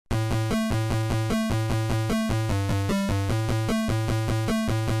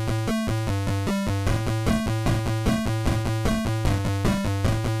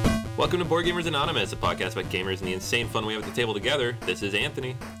Welcome to Board Gamers Anonymous, a podcast about gamers and the insane fun we have at the table together. This is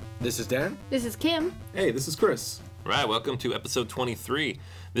Anthony. This is Dan. This is Kim. Hey, this is Chris. Right, welcome to episode 23.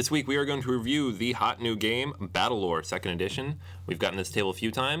 This week we are going to review the hot new game, Battlelore, 2nd edition. We've gotten this table a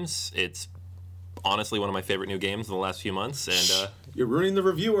few times. It's honestly one of my favorite new games in the last few months. And You're ruining the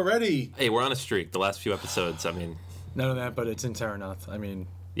review already. hey, we're on a streak. The last few episodes, I mean... None of that, but it's in Terranoth. I mean...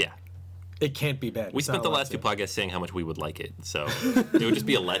 Yeah. It can't be bad. We spent the last two podcasts saying how much we would like it, so it would just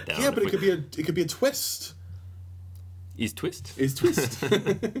be a letdown. Yeah, but it could be a twist. Is twist? It's twist.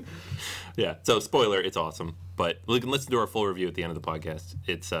 Yeah, so spoiler, it's awesome. But let's do our full review at the end of the podcast.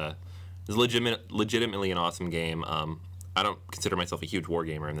 It's legitimately an awesome game. I don't consider myself a huge war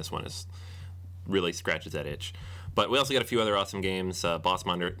gamer, and this one really scratches that itch. But we also got a few other awesome games, Boss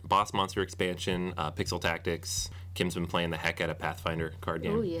Monster expansion, Pixel Tactics. Kim's been playing the heck out of Pathfinder card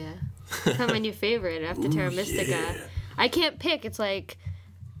game. Oh, yeah. It's my new favorite after Terra Mystica. Yeah. I can't pick. It's like,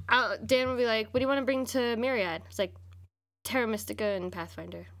 Dan will be like, what do you want to bring to Myriad? It's like, Terra Mystica and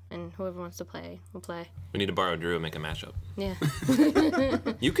Pathfinder. And whoever wants to play, will play. We need to borrow Drew and make a mashup. Yeah.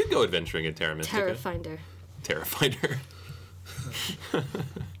 You could go adventuring in Terra Mystica. Terrafinder.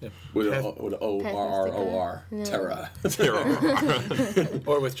 With O-R-R-O-R. Yeah. Terra.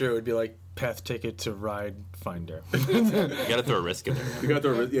 Or with Drew, it would be like Path Ticket to Ride Finder. You gotta throw a risk in there. You got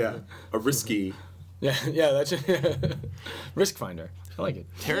a risky. Yeah, that's it. Risk Finder. I like it.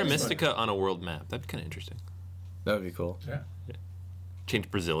 Terra Mystica on a world map. That'd be kind of interesting. That would be cool. Yeah.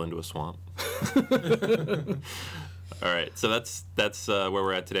 Change Brazil into a swamp. All right, so that's where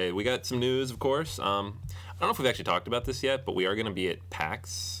we're at today. We got some news, of course. I don't know if we've actually talked about this yet, but we are going to be at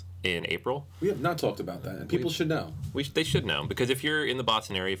PAX in April. We have not talked about that, and people should know. They should know, because if you're in the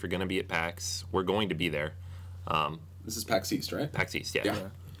Boston area, if you're going to be at PAX, we're going to be there. This is PAX East, right? PAX East, yeah. Yeah.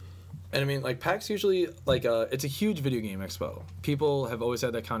 And I mean, like, PAX usually, like, it's a huge video game expo. People have always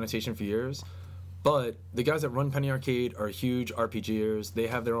had that connotation for years. But the guys that run Penny Arcade are huge RPGers. They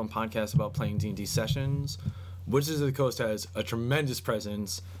have their own podcast about playing D&D sessions. Wizards of the Coast has a tremendous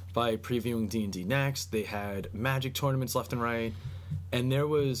presence by previewing D&D Next. They had Magic tournaments left and right. And there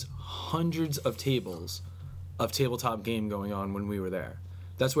was hundreds of tables of tabletop game going on when we were there.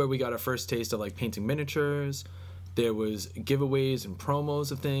 That's where we got our first taste of, like, painting miniatures. There was giveaways and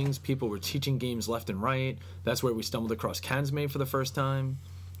promos of things. People were teaching games left and right. That's where we stumbled across Kansme for the first time,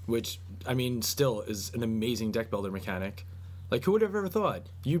 which, I mean, still is an amazing deck builder mechanic. Like, who would have ever thought?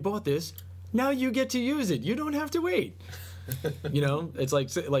 You bought this, now you get to use it. You don't have to wait. You know, it's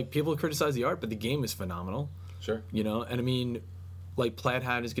like people criticize the art, but the game is phenomenal. Sure. You know, and I mean, like, Plaid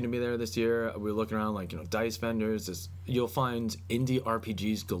Hat is going to be there this year. We're looking around, like, you know, dice vendors. You'll find indie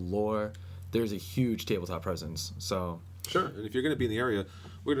RPGs galore. There's a huge tabletop presence. So Sure, and if you're going to be in the area,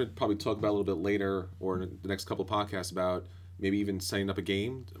 we're going to probably talk about a little bit later or in the next couple of podcasts about maybe even setting up a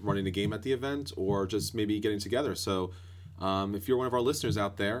game, running a game at the event, or just maybe getting together. So if you're one of our listeners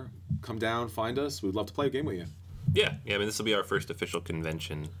out there, come down, find us. We'd love to play a game with you. Yeah. I mean, this will be our first official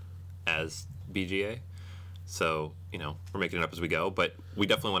convention as BGA. So, you know, we're making it up as we go. But we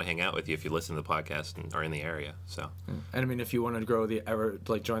definitely want to hang out with you if you listen to the podcast and are in the area. So. And I mean, if you want to grow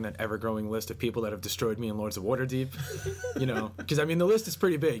join that ever-growing list of people that have destroyed me in Lords of Waterdeep, you know, because I mean the list is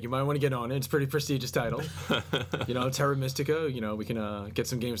pretty big. You might want to get on it. It's a pretty prestigious title. You know, Terra Mystica. You know, we can get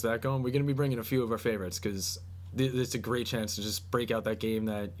some games to that going. We're going to be bringing a few of our favorites because it's a great chance to just break out that game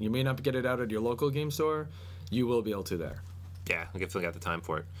that you may not get it out at your local game store. You will be able to there. Yeah, we definitely got the time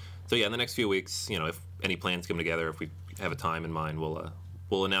for it. So yeah, in the next few weeks, you know, if any plans come together, if we have a time in mind,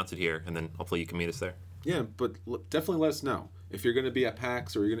 we'll announce it here, and then hopefully you can meet us there. Yeah, but definitely let us know if you're going to be at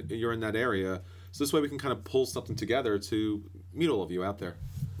PAX or you're in that area. So this way we can kind of pull something together to meet all of you out there.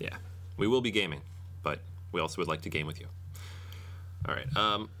 Yeah, we will be gaming, but we also would like to game with you. All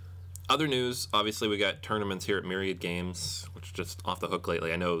right. Other news, obviously we got tournaments here at Myriad Games, which is just off the hook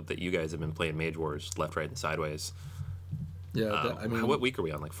lately. I know that you guys have been playing Mage Wars left, right, and sideways. Yeah, I mean, what week are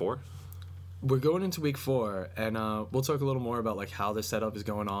we on? Like 4? We're going into week 4, and we'll talk a little more about like how this setup is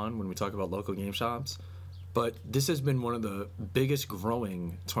going on when we talk about local game shops. But this has been one of the biggest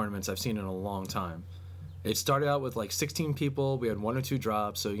growing tournaments I've seen in a long time. It started out with like 16 people. We had 1 or 2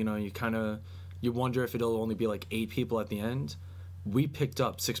 drops, so you know you wonder if it'll only be like 8 people at the end. We picked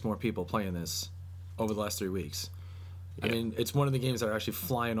up 6 more people playing this over the last 3 weeks. Yeah. I mean, it's one of the games that are actually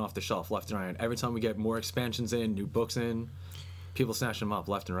flying off the shelf left and right. Every time we get more expansions in, new books in, people snatch them up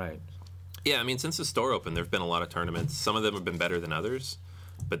left and right. Yeah, I mean, since the store opened, there have been a lot of tournaments. Some of them have been better than others,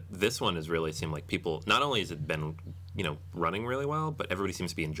 but this one has really seemed like people, not only has it been running really well, but everybody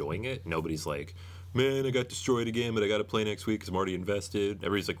seems to be enjoying it. Nobody's like, man, I got destroyed again, but I got to play next week because I'm already invested.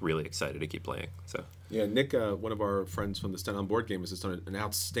 Everybody's like really excited to keep playing. So yeah, Nick, one of our friends from the Stand On Board Game, has done an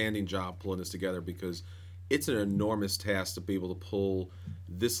outstanding job pulling this together, because it's an enormous task to be able to pull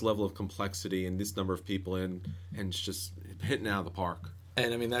this level of complexity and this number of people in, and it's just hitting out of the park.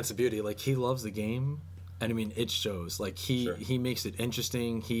 And I mean, that's the beauty. Like, he loves the game, and I mean, it shows. Like, he makes it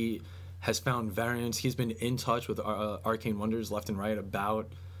interesting. He has found variants. He's been in touch with Arcane Wonders left and right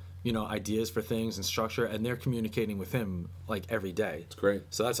about, ideas for things and structure, and they're communicating with him like every day. It's great.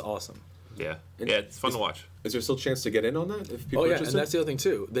 So that's awesome. yeah, it's fun to watch. Is there still a chance to get in on that if people are interested? And that's the other thing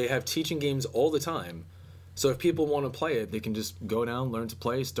too. They have teaching games all the time. So if people want to play it, they can just go down, learn to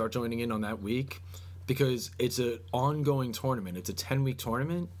play, start joining in on that week, because it's an ongoing tournament. It's a 10-week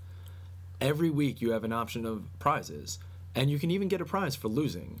tournament. Every week you have an option of prizes. And you can even get a prize for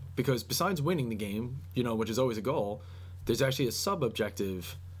losing, because besides winning the game, which is always a goal, there's actually a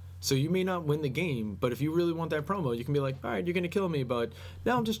sub-objective. So you may not win the game, but if you really want that promo, you can be like, all right, you're going to kill me, but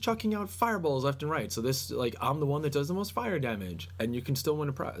now I'm just chucking out fireballs left and right. So this, I'm the one that does the most fire damage, and you can still win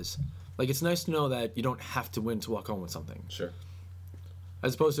a prize. It's nice to know that you don't have to win to walk home with something. Sure.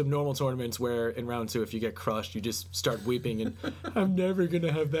 As opposed to normal tournaments where in round 2, if you get crushed, you just start weeping and I'm never going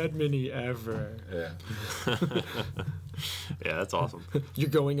to have that many ever. Yeah. Yeah, that's awesome. You're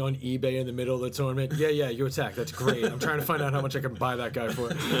going on eBay in the middle of the tournament. Yeah, you attack. That's great. I'm trying to find out how much I can buy that guy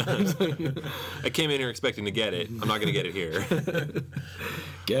for. I came in here expecting to get it. I'm not going to get it here.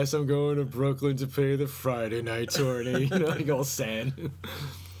 Guess I'm going to Brooklyn to play the Friday night tourney. All sad.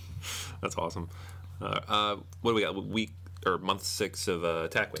 That's awesome. What do we got? Month 6 of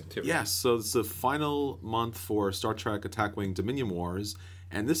Attack Wing, too. Yes, so it's the final month for Star Trek Attack Wing Dominion Wars,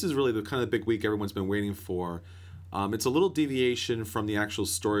 and this is really the kind of big week everyone's been waiting for. It's a little deviation from the actual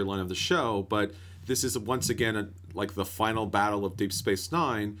storyline of the show, but this is once again like the final battle of Deep Space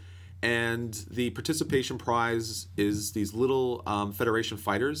Nine, and the participation prize is these little Federation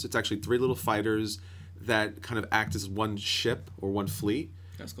fighters. It's actually 3 little fighters that kind of act as one ship or one fleet.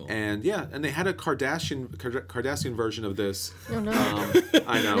 That's cool. And they had a Cardassian version of this. Oh no!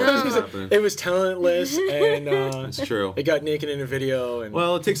 I know. It's happening. It was talentless, and It's true. it got naked in a video. And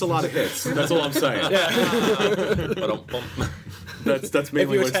Well, it takes a lot of hits. That's all I'm saying. That's mainly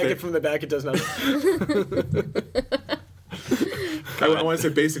if you what attack it's it from the back, it does nothing. I want to say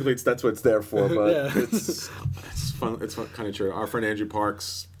basically that's what it's there for, but Yeah. it's fun. It's kind of true. Our friend Andrew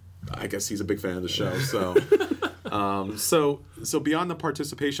Parks, I guess he's a big fan of the show. So, so beyond the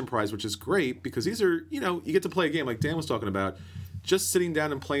participation prize, which is great because these are, you get to play a game like Dan was talking about. Just sitting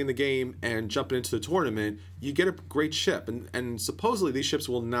down and playing the game and jumping into the tournament, you get a great ship, and supposedly these ships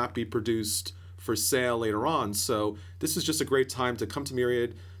will not be produced for sale later on. So this is just a great time to come to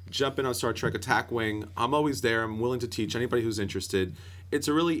Myriad, jump in on Star Trek Attack Wing. I'm always there. I'm willing to teach anybody who's interested. It's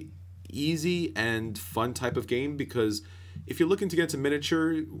a really easy and fun type of game because if you're looking to get into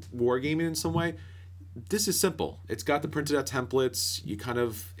miniature wargaming in some way, this is simple. It's got the printed out templates.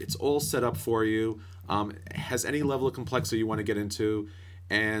 It's all set up for you. It has any level of complexity you want to get into,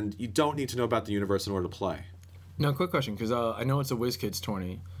 and you don't need to know about the universe in order to play. Now, quick question, because I know it's a WizKids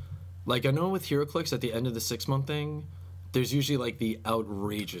tourney. I know with HeroClix at the end of the 6-month thing, there's usually the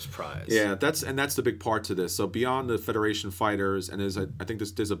outrageous prize. Yeah, that's the big part to this. So beyond the Federation fighters, and there's a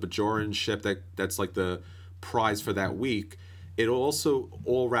Bajoran ship that's like the prize for that week. It also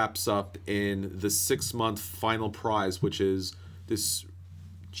all wraps up in the 6-month final prize, which is this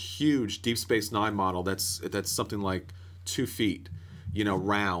huge Deep Space Nine model that's something like 2 feet,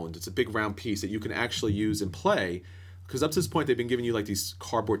 round. It's a big round piece that you can actually use and play. Because up to this point, they've been giving you these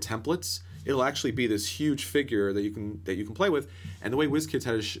cardboard templates. It'll actually be this huge figure that you can play with. And the way WizKids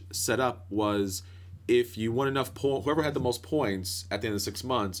had it set up was, if you won enough whoever had the most points at the end of the 6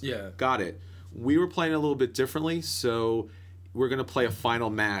 months, got it. We were playing a little bit differently, so we're going to play a final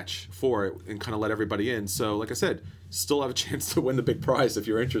match for it and kind of let everybody in. So, like I said, still have a chance to win the big prize if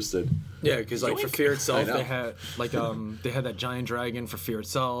you're interested. Yeah, because for Fear Itself, they had they had that giant dragon for Fear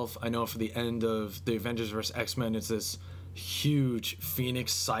Itself. I know for the end of the Avengers vs. X-Men, it's this huge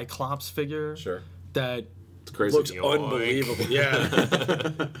Phoenix Cyclops figure. Sure. That it's crazy. looks unbelievable.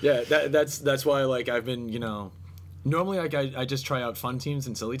 Yeah. Yeah, that's why I've been, normally I just try out fun teams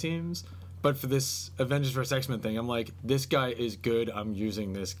and silly teams. But for this Avengers vs. X-Men thing, I'm like, this guy is good. I'm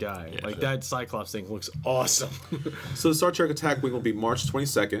using this guy. Yeah, that Cyclops thing looks awesome. So the Star Trek Attack Wing will be March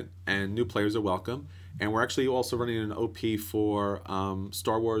 22nd, and new players are welcome. And we're actually also running an OP for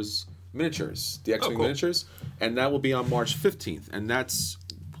Star Wars miniatures, the X-Wing miniatures, and that will be on March 15th. And that's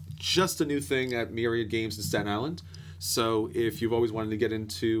just a new thing at Myriad Games in Staten Island. So if you've always wanted to get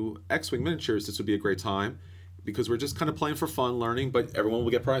into X-Wing miniatures, this would be a great time. because we're just kind of playing for fun, learning, but everyone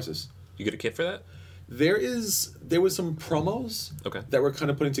will get prizes. You get a kit for that? There was some promos that we're kind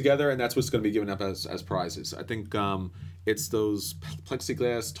of putting together, and that's what's going to be given up as prizes. I think it's those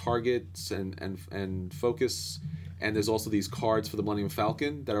plexiglass targets and focus, and there's also these cards for the Millennium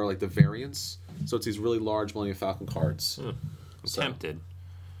Falcon that are like the variants. So it's these really large Millennium Falcon cards. I'm tempted.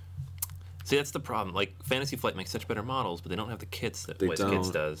 See, that's the problem. Like, Fantasy Flight makes such better models, but they don't have the kits that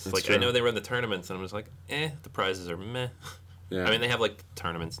WizKids does. That's like, true. I know they run the tournaments, and I'm just like, the prizes are meh. Yeah. I mean, they have, like,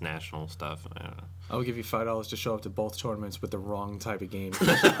 tournaments, national stuff. I don't know. I'll give you $5 to show up to both tournaments with the wrong type of game,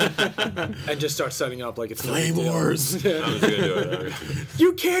 and just start setting up like it's no big Flame deal. Wars. I'm just going to do it.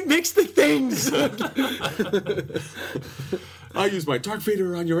 You can't mix the things. I use my Dark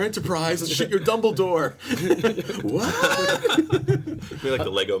Vader on your Enterprise and shoot your Dumbledore. What? Be like the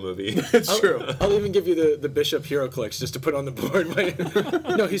Lego movie. It's true. I'll even give you the Bishop HeroClix just to put on the board.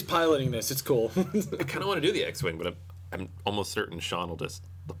 No, he's piloting this. It's cool. I kind of want to do the X-Wing, but I'm almost certain Sean will just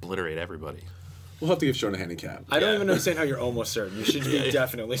obliterate everybody. We'll have to give Sean a handicap. I don't even understand how you're almost certain. You should be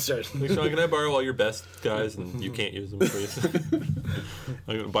definitely certain. Like, Sean, can I borrow all your best guys and you can't use them, please? I'm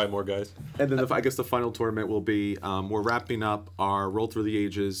going to buy more guys. And then I guess the final tournament will be, we're wrapping up our Roll Through the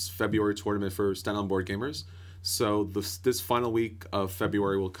Ages February tournament for stand-on board gamers. So this final week of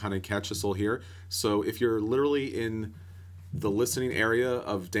February will kind of catch us all here. So if you're literally in the listening area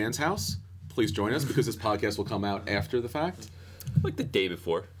of Dan's house, please join us because this podcast will come out after the fact. Like the day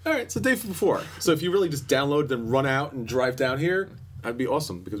before. All right, so the day before. So if you really just download then run out and drive down here, that'd be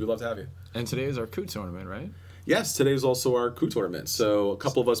awesome because we'd love to have you. And today is our coup tournament, right? Yes, today is also our coup tournament. So a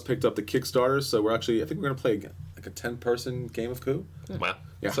couple of us picked up the Kickstarter. So I think we're going to play like a 10-person game of coup. Wow.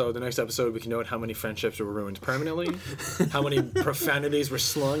 Yeah. So the next episode, we can note how many friendships were ruined permanently, how many profanities were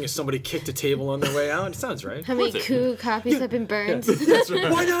slung as somebody kicked a table on their way out. It sounds right. How many coup copies have been burned?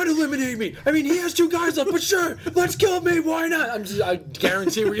 Why not eliminate me? I mean, he has 2 guys left, but sure, let's kill me. Why not? I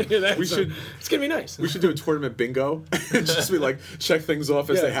guarantee we're gonna do that. It's gonna be nice. We should do a tournament bingo and just be like check things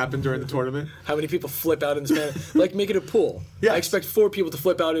off as they happen during the tournament. How many people flip out in the span? Like, make it a pool. Yes. I expect 4 people to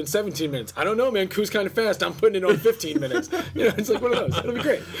flip out in 17 minutes. I don't know, man. Coup's kind of fast. I'm putting it on 15 minutes. You know, it's like one of those. It'll be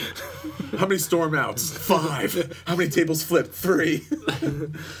great. How many storm outs? 5. How many tables flipped? 3.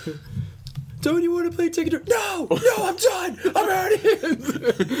 Don't you want to play Ticket? No, I'm done. I'm already in.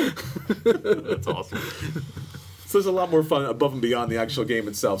 That's awesome. So there's a lot more fun above and beyond the actual game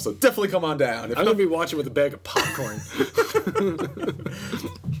itself. So definitely come on down. I'm gonna be watching with a bag of popcorn.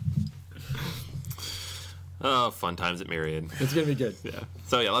 Oh, fun times at Myriad. It's gonna be good. Yeah.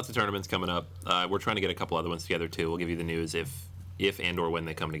 So yeah, lots of tournaments coming up. We're trying to get a couple other ones together too. We'll give you the news if and or when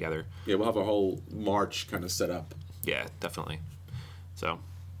they come together. Yeah, we'll have a whole March kind of set up. Yeah, definitely. So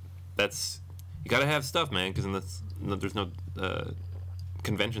you gotta have stuff, man, because there's no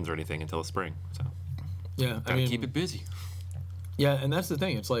conventions or anything until the spring. So Yeah, gotta keep it busy. Yeah, and that's the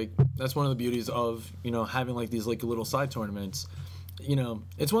thing. It's like that's one of the beauties of having like these like little side tournaments.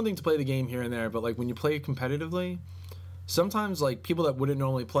 It's one thing to play the game here and there, but like when you play it competitively, sometimes like people that wouldn't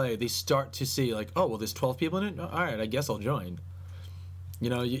normally play, they start to see like, oh well, there's 12 people in it. All right, I guess I'll join.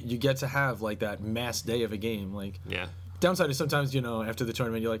 You get to have like that mass day of a game. Like, Yeah. downside is sometimes after the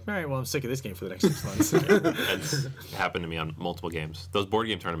tournament you're like, all right, well I'm sick of this game for the next 6 months. It's happened to me on multiple games. Those board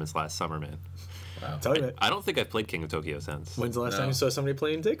game tournaments last summer, man. Wow. Tell you that. I don't think I've played King of Tokyo since. When's the last time you saw somebody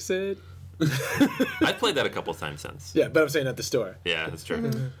playing Dixit? I've played that a couple of times since. Yeah, but I'm saying at the store. Yeah, that's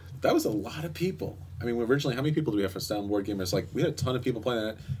true. That was a lot of people. I mean, originally, how many people do we have for Sound Board Gamers? Like, we had a ton of people playing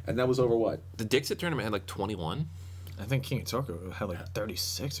that, and that was over what? The Dixit tournament had like 21. I think King of Tokyo had like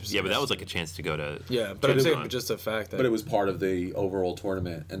 36 or something. Yeah, but that was like a chance to go to. Yeah, but I'm saying Gen-Con. just the fact that. But it was part of the overall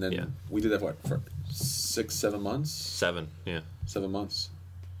tournament, and then Yeah. we did that for 6-7 months. 7. Yeah. 7 months.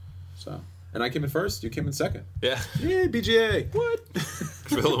 So, and I came in first. You came in second. Yeah. Yay, BGA! What?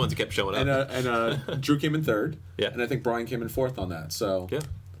 We're the ones who kept showing up. And Drew came in third. Yeah. And I think Brian came in fourth on that. So Yeah.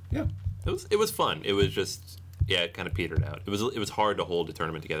 yeah. It was fun. It was just it kind of petered out. It was hard to hold a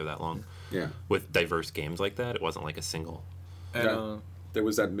tournament together that long. Yeah. With diverse games like that, it wasn't like a single. And, There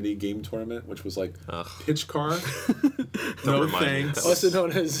was that mini game tournament, which was like Ugh. pitch car. No remind me. thanks. also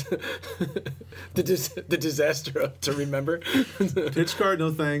known as the disaster to remember. Pitch car, no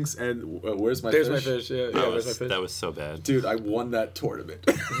thanks. And where's my There's fish? my fish. Yeah, That where's my was fish? that was so bad. Dude, I won that tournament.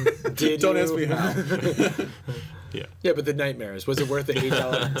 Did Don't you? ask me how. Yeah. Yeah, but the nightmares. Was it worth the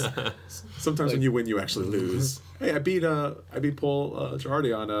 $8? Sometimes when you win, you actually lose. Hey, I beat Paul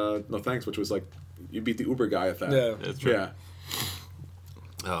Girardi on No Thanks, which was like you beat the Uber guy at that. Yeah. That's true. Yeah.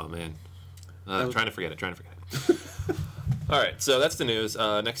 Oh man. Trying to forget it. All right, so that's the news.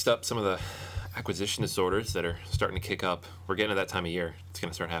 Next up, some of the acquisition disorders that are starting to kick up. We're getting to that time of year. It's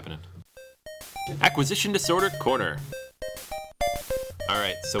going to start happening. Acquisition Disorder Corner. All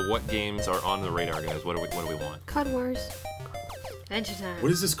right, so what games are on the radar, guys? What do we want? Card Wars. Adventure Time.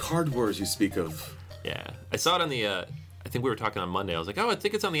 What is this Card Wars you speak of? Yeah, I saw it on the. I think we were talking on Monday. I was like, oh, I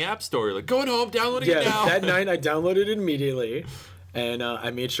think it's on the App Store. You're like, going home, downloading it now. That night I downloaded it immediately. And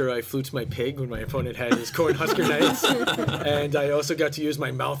I made sure I flew to my pig when my opponent had his Cornhusker Knights. And I also got to use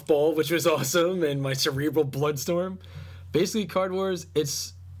my Mouth Ball, which was awesome, and my Cerebral Bloodstorm. Basically, Card Wars,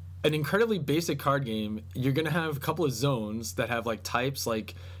 it's an incredibly basic card game. You're going to have a couple of zones that have, like, types.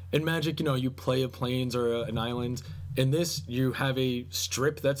 Like, in Magic, you play a plains or an island. In this, you have a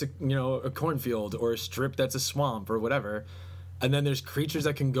strip that's, a cornfield, or a strip that's a swamp, or whatever. And then there's creatures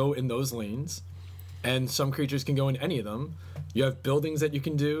that can go in those lanes. And some creatures can go in any of them. You have buildings that you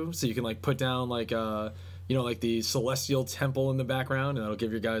can do, so you can like put down like like the Celestial Temple in the background, and that'll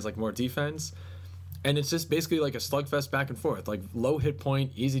give your guys like more defense. And it's just basically like a slugfest back and forth, like low hit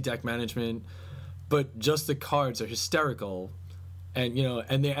point, easy deck management, but just the cards are hysterical. And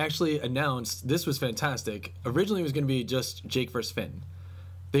and they actually announced, this was fantastic. Originally it was going to be just Jake versus Finn.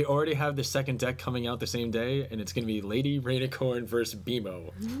 They already have the second deck coming out the same day, and it's going to be Lady Rainicorn versus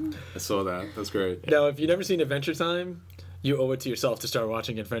BMO. I saw that. That's great. Now, if you've never seen Adventure Time, you owe it to yourself to start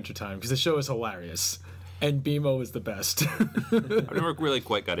watching Adventure Time, because the show is hilarious. And BMO is the best. I've never really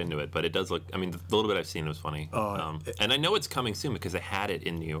quite got into it, but it does look. I mean, the little bit I've seen was funny. And I know it's coming soon because they had it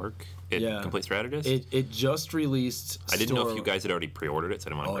in New York. Complete Strategist. It just released. I didn't know if you guys had already pre-ordered it, so I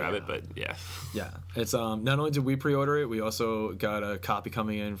didn't want to grab it. But yeah. Yeah, it's not only did we pre-order it, we also got a copy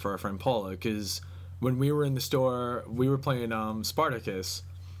coming in for our friend Paula, because when we were in the store, we were playing Spartacus.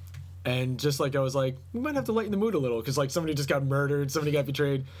 And just like I was like, we might have to lighten the mood a little, because like somebody just got murdered, somebody got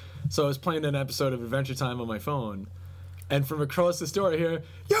betrayed. So I was playing an episode of Adventure Time on my phone, and from across the store I hear,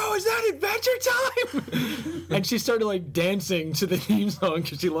 "Yo, is that Adventure Time?" And she started like dancing to the theme song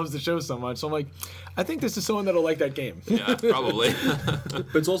because she loves the show so much. So I'm like, I think this is someone that'll like that game. Yeah, probably.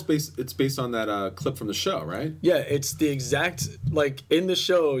 But it's also based on that clip from the show, right? Yeah, it's the exact like in the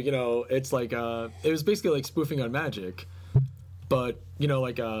show. It's like it was basically like spoofing on Magic. But,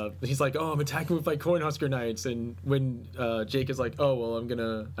 he's like, oh, I'm attacking with my Cornhusker Knights. And when Jake is like, oh,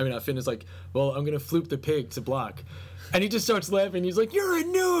 well, Finn is like, well, I'm going to floop the pig to block. And he just starts laughing. He's like, you're a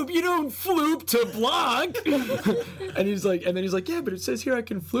noob. You don't floop to block. and then he's like, yeah, but it says here I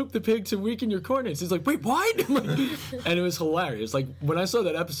can floop the pig to weaken your Cornhuskers. He's like, wait, what? And it was hilarious. Like, when I saw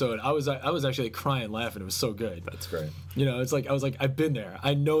that episode, I was actually crying laughing. It was so good. That's great. It's like, I was like, I've been there.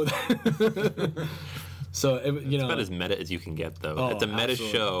 I know that. So it's about as meta as you can get, though. Oh, it's a meta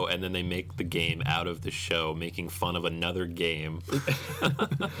absolutely. show, and then they make the game out of the show, making fun of another game.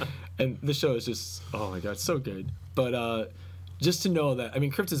 And the show is just, oh my god, so good. But just to know that,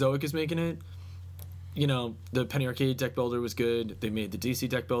 Cryptozoic is making it. The Penny Arcade deck builder was good. They made the DC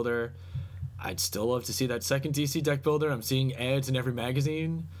deck builder. I'd still love to see that second DC deck builder. I'm seeing ads in every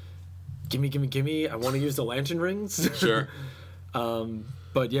magazine. Gimme. I want to use the lantern rings. Sure.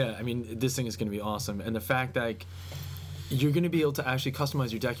 But yeah, this thing is going to be awesome. And the fact that you're going to be able to actually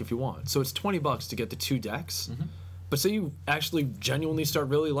customize your deck if you want. So it's $20 to get the 2 decks. Mm-hmm. But say you actually genuinely start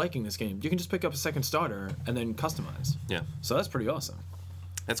really liking this game, you can just pick up a second starter and then customize. Yeah. So that's pretty awesome.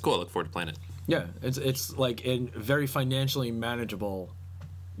 That's cool. I look forward to playing it. Yeah, it's like a very financially manageable,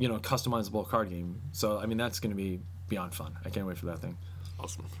 customizable card game. So, that's going to be beyond fun. I can't wait for that thing.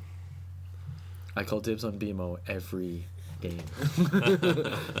 Awesome. I call dibs on BMO every game.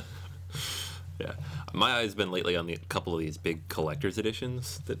 Yeah, my eye's been lately on a couple of these big collector's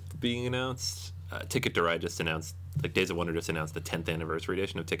editions that are being announced. Ticket to Ride just announced, like Days of Wonder just announced the 10th anniversary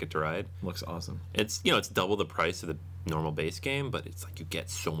edition of Ticket to Ride. Looks awesome. It's it's double the price of the normal base game, but it's like you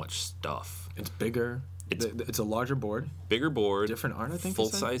get so much stuff. It's bigger. It's a larger board. Bigger board. Different art, I think.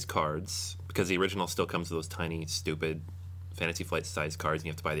 Full-size cards, because the original still comes with those tiny, stupid Fantasy Flight size cards, and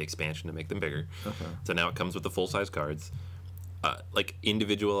you have to buy the expansion to make them bigger. Okay. So now it comes with the full-size cards. Like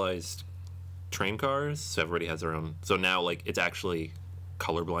individualized train cars, so everybody has their own. So now it's actually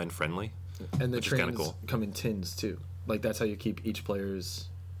colorblind friendly, and the trains come in tins too. Like that's how you keep each player's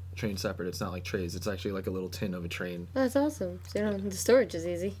train separate. It's not like trays. It's actually like a little tin of a train. That's awesome. So the storage is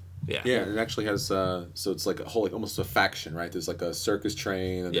easy. Yeah. Yeah, and it actually has so it's like a whole almost a faction, right? There's like a circus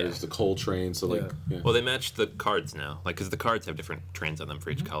train and there's the coal train. So Well, they match the cards now, because the cards have different trains on them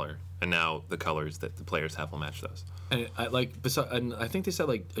for each color, and now the colors that the players have will match those. And and I think they said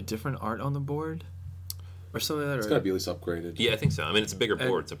like a different art on the board, or something like that. It's gotta be at least upgraded. Yeah, I think so. It's a bigger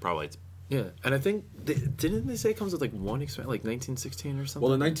board, so probably it's. Yeah, and I think didn't they say it comes with like one expansion, like 1916 or something?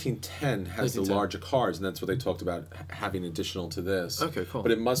 Well, the 1910 has the larger cards, and that's what they talked about having additional to this. Okay, cool.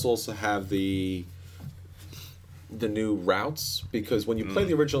 But it must also have the new routes, because when you play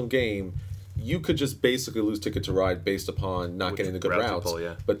the original game, you could just basically lose Ticket to Ride based upon not getting the good routes you routes. pull,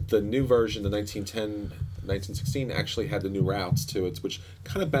 yeah. But the new version, the 1910, 1916, actually had the new routes to it, which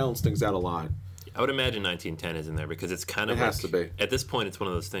kind of balanced things out a lot. I would imagine 1910 is in there because it's kind of It has to be. At this point, it's one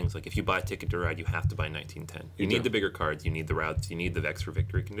of those things, like if you buy Ticket to Ride, you have to buy 1910. You do. need the bigger cards, you need the routes, you need the extra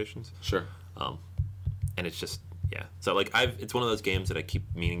victory conditions. Sure. And it's just, yeah. So, like, it's one of those games that I keep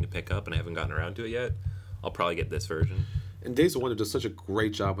meaning to pick up, and I haven't gotten around to it yet. I'll probably get this version. And Days of Wonder does such a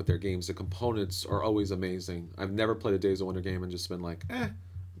great job with their games. The components are always amazing. I've never played a Days of Wonder game and just been like,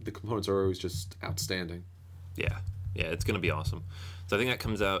 the components are always just outstanding. Yeah. Yeah, it's going to be awesome. So I think that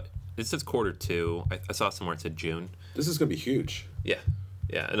comes out, it says Q2. I saw somewhere it said June. This is going to be huge. Yeah.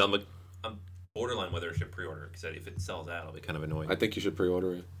 Yeah. And I'm borderline whether I should pre-order it, because if it sells out, I'll be kind of annoyed. I think you should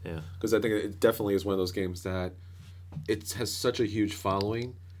pre-order it. Yeah. Because I think it definitely is one of those games that it has such a huge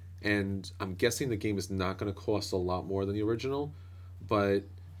following, and I'm guessing the game is not going to cost a lot more than the original, but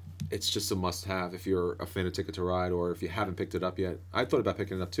it's just a must-have if you're a fan of Ticket to Ride, or if you haven't picked it up yet. I thought about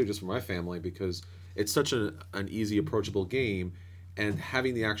picking it up too, just for my family, because it's such an easy, approachable game, and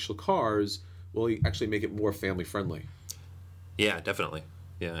having the actual cars will actually make it more family-friendly. Yeah, definitely.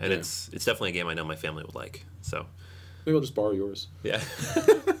 Yeah, and it's definitely a game I know my family would like. So maybe I'll just borrow yours. yeah,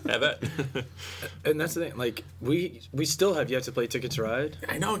 have it. And that's the thing. Like we still have yet to play Ticket to Ride.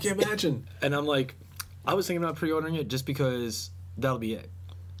 I know, I can't imagine. And I'm like, I was thinking about pre-ordering it just because that'll be it.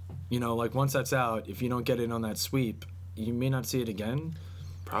 You know, like once that's out, if you don't get in on that sweep, you may not see it again.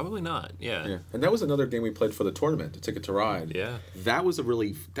 Probably not. Yeah. And that was another game we played for the tournament, the Ticket to Ride. Yeah. That was a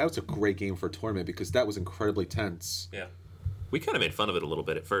great game for a tournament because that was incredibly tense. Yeah. We kind of made fun of it a little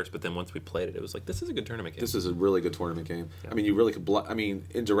bit at first, but then once we played it, it was like, this is a good tournament game. This is a really good tournament game. Yeah. I mean, you really could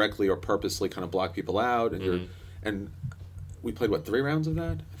indirectly or purposely kind of block people out, and and we played 3 rounds of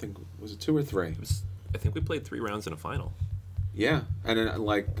that? I think, was it 2 or 3? I think we played 3 rounds in a final. Yeah, and then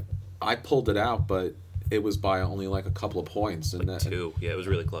I pulled it out, but it was by only a couple of points, and 2. Yeah, it was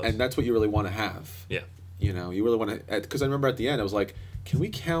really close. And that's what you really want to have. Yeah. You know, you really want to, because I remember at the end I was like, can we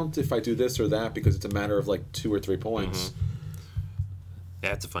count if I do this or that, because it's a matter of 2 or 3 points.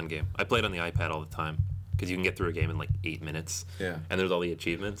 Yeah, it's a fun game. I play it on the iPad all the time because you can get through a game in 8 minutes. Yeah. And there's all the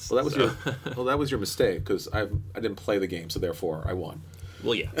achievements. Well, that was your mistake, because I didn't play the game, so therefore I won.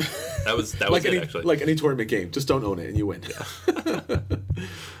 Well, yeah, that was actually like any tournament game. Just don't own it and you win. Yeah.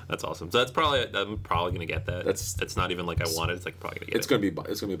 That's awesome. So I'm probably gonna get that. It's not even like I wanted. It's probably gonna get it's gonna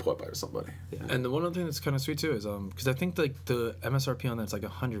be bought by somebody. Yeah. And the one other thing that's kind of sweet too is because I think the MSRP on that's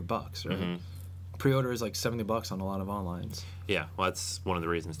 $100, right? Pre-order is $70 on a lot of onlines. Yeah, well, that's one of the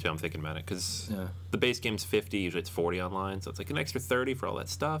reasons too. I'm thinking about it because the base game's $50. Usually it's $40 online, so it's an extra $30 for all that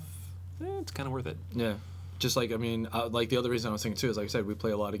stuff. It's kind of worth it. Yeah. Just the other reason I was thinking too is, like I said, we play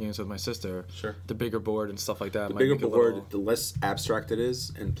a lot of games with my sister. Sure. The bigger board and stuff like that. The bigger board, the less abstract it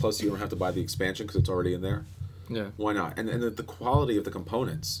is, and plus you don't have to buy the expansion because it's already in there. Yeah. Why not? And the quality of the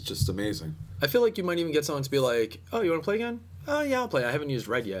components is just amazing. I feel like you might even get someone to be like, "Oh, you want to play again? Oh yeah, I'll play. I haven't used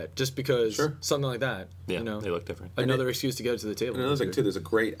Red yet," just because something like that. Yeah, you know, they look different. Another excuse to get to the table. And another thing too, there's a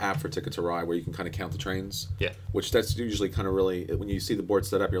great app for Ticket to Ride where you can kind of count the trains. Yeah. Which that's usually kind of really, when you see the board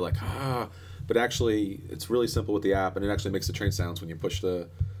set up, you're like, but actually it's really simple with the app, and it actually makes the train sounds when you push to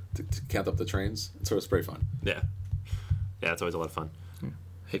count up the trains. So it's pretty fun. Yeah. Yeah, it's always a lot of fun.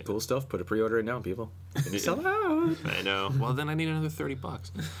 Hey, cool stuff. Put a pre-order in now, people. Sell out. I know. Well, then I need another $30.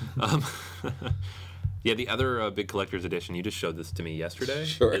 Yeah, the other big collector's edition, you just showed this to me yesterday,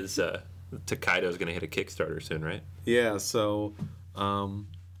 is Takedo's going to hit a Kickstarter soon, right? Yeah, so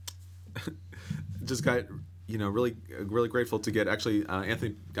just got, really grateful to get, actually,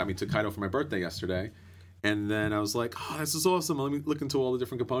 Anthony got me Takedo for my birthday yesterday, and then I was like, oh, this is awesome. Let me look into all the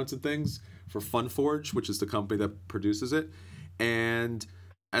different components and things for FunForge, which is the company that produces it, and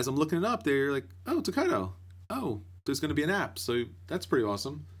as I'm looking it up, they're like, oh, Takedo. Oh, there's going to be an app. So that's pretty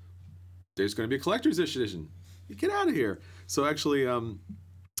awesome. There's going to be a collector's edition. You get out of here. So actually, on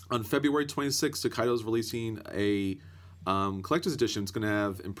February 26th, Takedo's releasing a collector's edition. It's going to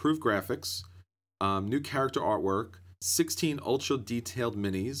have improved graphics, new character artwork, 16 ultra detailed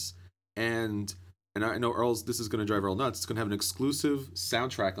minis, and I know this is going to drive Earl nuts. It's going to have an exclusive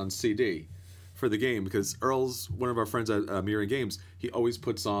soundtrack on CD for the game, because Earl's one of our friends at Mirai Games. He always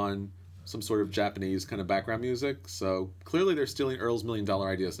puts on some sort of Japanese kind of background music. So clearly they're stealing Earl's $1 million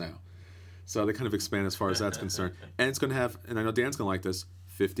ideas now. So they kind of expand as far as that's concerned. And it's going to have, and I know Dan's going to like this,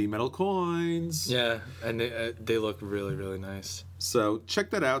 50 metal coins. Yeah, and they look really, really nice. So check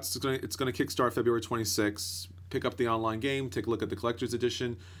that out. It's going to kickstart February 26th. Pick up the online game. Take a look at the collector's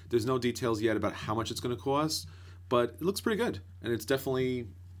edition. There's no details yet about how much it's going to cost, but it looks pretty good, and it's definitely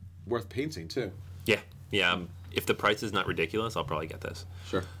worth painting too. Yeah. If the price is not ridiculous, I'll probably get this.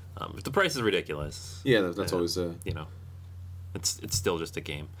 Sure. But the price is ridiculous. Yeah, that's always You know, it's still just a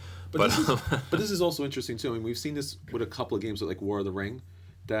game. But this is also interesting too. I mean, we've seen this with a couple of games like War of the Ring,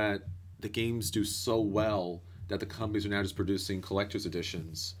 that the games do so well that the companies are now just producing collector's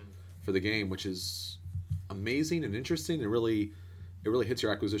editions for the game, which is amazing and interesting. It really hits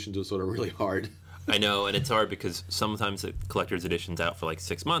your acquisition disorder really hard. I know, and it's hard because sometimes the collector's edition's out for like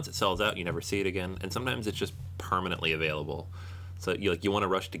 6 months, it sells out, you never see it again, and sometimes it's just permanently available. So you want to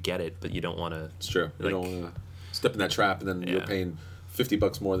rush to get it, but you don't want to. It's true. You don't want to step in that trap, and then you're paying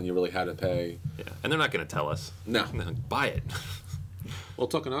 $50 more than you really had to pay. Yeah, and they're not going to tell us. No, buy it. Well,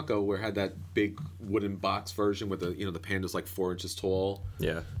 Tokonoko, where had that big wooden box version with the the panda's like 4 inches tall.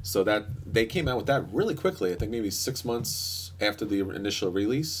 Yeah. So that they came out with that really quickly. I think maybe 6 months after the initial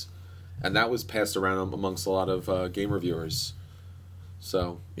release, and that was passed around amongst a lot of game reviewers.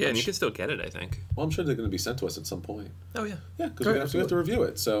 So yeah, and you can still get it, I think. Well, I'm sure they're going to be sent to us at some point. Oh yeah. Yeah, because we have to review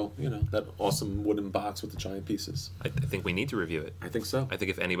it. So that awesome wooden box with the giant pieces. I think we need to review it. I think so. I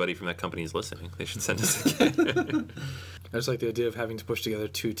think if anybody from that company is listening, they should send us again. I just like the idea of having to push together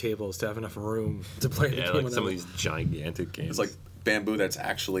 2 tables to have enough room to play the game. Like some of these gigantic games. It's like bamboo that's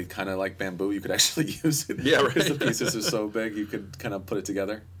actually kind of like bamboo. You could actually use it. Yeah, right. Because the pieces are so big, you could kind of put it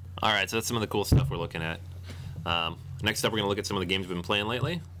together. All right, so that's some of the cool stuff we're looking at. Next up, we're going to look at some of the games we've been playing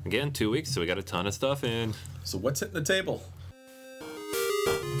lately. Again, 2 weeks, so we got a ton of stuff in. So what's hitting the table?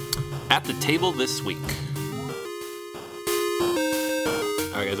 At the table this week.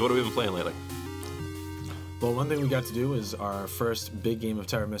 All right, guys, what have we been playing lately? Well, one thing we got to do is our first big game of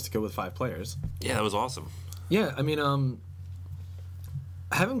Terra Mystica with 5 players. Yeah, that was awesome. Yeah, I mean,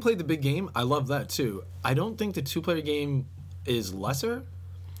 having played the big game, I love that too. I don't think the 2-player game is lesser,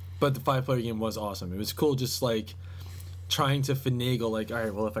 but the 5-player game was awesome. It was cool just like trying to finagle, like, all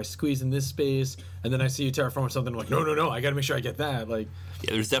right, well, if I squeeze in this space and then I see you terraform something, I'm like, no, I gotta make sure I get that. Like,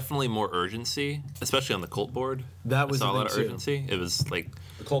 yeah, there's definitely more urgency, especially on the Colt board. That was I saw a the lot of thing, too. urgency. It was like,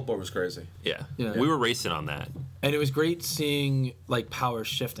 The Colt board was crazy. yeah, Yeah. we were racing on that. and it was great seeing like power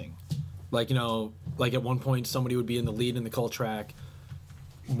shifting. Like, like at one point somebody would be in the lead in the cult track.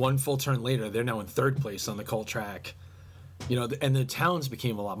 One full turn later, they're now in 3rd place on the cult track. And the towns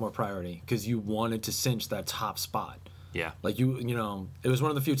became a lot more priority because you wanted to cinch that top spot. Yeah. Like it was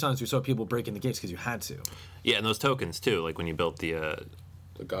one of the few times we saw people breaking the gates because you had to. Yeah, and those tokens too, like when you built the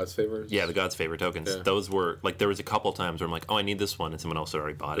God's favors. yeah, the God's Favor tokens. Yeah. Those were like there was a couple times where I'm like, oh, I need this one, and someone else had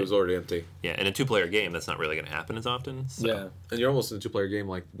already bought It it. was already empty. Yeah, in a 2-player game, that's not really going to happen as often. So. Yeah. And you're almost in a 2-player game,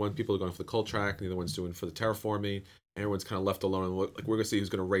 like one people are going for the cult track, and the other one's doing for the terraforming, and everyone's kind of left alone, and like we're going to see who's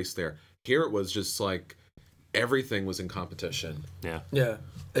going to race there. Here it was just like everything was in competition. Yeah. Yeah.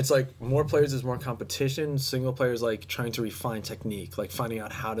 It's like more players is more competition. Single players like trying to refine technique, like finding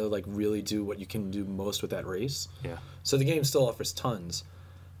out how to like really do what you can do most with that race. Yeah. So the game still offers tons.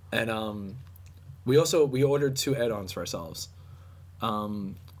 And we ordered 2 add-ons for ourselves.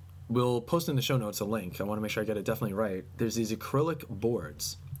 We'll post in the show notes a link. I want to make sure I get it definitely right. There's these acrylic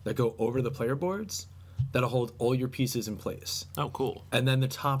boards that go over the player boards that'll hold all your pieces in place. Oh, cool. And then the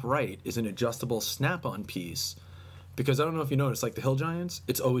top right is an adjustable snap-on piece. Because I don't know if you noticed, like the Hill Giants,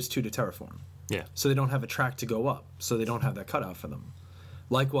 it's always 2 to terraform. Yeah. So they don't have a track to go up. So they don't have that cutout for them.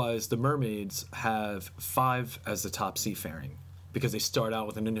 Likewise, the Mermaids have 5 as the top seafaring because they start out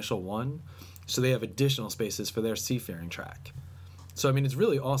with an initial 1. So they have additional spaces for their seafaring track. So, I mean, it's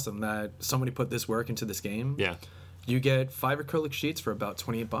really awesome that somebody put this work into this game. Yeah. You get 5 acrylic sheets for about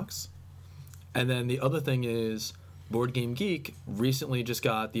 $28. And then the other thing is Board Game Geek recently just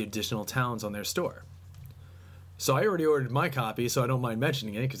got the additional towns on their store. So I already ordered my copy, so I don't mind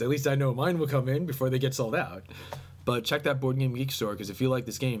mentioning it, because at least I know mine will come in before they get sold out. But check that Board Game Geek store, because if you like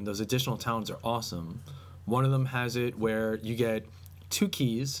this game, those additional towns are awesome. One of them has it where you get 2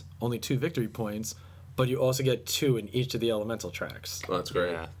 keys, only 2 victory points, but you also get 2 in each of the elemental tracks. Oh, that's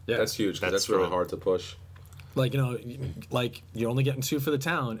great. Yeah. That's huge. 'Cause That's that's really fun. hard to push. Like, like you're only getting 2 for the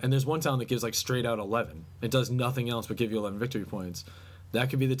town, and there's one town that gives like straight out 11. It does nothing else but give you 11 victory points. That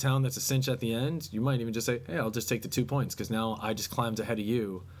could be the town that's a cinch at the end. You might even just say, hey, I'll just take the 2 points because now I just climbed ahead of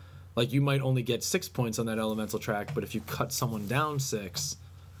you. Like, you might only get 6 points on that elemental track, but if you cut someone down 6,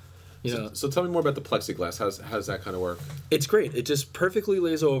 So tell me more about the plexiglass. How does that kind of work? it's great. It just perfectly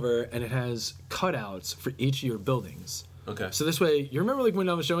lays over, and it has cutouts for each of your buildings. Okay. So this way, you remember like when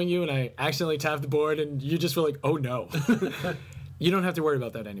I was showing you and I accidentally tapped the board and you just were like, oh no. You don't have to worry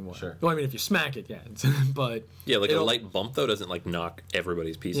about that anymore. Sure. Well, I mean, if you smack it, yeah. But Yeah, like a it'll- light bump, though, doesn't like knock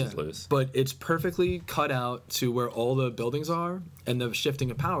everybody's pieces loose. But it's perfectly cut out to where all the buildings are and the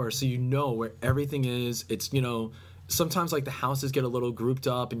shifting of power, so you know where everything is. It's, sometimes like the houses get a little grouped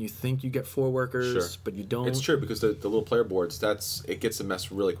up and you think you get 4 workers, Sure. but you don't. It's true because the little player boards, it gets a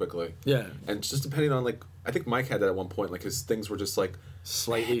mess really quickly. Yeah. And just depending on like, I think Mike had that at one point, like his things were just like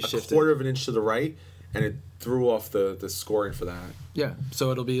Slightly a shifted. quarter of an inch to the right, and it threw off the scoring for that. Yeah.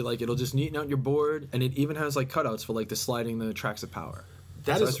 So it'll be like, it'll just neaten out your board, and it even has like cutouts for like the sliding the tracks of power.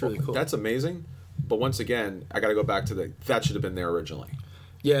 That's really cool. That's amazing. But once again, I got to go back to that should have been there originally.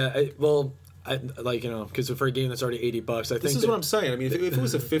 Yeah. Because for a game that's already $80, I think This is what I'm saying. I mean, if it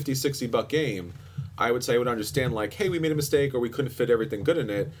was a $50, $60 game, I would say I would understand, like, hey, we made a mistake or we couldn't fit everything good in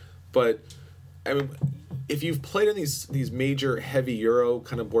it. But, I mean, if you've played in these major heavy Euro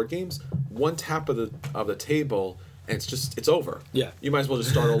kind of board games, one tap of the table and it's over. Yeah. You might as well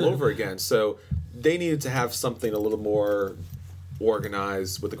just start all over again. So they needed to have something a little more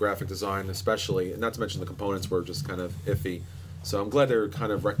organized with the graphic design especially, and not to mention the components were just kind of iffy. So I'm glad they're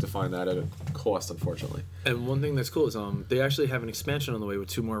kind of rectifying that at a cost, unfortunately. And one thing that's cool is they actually have an expansion on the way with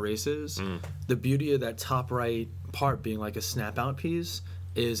 2 more races. The beauty of that top right part being like a snap out piece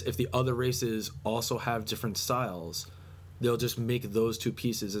is if the other races also have different styles, they'll just make those 2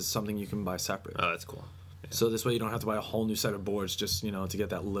 pieces as something you can buy separate. Oh, that's cool. Yeah. So this way you don't have to buy a whole new set of boards just, to get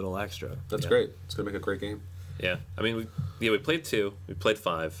that little extra. That's great. It's going to make a great game. Yeah. I mean, we played 2. We played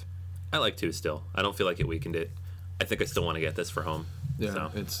 5. I like 2 still. I don't feel like it weakened it. I think I still want to get this for home. Yeah,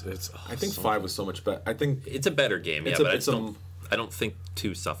 So. it's. I think 5 was so much better. I think It's a better game, yeah, It's a- but it's I don't think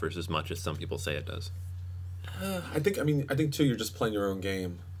 2 suffers as much as some people say it does. I think too. You're just playing your own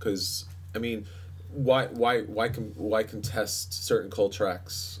game because I mean, why contest certain cold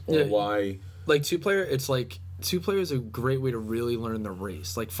tracks or Yeah. why? Like 2-player, it's like 2-player is a great way to really learn the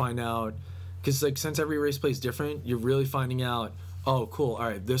race. Like find out, because like since every race play is different, you're really finding out. Oh, cool. All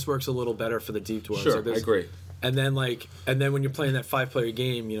right, this works a little better for the deep dwarves. Sure, or this, I agree. And then when you're playing that 5-player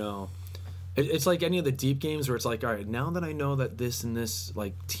game, it's like any of the deep games where it's like, all right, now that I know that this and this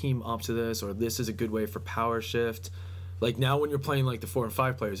like team up to this, or this is a good way for power shift. Like now when you're playing like the 4 and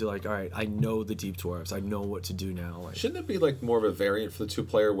 5 players, you're like, all right, I know the deep dwarves. I know what to do now. Like, Shouldn't it be like more of a variant for the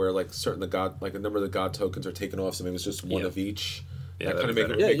 2-player where like a number of the god tokens are taken off, so maybe it's just one Yeah. of each. Yeah, That kind of that'd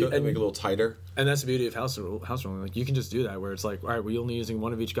make be it, better. make it a little tighter. and that's the beauty of house rolling. Like you can just do that where it's like, all right, we're only using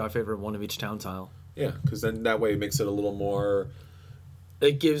one of each god favorite, one of each town tile. Yeah, because then that way it makes it a little more.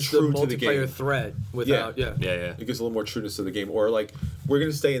 It gives the True to the multiplayer game. thread without, Yeah, yeah. It gives a little more trueness to the game. Or like, we're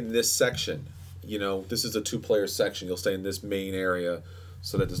going to stay in this section. This is a 2-player section. You'll stay in this main area,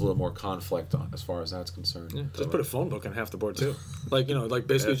 so that there's a little more conflict on as far as that's concerned. Yeah, just put a phone book on half the board too. Like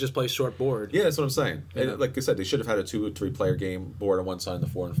basically just play short board. Yeah, that's what I'm saying. Yeah. And like I said, they should have had a 2 or 3-player game board on one side and the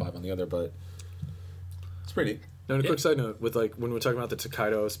 4 and 5 on the other, but it's pretty neat. Now, a quick side note with like when we're talking about the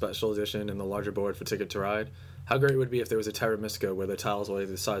Tokaido Special Edition and the larger board for Ticket to Ride, how great it would be if there was a Terra Mystica where the tiles were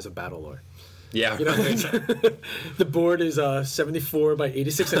the size of Battlelore. Yeah. The board is 74 by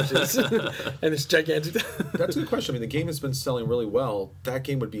 86 inches, and it's gigantic. That's a good question. I mean, the game has been selling really well. That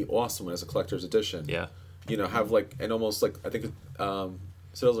game would be awesome as a collector's edition. Yeah. Have like, and almost like, I think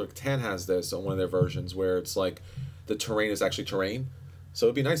Citadels of Catan has this on one of their versions where it's like the terrain is actually terrain. So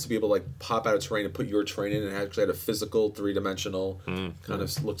it'd be nice to be able to like pop out of terrain and put your terrain in and actually had a physical 3-dimensional kind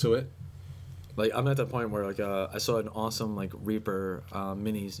of look to it. Like I'm at that point where like I saw an awesome like Reaper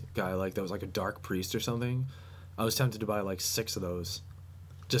minis guy like that was like a dark priest or something. I was tempted to buy like 6 of those,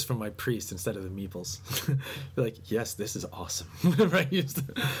 just for my priest instead of the meeples. Like yes, this is awesome. Right?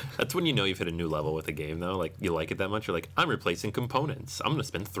 That's when you know you've hit a new level with a game, though. Like, you like it that much, you're like, I'm replacing components. I'm going to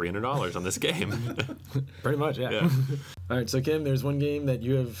spend $300 on this game. Pretty much, yeah. Yeah. All right, so Kim, there's one game that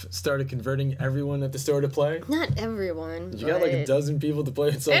you have started converting everyone at the store to play. Not everyone. You got like a but- dozen people to play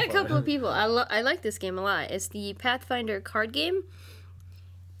it so I had a far. couple of people. I like this game a lot. It's the Pathfinder card game.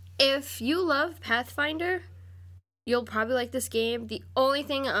 If you love Pathfinder, you'll probably like this game. The only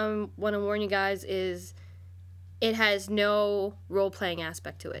thing I want to warn you guys is it has no role-playing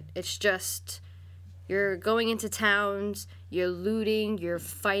aspect to it. It's just you're going into towns, you're looting, you're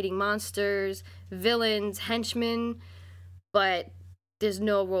fighting monsters, villains, henchmen, but there's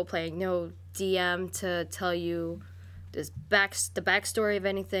no role-playing, no DM to tell you the backstory of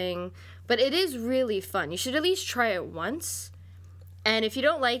anything. But it is really fun. You should at least try it once. And if you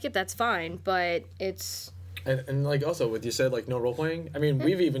don't like it, that's fine. But it's... And like also with you said like no role playing. I mean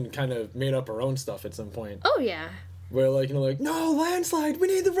we've even kind of made up our own stuff at some point. Oh, yeah. Where like like no landslide, we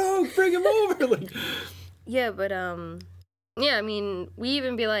need the rogue, bring him over. Like Yeah, but, yeah, I mean, we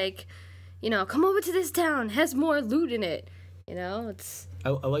even be like, come over to this town, has more loot in it. You know, it's. I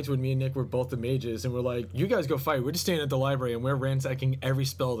liked when me and Nick were both the mages, and we're like, "You guys go fight. We're just staying at the library, and we're ransacking every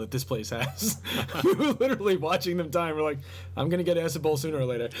spell that this place has." We were literally watching them die. And we're like, "I'm gonna get acid ball sooner or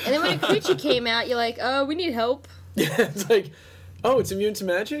later." And then when a creature came out, you're like, "Oh, we need help." Yeah, it's like, "Oh, it's immune to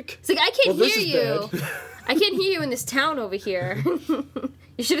magic." It's like I can't Well, this hear is you. bad. I can't hear you in this town over here.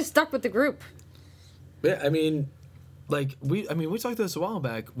 You should have stuck with the group. Yeah, I mean, we talked about this a while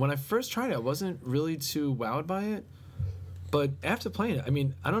back. When I first tried it, I wasn't really too wowed by it. But after playing it, I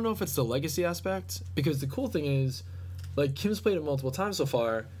mean, I don't know if it's the legacy aspect, because the cool thing is, like, Kim's played it multiple times so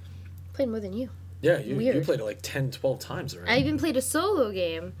far. Played more than you. Yeah, you Weird. played it like 10, 12 times already. I even played a solo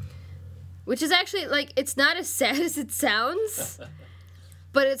game, which is actually, like, it's not as sad as it sounds.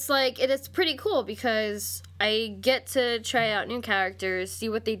 But it's like, it's pretty cool because I get to try out new characters, see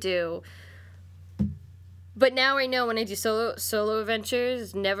what they do. But now I know when I do solo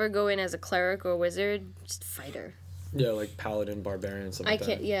adventures, never go in as a cleric or wizard, just fighter. Yeah, like paladin, barbarian, stuff like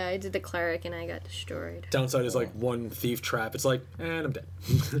that. Yeah, I did the cleric and I got destroyed. Downside is like one thief trap. It's like, and I'm dead.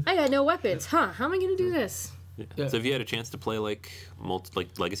 I got no weapons. Huh, how am I going to do this? Yeah. So have you had a chance to play like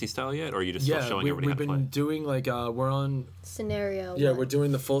legacy style yet, or are you just still showing everybody how to play? We've been doing like we're on Scenario. Yeah, one. we're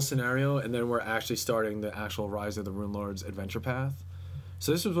doing the full scenario, and then we're actually starting the actual Rise of the Rune Lords adventure path.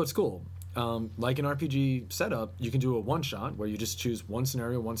 So this is what's cool. Like an RPG setup, you can do a one shot where you just choose one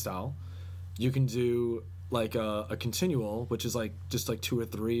scenario, one style. You can do like a continual, which is like just like 2 or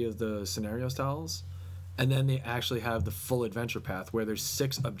 3 of the scenario styles, and then they actually have the full adventure path where there's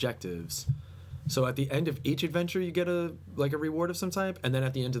 6 objectives. So at the end of each adventure, you get a reward of some type, and then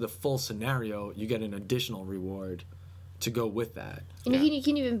at the end of the full scenario, you get an additional reward to go with that. And you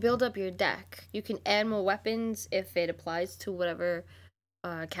can even build up your deck. You can add more weapons if it applies to whatever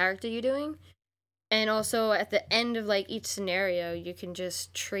character you're doing. And also at the end of like each scenario, you can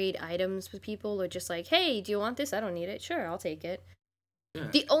just trade items with people, or just like, hey, do you want this? I don't need it. Sure, I'll take it. Yeah.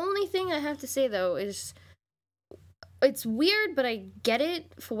 The only thing I have to say though is, it's weird, but I get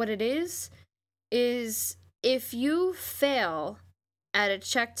it for what it is if you fail at a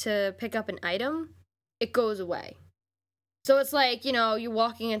check to pick up an item, it goes away. So it's like, you're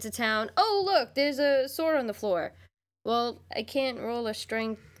walking into town, oh look, there's a sword on the floor. Well, I can't roll a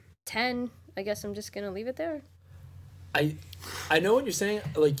strength 10. I guess I'm just gonna leave it there. I know what you're saying.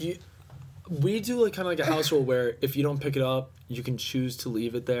 Like we do like kind of like a house rule where if you don't pick it up, you can choose to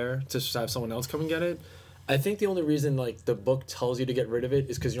leave it there to just have someone else come and get it. I think the only reason like the book tells you to get rid of it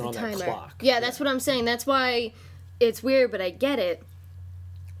is because you're on that clock. Yeah, that's what I'm saying. That's why it's weird, but I get it,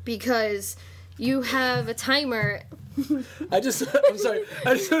 because you have a timer. I'm sorry.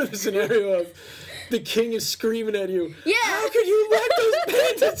 I just heard the scenario of the king is screaming at you. Yeah. How could you let those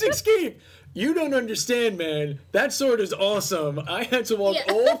bandits escape? You don't understand, man. That sword is awesome. I had to walk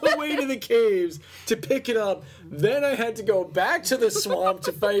all the way to the caves to pick it up. Then I had to go back to the swamp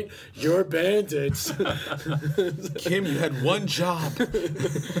to fight your bandits. Kim, you had one job.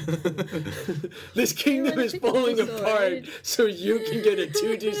 This kingdom is falling apart so you can get a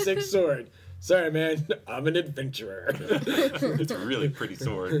 2d6 sword. Sorry, man. I'm an adventurer. It's a really pretty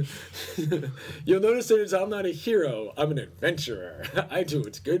sword. You'll notice that I'm not a hero. I'm an adventurer. I do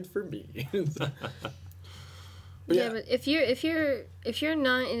what's good for me. But if you're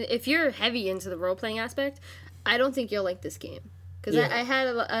heavy into the role playing aspect, I don't think you'll like this game. Because I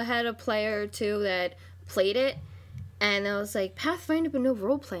had a player or two that played it, and I was like, Pathfinder but no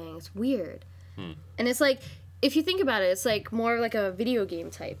role playing. It's weird. And it's like, if you think about it, it's like more like a video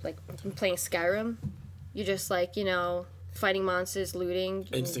game type. Like playing Skyrim, you're just like, fighting monsters, looting.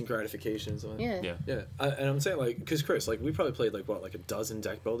 Instant gratification. So Yeah. And I'm saying like, because Chris, like we probably played like a dozen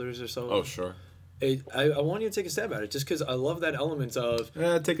deck builders or so. Oh, sure. I want you to take a stab at it just because I love that element of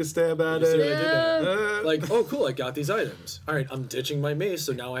take a stab at see it. what I did there? Like, oh cool, I got these items. All right, I'm ditching my mace,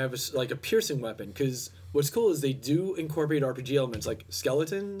 so now I have a piercing weapon. Because what's cool is they do incorporate RPG elements like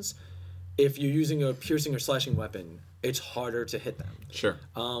skeletons. If you're using a piercing or slashing weapon, it's harder to hit them. Sure.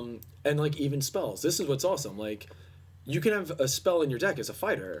 And like even spells. This is what's awesome. Like, you can have a spell in your deck as a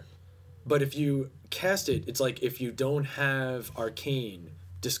fighter, but if you cast it, it's like if you don't have arcane,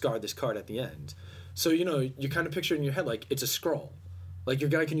 discard this card at the end. So you kind of picture in your head like it's a scroll. Like your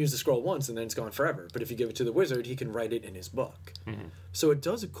guy can use the scroll once and then it's gone forever. But if you give it to the wizard, he can write it in his book. Mm-hmm. So it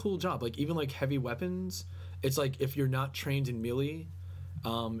does a cool job. Like even like heavy weapons, it's like if you're not trained in melee,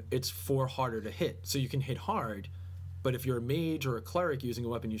 it's harder to hit. So you can hit hard, but if you're a mage or a cleric using a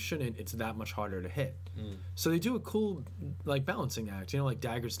weapon you shouldn't, it's that much harder to hit. So they do a cool like balancing act. Like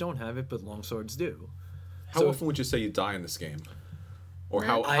daggers don't have it, but longswords do. How often would you say you die in this game? Or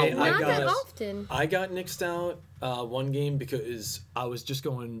not that often. I got nixed out one game because I was just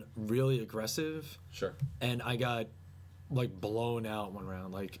going really aggressive. Sure. And I got like blown out one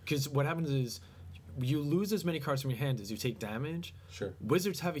round. Like, because what happens is you lose as many cards from your hand as you take damage. Sure.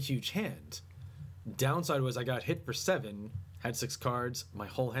 Wizards have a huge hand. Downside was I got hit for 7, had 6 cards. My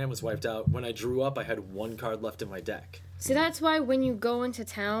whole hand was wiped out. When I drew up, I had 1 card left in my deck. See, that's why when you go into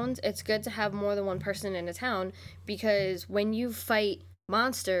towns, it's good to have more than one person in a town, because when you fight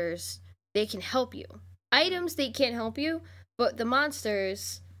monsters, they can help you. Items, they can't help you, but the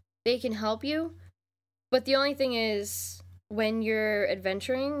monsters, they can help you. But the only thing is, when you're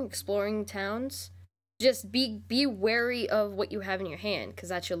adventuring, exploring towns, just be wary of what you have in your hand, because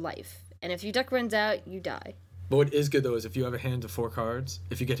that's your life. And if your deck runs out, you die. But what is good, though, is if you have a hand of 4 cards,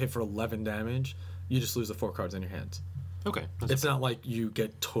 if you get hit for 11 damage, you just lose the 4 cards in your hand. Okay. It's not like you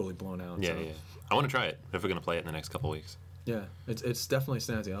get totally blown out. Yeah, so. yeah. I want to try it if we're going to play it in the next couple weeks. Yeah, it's definitely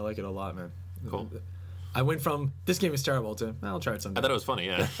snazzy. I like it a lot, man. Cool. I went from, this game is terrible, to, I'll try it someday. I thought it was funny,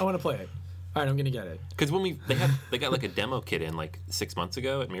 yeah. I want to play it. All right, I'm going to get it. Because when they got like a demo kit in like 6 months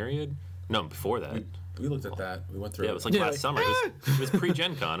ago at Myriad. No, before that. We looked at that. We went through. Yeah, it was like last summer. It was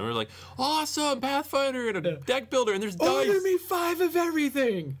pre-Gen Con. And we were like, awesome, Pathfinder and a deck builder, and there's dice. Order me 5 of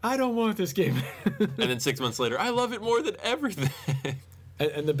everything. I don't want this game. And then 6 months later, I love it more than everything.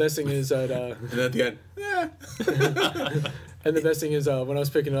 And the best thing is that... And then at the end, and the best thing is when I was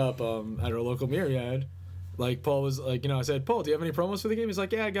picking it up at our local Myriad, like Paul was like, I said, Paul, do you have any promos for the game? He's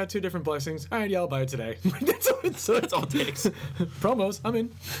like, yeah, I got 2 different blessings. All right, yeah, I'll buy it today. That's all it takes. Promos, I'm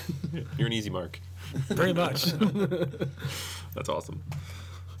in. You're an easy mark. Pretty much. That's awesome.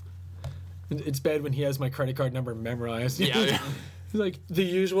 It's bad when he has my credit card number memorized. Yeah. He's like, the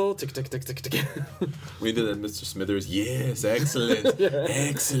usual, tick, tick, tick, tick, tick. we did that, Mr. Smithers. Yes, excellent.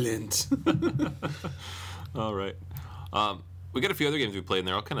 Excellent. All right. We got a few other games we played, and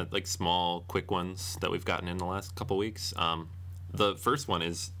they're all kind of like small, quick ones that we've gotten in the last couple weeks. The first one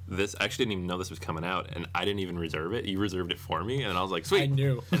is this. I actually didn't even know this was coming out, and I didn't even reserve it. You reserved it for me, and I was like, sweet. I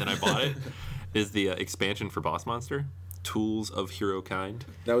knew. And then I bought it. Is the expansion for Boss Monster, Tools of Hero Kind.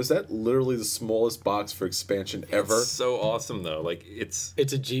 Now, is that literally the smallest box for expansion ever? It's so awesome, though. Like, it's a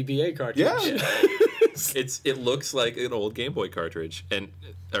GBA cartridge. Yeah. It looks like an old Game Boy cartridge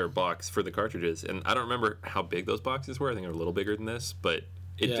or box for the cartridges, and I don't remember how big those boxes were. I think they're a little bigger than this, but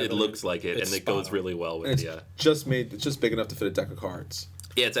it looks like it, and it goes really well with it's the. It's just big enough to fit a deck of cards.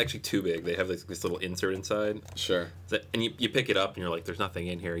 Yeah, it's actually too big. They have this little insert inside. Sure. And you pick it up and you're like, there's nothing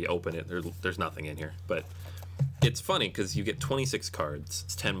in here. You open it, there's nothing in here. But it's funny because you get 26 cards.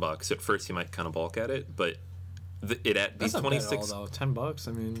 It's $10. At first you might kind of balk at it, but these That's not 26. bad at all, though. $10.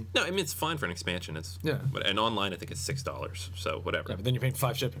 I mean. No, I mean it's fine for an expansion. And online I think it's $6. So whatever. Yeah, but then you're paying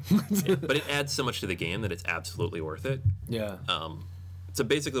 5 shipping. Yeah, but it adds so much to the game that it's absolutely worth it. Yeah. So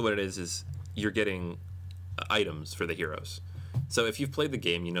basically what it is you're getting items for the heroes. So if you've played the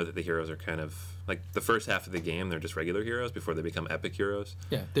game, you know that the heroes are kind of like the first half of the game. They're just regular heroes before they become epic heroes.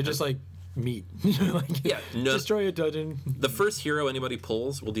 Yeah, they're just like meat. Destroy a dungeon. The first hero anybody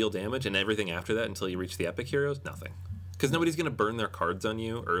pulls will deal damage, and everything after that until you reach the epic heroes, nothing. Because nobody's going to burn their cards on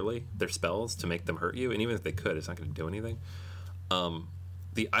you early, their spells, to make them hurt you. And even if they could, it's not going to do anything.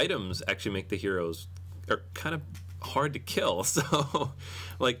 The items actually make the heroes are kind of hard to kill. So,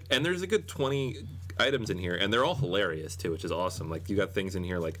 and there's a good 20 items in here, and they're all hilarious too, which is awesome. Like, you got things in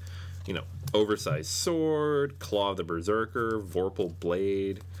here like, oversized sword, Claw of the Berserker, Vorpal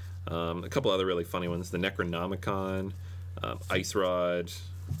Blade, a couple other really funny ones, the Necronomicon, Ice Rod.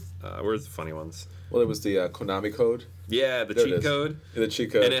 Where's the funny ones? Well, it was the Konami code. Yeah, the cheat code. Yeah, the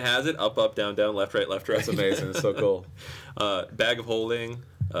cheat code. And it has it up, up, down, down, left, right, left, right. That's amazing. It's so cool. Bag of Holding,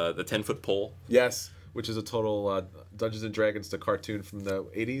 the 10-foot pole. Yes, which is a total Dungeons and Dragons, the cartoon from the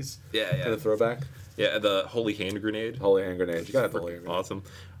 80s. Yeah. Kind of throwback. Yeah, the Holy Hand Grenade. Holy Hand Grenade. You got the Holy Hand Grenade. Awesome.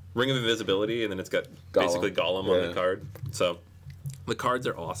 Ring of Invisibility, and then it's got basically Gollum on the card. So the cards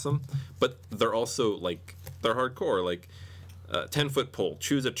are awesome, but they're also they're hardcore. 10-foot pole.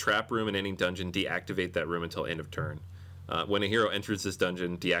 Choose a trap room in any dungeon. Deactivate that room until end of turn. When a hero enters this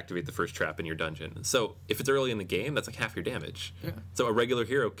dungeon, deactivate the first trap in your dungeon. So if it's early in the game, that's like half your damage. Yeah. So a regular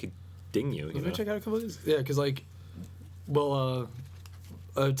hero could ding you. Let me check out a couple of these. Yeah, because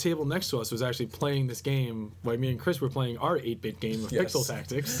a table next to us was actually playing this game while me and Chris were playing our 8-bit game of Pixel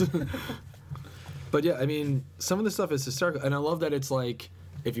Tactics. But yeah, I mean, some of the stuff is historical, and I love that it's like,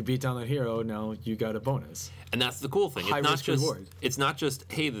 if you beat down that hero, now you got a bonus. And that's the cool thing. High risk reward. It's not just,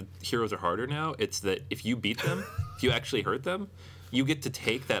 hey, the heroes are harder now. It's that if you beat them, if you actually hurt them, you get to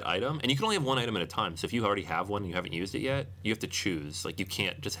take that item, and you can only have one item at a time. So if you already have one and you haven't used it yet, you have to choose. You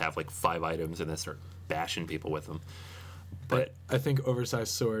can't just have 5 items and then start bashing people with them. But I think Oversized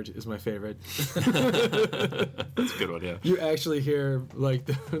Sword is my favorite. that's a good one, yeah. You actually hear like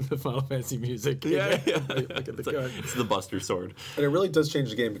the Final Fantasy music. Yeah. Look at the card. It's the Buster Sword. And it really does change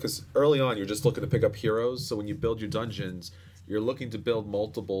the game because early on you're just looking to pick up heroes. So when you build your dungeons, you're looking to build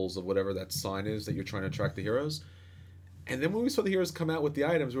multiples of whatever that sign is that you're trying to attract the heroes. And then when we saw the heroes come out with the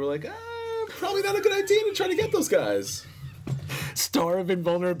items, we were like, probably not a good idea to try to get those guys. Star of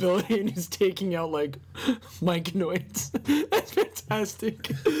Invulnerability, and he's taking out like Myconoids. That's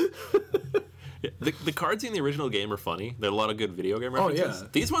fantastic. Yeah, the cards in the original game are funny. There are a lot of good video game references. yeah.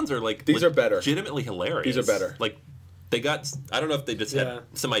 These ones are like These are better. legitimately hilarious. These are better. Like they got, I don't know if they just Yeah. had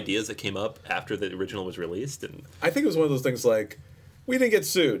some ideas that came up after the original was released, and I think it was one of those things like, we didn't get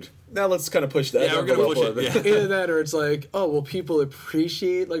sued. Now let's kind of push that. yeah, we're gonna push it. envelope a Yeah. little bit. Either that, or it's like, oh well, people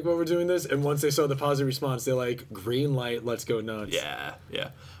appreciate like when we're doing this, and once they saw the positive response, they're like, green light, let's go nuts. Yeah, yeah.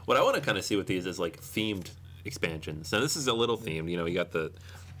 What I want to kind of see with these is like themed expansions. Now this is a little themed. You know, you got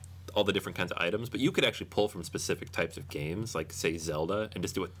all the different kinds of items, but you could actually pull from specific types of games, like say Zelda, and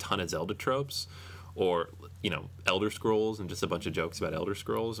just do a ton of Zelda tropes, or Elder Scrolls and just a bunch of jokes about Elder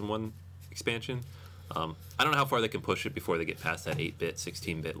Scrolls in one expansion. I don't know how far they can push it before they get past that 8-bit,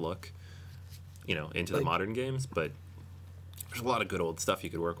 16-bit look, into the modern games, but there's a lot of good old stuff you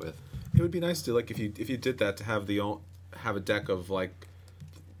could work with. It would be nice to like if you did that to have have a deck of like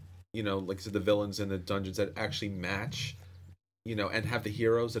I said, the villains in the dungeons that actually match, and have the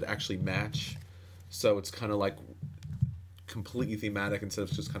heroes that actually match, so it's kind of like completely thematic instead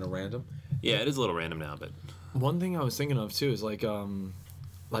of just kind of random. Yeah, it is a little random now, but One thing I was thinking of too is like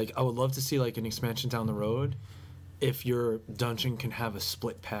I would love to see like an expansion down the road if your dungeon can have a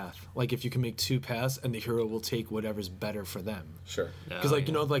split path. Like if you can make 2 paths and the hero will take whatever's better for them. Sure. Because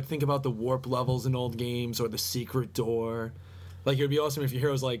like think about the warp levels in old games or the secret door. Like it would be awesome if your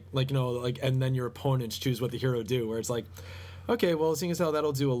heroes and then your opponents choose what the hero do. Where it's like, okay, well seeing as how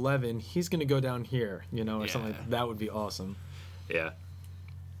that'll do 11, he's gonna go down here, or something like that. That would be awesome. yeah.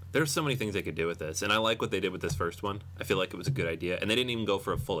 There's so many things they could do with this, and I like what they did with this first one. I feel like it was a good idea, and they didn't even go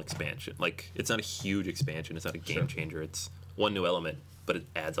for a full expansion. Like, it's not a huge expansion. It's not a game changer. It's one new element, but it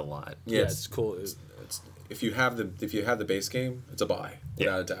adds a lot. Yeah, it's cool. It's, if you have the base game, it's a buy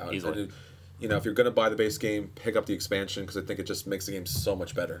without a doubt. Easily. And if you're going to buy the base game, pick up the expansion because I think it just makes the game so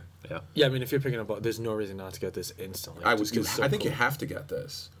much better. Yeah. Yeah, I mean, if you're picking up, there's no reason not to get this instantly. I think you cool. have to get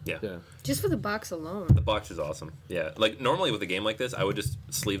this. Yeah. Yeah. Just for the box alone. The box is awesome. Yeah. Like, normally with a game like this, I would just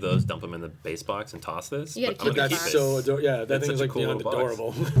sleeve those, dump them in the base box, and toss this. You gotta but I'm keep gonna the That's box. so adorable. Yeah, that It's thing is such a like cool beyond little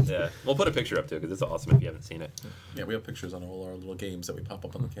box. adorable. Yeah. We'll put a picture up, too, because it's awesome if you haven't seen it. Yeah, we have pictures on all our little games that we pop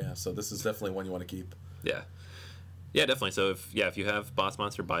up on the cast, so this is definitely one you want to keep. Yeah. Yeah, definitely. So if you have Boss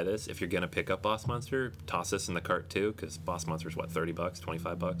Monster, buy this. If you're gonna pick up Boss Monster, toss this in the cart too, because Boss Monster's what, $30,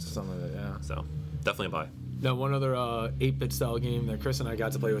 $25. Something like that, yeah. So definitely a buy. Now, one other 8-bit style game that Chris and I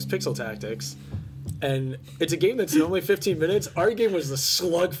got to play was Pixel Tactics. And it's a game that's only 15 minutes. Our game was a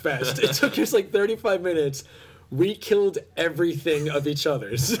slugfest. It took us like 35 minutes. We killed everything of each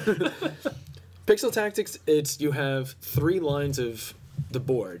other's. Pixel Tactics, you have 3 lines of the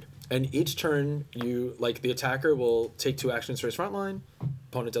board. And each turn, the attacker will take 2 actions for his front line.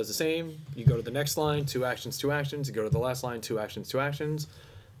 Opponent does the same. You go to the next line, 2 actions, 2 actions. You go to the last line, 2 actions, 2 actions.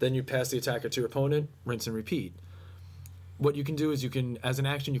 Then you pass the attacker to your opponent, rinse and repeat. What you can do is as an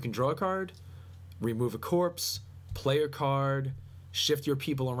action, you can draw a card, remove a corpse, play a card, shift your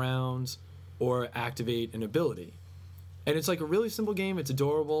people around, or activate an ability. And it's like a really simple game. It's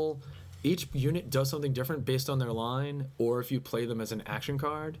adorable. Each unit does something different based on their line, or if you play them as an action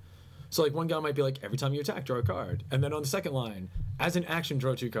card. So like one guy might be like, every time you attack, draw a card. And then on the second line, as an action,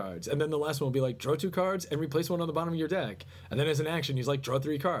 draw 2 cards. And then the last one will be like, draw 2 cards and replace one on the bottom of your deck. And then as an action, he's like, draw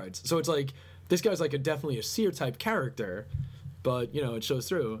 3 cards. So it's like, this guy's like definitely a seer type character, but it shows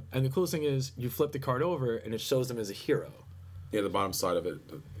through. And the coolest thing is you flip the card over and it shows them as a hero. Yeah, the bottom side of it.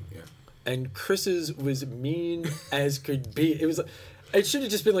 Yeah. And Chris's was mean as could be. It should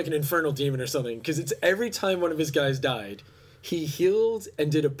have just been like an infernal demon or something, because it's every time one of his guys died, he healed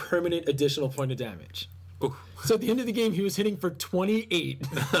and did a permanent additional point of damage. Ooh. So at the end of the game, he was hitting for 28,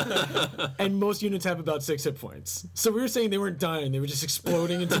 and most units have about 6 hit points. So we were saying they weren't dying; they were just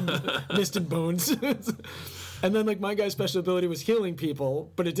exploding into mist and bones. And then, like, my guy's special ability was healing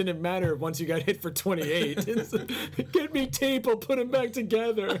people, but it didn't matter once you got hit for 28. Get me tape; I'll put them back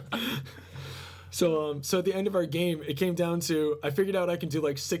together. So at the end of our game, it came down to, I figured out I can do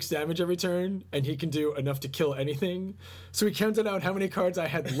like 6 damage every turn, and he can do enough to kill anything. So we counted out how many cards I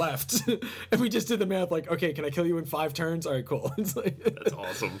had left, and we just did the math like, okay, can I kill you in 5 turns? All right, cool. It's like, That's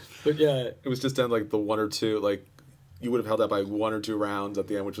awesome. but yeah, It was just down like the 1 or 2, like you would have held that by 1 or 2 rounds at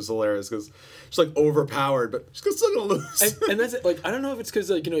the end, which was hilarious because she's like overpowered, but she's still gonna lose. And that's it. Like, I don't know if it's because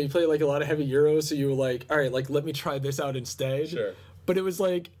like, you know, you play like a lot of heavy Euros, so you were like, all right, like let me try this out instead. Sure. But it was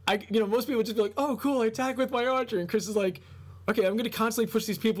like, most people would just be like, oh cool, I attack with my archer, and Chris is like, okay, I'm gonna constantly push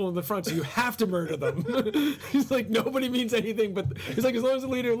these people in the front, so you have to murder them. He's like, nobody means anything, but he's like, as long as the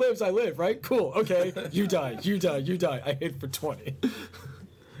leader lives, I live, right? Cool, okay, you die. I hit for 20.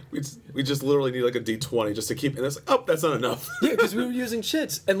 We just literally need like a D20 just to keep, and it's like, oh, that's not enough. Yeah, because we were using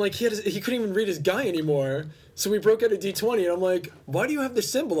chits, and like he couldn't even read his guy anymore, so we broke out a D20, and I'm like, why do you have the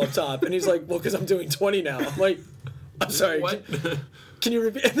symbol up top? And he's like, well, because I'm doing 20 now. I'm like, I'm sorry. What? Can you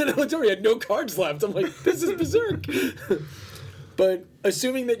repeat? And then I looked over, he had no cards left. I'm like, this is berserk. But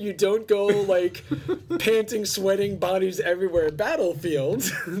assuming that you don't go like panting, sweating, bodies everywhere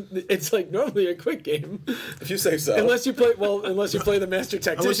Battlefield, it's like normally a quick game. If you say so. Unless you play the Master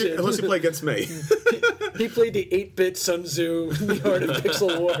Tactician. Unless you play against me. He played the 8-bit Sun Tzu, the Art of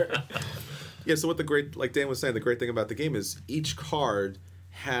Pixel War. Yeah, so what like Dan was saying, the great thing about the game is each card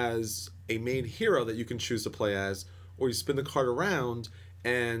has a main hero that you can choose to play as, or you spin the card around,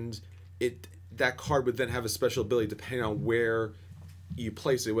 and that card would then have a special ability depending on where you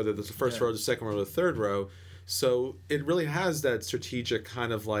place it, whether it's the first row, the second row, or the third row. So it really has that strategic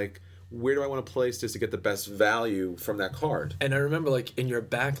kind of like, where do I want to place this to get the best value from that card? And I remember, like, in your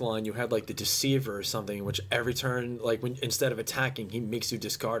back line, you had, like, the Deceiver or something, which every turn, like, instead of attacking, he makes you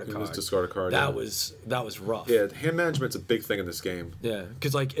discard a card. Just discard a card, That was rough. Yeah, hand management's a big thing in this game. Yeah,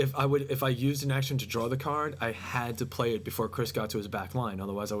 because, like, if I used an action to draw the card, I had to play it before Chris got to his back line,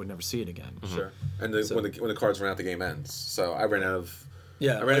 otherwise I would never see it again. Mm-hmm. Sure. And when the cards run out, the game ends. So I ran out of...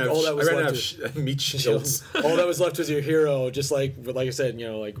 Yeah, I ran out of meat shields. All that was left was your hero, just like I said, you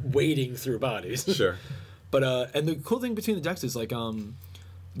know, like wading through bodies. Sure. But and the cool thing between the decks is like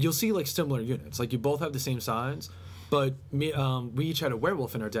you'll see like similar units. Like you both have the same sides, but we each had a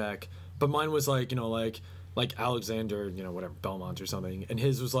werewolf in our deck. But mine was like, you know, like Alexander, you know, whatever, Belmont or something, and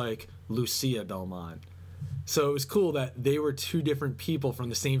his was like Lucia Belmont. So it was cool that they were two different people from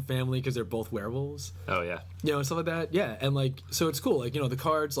the same family because they're both werewolves. Oh yeah. You know, and stuff like that. Yeah, and like, so it's cool. Like, you know, the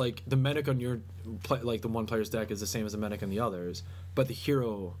cards, like the medic on your like the one player's deck is the same as the medic on the others, but the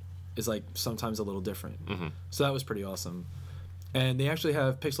hero is like sometimes a little different. Mm-hmm. So that was pretty awesome. And they actually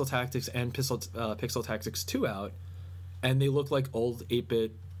have Pixel Tactics and Pixel Tactics 2 out, and they look like old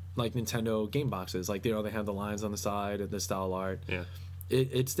 8-bit like Nintendo game boxes. Like, you know, they have the lines on the side and the style art. Yeah.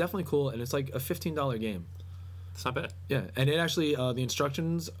 It's definitely cool, and it's like a $15 game. It's not bad. Yeah, and it actually, the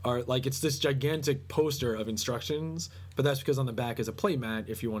instructions are, like, it's this gigantic poster of instructions, but that's because on the back is a play mat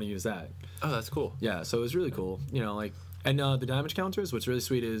if you want to use that. Oh, that's cool. Yeah, so it was really cool. You know, like, and the damage counters, what's really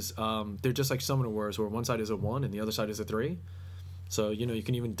sweet is they're just like Summoner Wars, where one side is a 1 and the other side is a 3. So, you know, you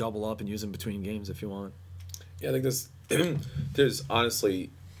can even double up and use them between games if you want. Yeah, I think there's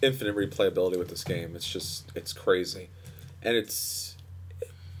honestly infinite replayability with this game. It's crazy. And it's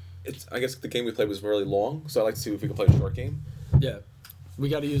I guess the game we played was really long, so I'd like to see if we can play a short game. Yeah. We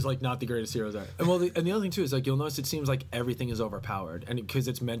got to use, like, not the greatest heroes art. And, well, the other thing, too, is, like, you'll notice it seems like everything is overpowered, and because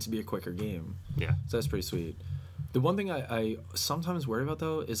it's meant to be a quicker game. Yeah. So that's pretty sweet. The one thing I sometimes worry about,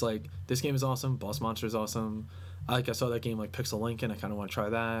 though, is, like, this game is awesome, Boss Monster is awesome. I saw that game, like, Pixel Lincoln, I kind of want to try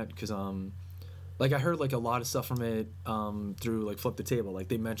that, because, like, I heard, like, a lot of stuff from it through, like, Flip the Table. Like,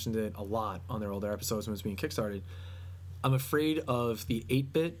 they mentioned it a lot on their older episodes when it was being kickstarted. I'm afraid of the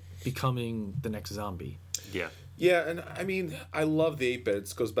 8-bit becoming the next Zombie. Yeah. Yeah, and I mean, I love the 8-bit.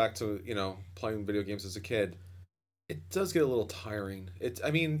 It goes back to, you know, playing video games as a kid. It does get a little tiring.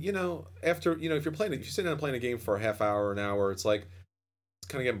 I mean, you know, after, you know, if you're sitting down playing a game for a half hour, an hour, it's like, it's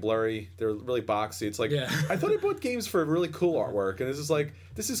kind of getting blurry. They're really boxy. It's like, yeah. I thought I bought games for really cool artwork, and it's just like,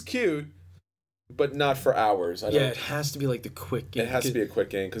 this is cute, but not for hours. It has to be like the quick game. It has to be a quick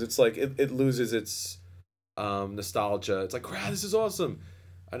game, because it's like, it loses its nostalgia. It's like, wow, this is awesome.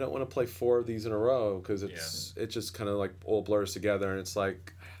 I don't want to play 4 of these in a row because it just kind of like all blurs together, and it's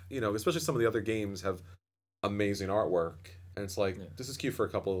like, you know, especially some of the other games have amazing artwork, and it's like, this is cute for a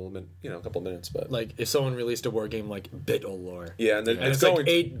couple minutes, but like if someone released a war game like Battlelore, and then it's going, like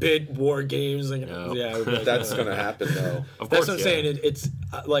 8-bit war games, like, that's gonna happen though. Of course, that's what I'm saying. It's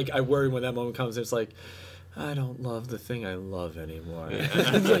like, I worry when that moment comes. It's like, I don't love the thing I love anymore.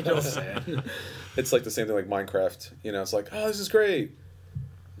 It's like, you're sad. It's like the same thing like Minecraft. You know, it's like, oh, this is great.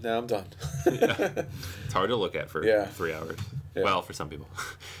 Now I'm done. It's hard to look at for 3 hours. Yeah. Well, for some people.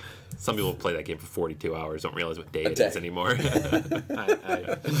 Some people play that game for 42 hours, don't realize what day it is anymore.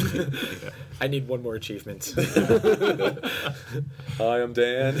 I need one more achievement. Hi, I'm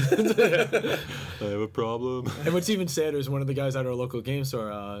Dan. I have a problem. And what's even sadder is one of the guys at our local game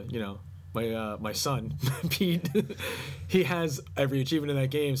store, you know, my son Pete, he has every achievement in that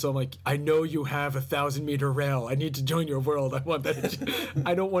game. So I'm like, I know you have 1,000-meter rail. I need to join your world. I want that.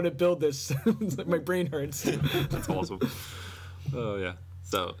 I don't want to build this. My brain hurts. That's awesome. Oh yeah.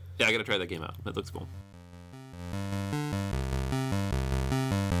 So yeah, I gotta try that game out. That looks cool.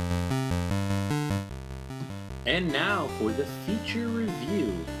 And now for the feature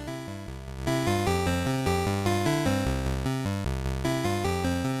review.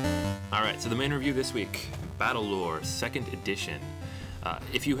 All right, so the main review this week, Battlelore 2nd Edition.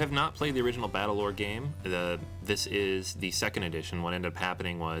 If you have not played the original Battlelore game, this is the 2nd edition. What ended up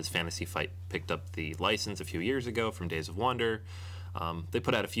happening was Fantasy Fight picked up the license a few years ago from Days of Wonder. They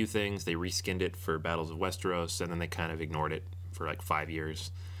put out a few things. They reskinned it for Battles of Westeros, and then they kind of ignored it for like 5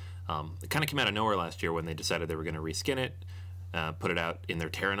 years. It kind of came out of nowhere last year when they decided they were going to reskin it, put it out in their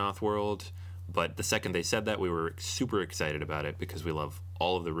Terranoth world. But the second they said that, we were super excited about it because we love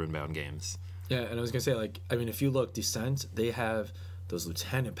all of the Runebound games. Yeah, and I was gonna say, like, I mean, if you look, Descent, they have those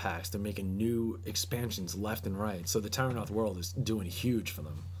lieutenant packs. They're making new expansions left and right. So the Terranoth world is doing huge for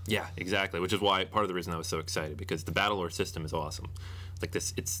them. Yeah, exactly. Which is why part of the reason I was so excited, because the Battlelore system is awesome. Like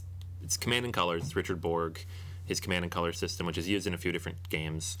this, it's Command and Colors. It's Richard Borg, his Command and Color system, which is used in a few different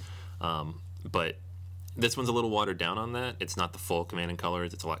games. But this one's a little watered down on that. It's not the full Command and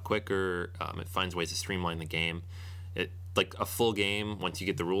Colors. It's a lot quicker. It finds ways to streamline the game. Like a full game, once you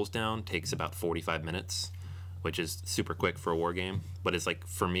get the rules down, takes about 45 minutes, which is super quick for a war game. But it's like,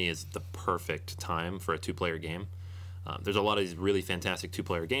 for me, is the perfect time for a 2-player game. There's a lot of these really fantastic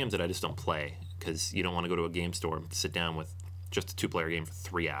 2-player games that I just don't play because you don't want to go to a game store and sit down with just a 2-player game for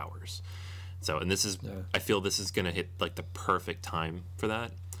 3 hours. So, and this is, I feel this is going to hit like the perfect time for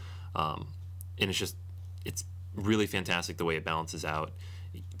that. And it's really fantastic the way it balances out.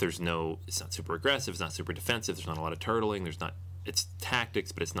 It's not super aggressive, it's not super defensive, there's not a lot of turtling, it's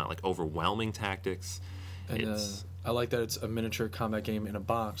tactics, but it's not like overwhelming tactics. And I like that it's a miniature combat game in a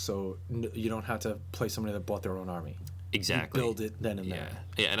box, so you don't have to play somebody that bought their own army. Exactly. You build it then and there.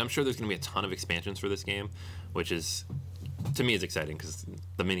 Yeah, and I'm sure there's going to be a ton of expansions for this game, which is, to me, is exciting because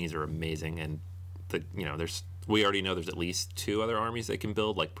the minis are amazing, and we already know there's at least 2 other armies they can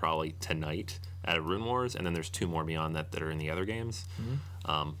build, like probably tonight out of Rune Wars, and then there's 2 more beyond that are in the other games.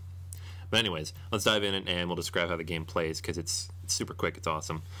 But anyways, let's dive in and we'll describe how the game plays because it's super quick. It's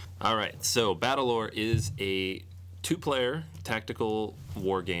awesome. All right, so Battlelore is a 2-player tactical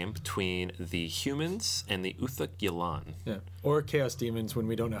war game between the humans and the Uthak Yalan. Yeah, or Chaos Demons when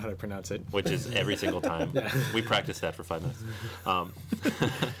we don't know how to pronounce it. Which is every single time. We practiced that for 5 minutes.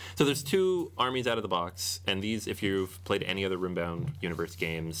 So there's 2 armies out of the box, and these, if you've played any other Runebound universe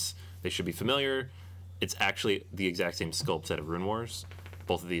games, they should be familiar. It's actually the exact same sculpt set of Rune Wars.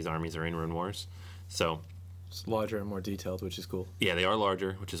 Both of these armies are in Rune Wars. So it's larger and more detailed, which is cool. Yeah, they are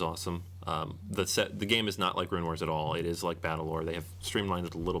larger, which is awesome. The game is not like Rune Wars at all. It is like Battlelore. They have streamlined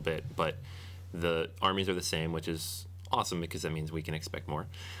it a little bit, but the armies are the same, which is awesome because that means we can expect more.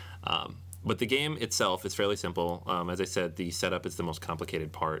 But the game itself is fairly simple. As I said, the setup is the most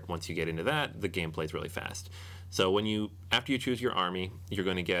complicated part. Once you get into that, the game plays really fast. So after you choose your army, you're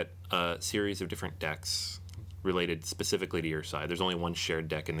going to get a series of different decks related specifically to your side. There's only one shared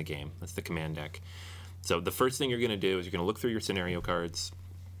deck in the game. That's the command deck. So the first thing you're going to do is you're going to look through your scenario cards.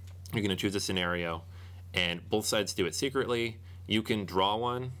 You're going to choose a scenario, and both sides do it secretly. You can draw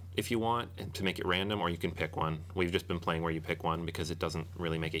one if you want to make it random, or you can pick one. We've just been playing where you pick one because it doesn't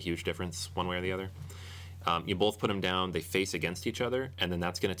really make a huge difference one way or the other. You both put them down, they face against each other, and then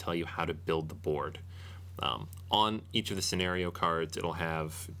that's going to tell you how to build the board. On each of the scenario cards, it'll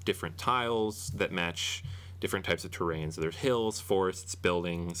have different tiles that match different types of terrain. So there's hills, forests,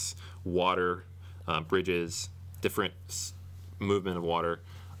 buildings, water, bridges, different movement of water.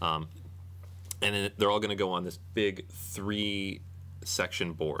 And then they're all going to go on this big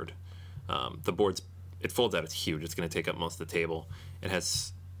 3-section board. It folds out, it's huge. It's going to take up most of the table.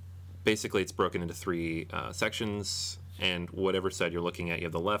 It's broken into 3 sections, and whatever side you're looking at, you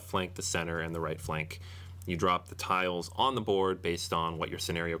have the left flank, the center, and the right flank. You drop the tiles on the board based on what your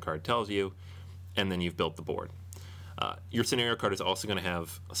scenario card tells you, and then you've built the board. Your scenario card is also going to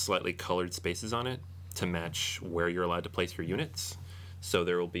have slightly colored spaces on it to match where you're allowed to place your units. So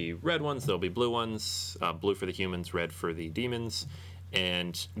there will be red ones, there'll be blue ones, blue for the humans, red for the demons,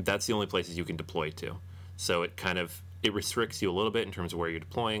 and that's the only places you can deploy to. So it restricts you a little bit in terms of where you're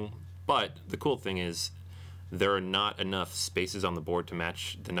deploying, but the cool thing is there are not enough spaces on the board to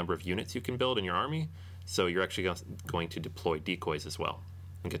match the number of units you can build in your army, so you're actually going to deploy decoys as well.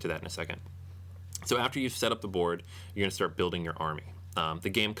 I'll get to that in a second. So after you've set up the board, you're going to start building your army. The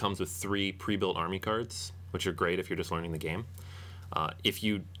game comes with 3 pre-built army cards, which are great if you're just learning the game. If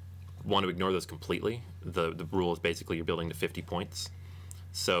you want to ignore those completely, the rule is basically you're building to 50 points.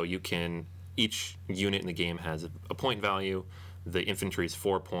 So each unit in the game has a point value. The infantry is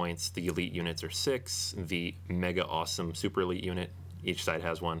 4 points. The elite units are 6. The mega awesome super elite unit, each side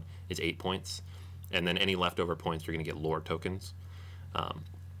has one, is 8 points. And then any leftover points, you're going to get lore tokens. So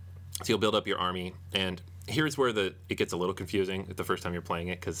you'll build up your army. And here's where it gets a little confusing the first time you're playing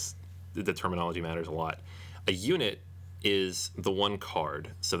it, because the terminology matters a lot. A unit is the one card.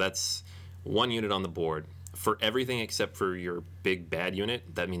 So that's one unit on the board. For everything except for your big bad unit,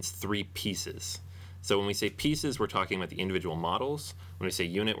 that means 3 pieces. So when we say pieces, we're talking about the individual models. When we say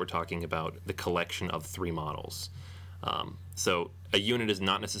unit, we're talking about the collection of 3 models. So a unit is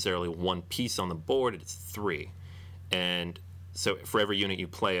not necessarily one piece on the board, it's 3. And so for every unit you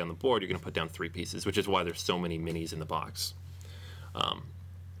play on the board, you're going to put down 3 pieces, which is why there's so many minis in the box.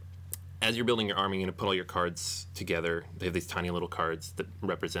 As you're building your army, you're going to put all your cards together. They have these tiny little cards that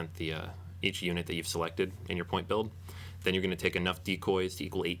represent each unit that you've selected in your point build. Then you're going to take enough decoys to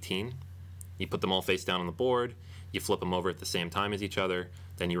equal 18. You put them all face down on the board. You flip them over at the same time as each other.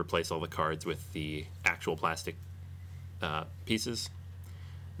 Then you replace all the cards with the actual plastic pieces.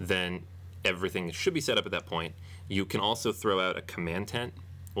 Then everything should be set up at that point. You can also throw out a command tent.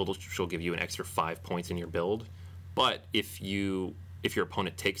 She'll give you an extra 5 points in your build. But if your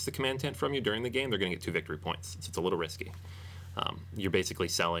opponent takes the command tent from you during the game, they're going to get 2 victory points. So it's a little risky. You're basically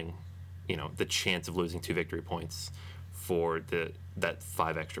selling, the chance of losing 2 victory points for that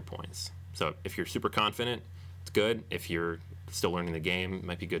 5 extra points. So if you're super confident, it's good. If you're still learning the game, it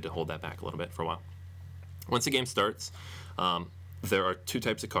might be good to hold that back a little bit for a while. Once the game starts, there are 2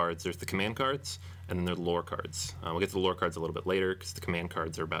 types of cards. There's the command cards, and then there are the lore cards. We'll get to the lore cards a little bit later, because the command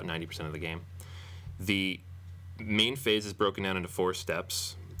cards are about 90% of the game. The main phase is broken down into 4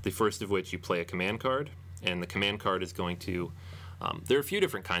 steps, the first of which you play a command card, and the command card is going to... there are a few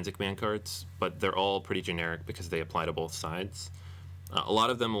different kinds of command cards, but they're all pretty generic because they apply to both sides. A lot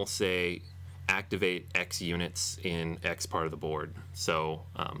of them will say activate X units in X part of the board. So,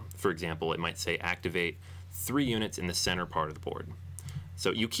 for example, it might say activate 3 units in the center part of the board.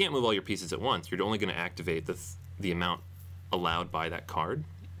 So you can't move all your pieces at once. You're only going to activate the amount allowed by that card.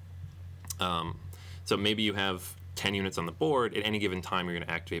 So maybe you have 10 units on the board. At any given time, you're going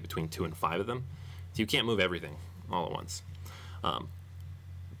to activate between 2 and 5 of them. So you can't move everything all at once.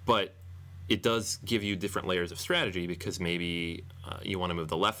 But it does give you different layers of strategy, because maybe you want to move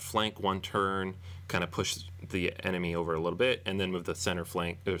the left flank one turn, kind of push the enemy over a little bit, and then move the center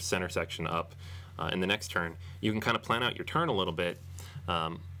flank or center section up in the next turn. You can kind of plan out your turn a little bit,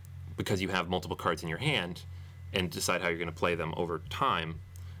 because you have multiple cards in your hand, and decide how you're going to play them over time.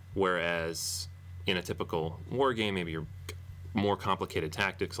 Whereas in a typical war game, maybe you're more complicated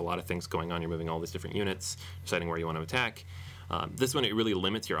tactics, a lot of things going on. You're moving all these different units, deciding where you want to attack. This one, it really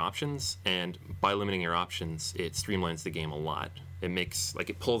limits your options, and by limiting your options, it streamlines the game a lot.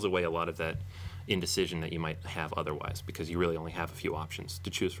 It pulls away a lot of that indecision that you might have otherwise, because you really only have a few options to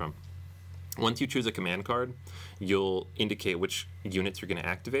choose from. Once you choose a command card, you'll indicate which units you're going to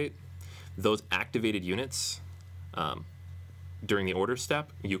activate. Those activated units, during the order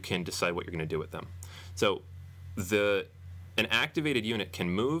step, you can decide what you're going to do with them. So an activated unit can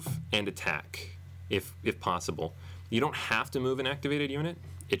move and attack, if possible. You don't have to move an activated unit.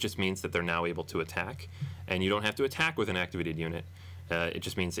 It just means that they're now able to attack. And you don't have to attack with an activated unit. It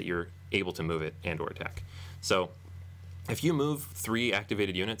just means that you're able to move it and or attack. So if you move 3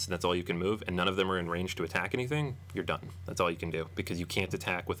 activated units, and that's all you can move, and none of them are in range to attack anything, you're done. That's all you can do, because you can't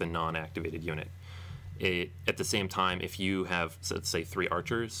attack with a non-activated unit. At the same time, if you have, let's say, 3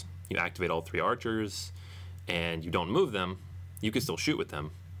 archers, you activate all 3 archers, and you don't move them, you can still shoot with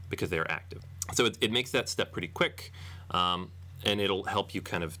them because they are active. So it makes that step pretty quick, and it'll help you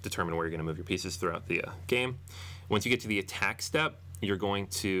kind of determine where you're going to move your pieces throughout the game. Once you get to the attack step, you're going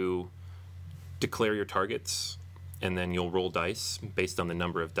to declare your targets, and then you'll roll dice based on the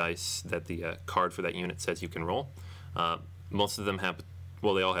number of dice that the card for that unit says you can roll. Most of them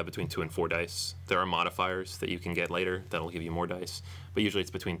they all have between 2 and 4 dice. There are modifiers that you can get later that'll give you more dice, but usually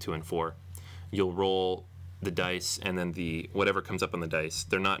it's between 2 and 4. You'll roll the dice, and then whatever comes up on the dice,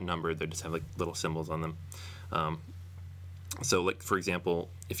 they're not numbered, they just have like little symbols on them. So like, for example,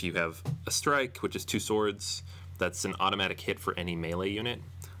 if you have a strike, which is 2 swords, that's an automatic hit for any melee unit.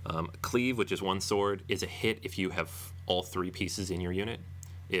 Cleave, which is 1 sword, is a hit if you have all 3 pieces in your unit.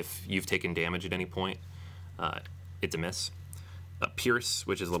 If you've taken damage at any point, it's a miss. Pierce,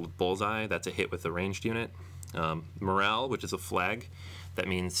 which is a little bullseye, that's a hit with a ranged unit. Morale, which is a flag, that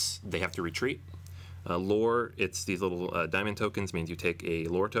means they have to retreat. Lore, it's these little diamond tokens, means you take a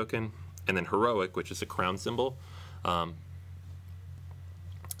lore token. And then heroic, which is a crown symbol.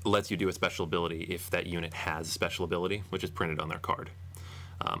 lets you do a special ability if that unit has a special ability, which is printed on their card.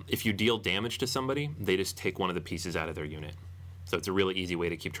 If you deal damage to somebody, they just take one of the pieces out of their unit. So it's a really easy way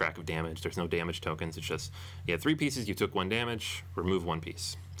to keep track of damage. There's no damage tokens. It's just, you had 3 pieces, you took 1 damage, remove 1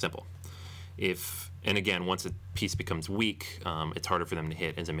 piece. Simple. And again, once a piece becomes weak, it's harder for them to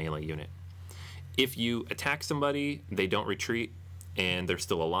hit as a melee unit. If you attack somebody, they don't retreat, and they're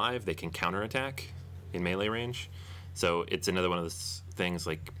still alive, they can counterattack in melee range. So it's another one of those things,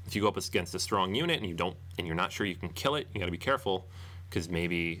 like if you go up against a strong unit and you're not sure you can kill it, you got to be careful, because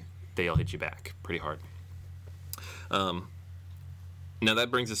maybe they'll hit you back pretty hard. Now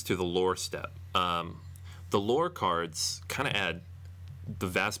that brings us to the lore step. The lore cards kind of add the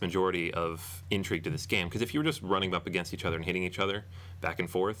vast majority of intrigue to this game, because if you were just running up against each other and hitting each other back and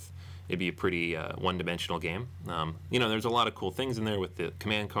forth, it'd be a pretty one-dimensional game. There's a lot of cool things in there with the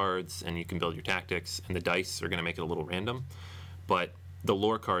command cards, and you can build your tactics, and the dice are going to make it a little random, but the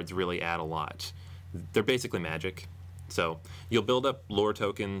lore cards really add a lot. They're basically magic. So you'll build up lore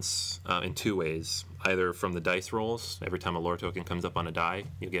tokens in 2 ways, either from the dice rolls. Every time a lore token comes up on a die,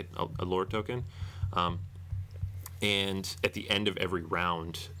 you get a lore token. And at the end of every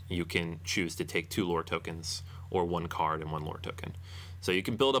round, you can choose to take 2 lore tokens, or 1 card and 1 lore token. So you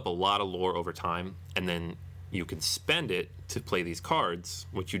can build up a lot of lore over time, and then you can spend it to play these cards,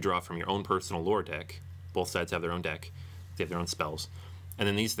 which you draw from your own personal lore deck. Both sides have their own deck. They have their own spells. And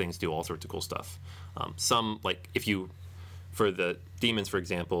then these things do all sorts of cool stuff. For the demons, for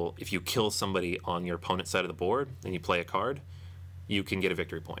example, if you kill somebody on your opponent's side of the board and you play a card, you can get a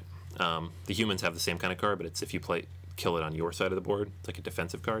victory point. The humans have the same kind of card, but it's if you kill it on your side of the board, it's like a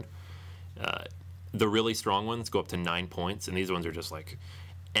defensive card. The really strong ones go up to 9 points, and these ones are just like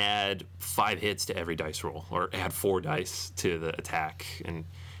add 5 hits to every dice roll, or add 4 dice to the attack, and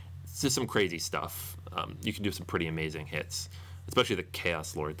it's just some crazy stuff. You can do some pretty amazing hits, especially the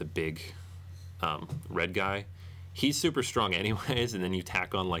Chaos Lord, the big red guy. He's super strong anyways, and then you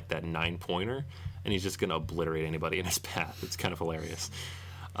tack on like that 9-pointer, and he's just going to obliterate anybody in his path. It's kind of hilarious.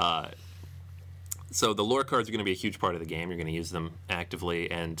 So the lore cards are going to be a huge part of the game. You're going to use them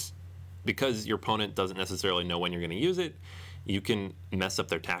actively, and because your opponent doesn't necessarily know when you're going to use it, you can mess up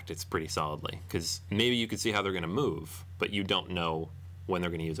their tactics pretty solidly, because maybe you can see how they're going to move, but you don't know when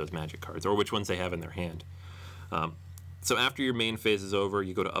they're going to use those magic cards, or which ones they have in their hand. So after your main phase is over,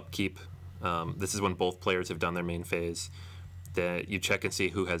 you go to upkeep. This is when both players have done their main phase. That you check and see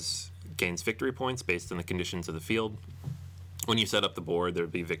who gains victory points based on the conditions of the field. When you set up the board, there'll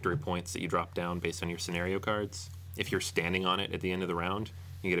be victory points that you drop down based on your scenario cards. If you're standing on it at the end of the round,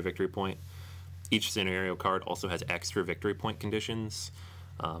 you get a victory point. Each scenario card also has extra victory point conditions.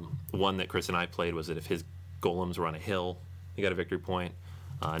 One that Chris and I played was that if his golems were on a hill, you got a victory point.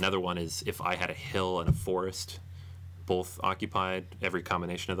 Another one is if I had a hill and a forest, both occupied, every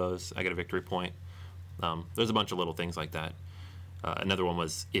combination of those, I get a victory point. There's a bunch of little things like that. Another one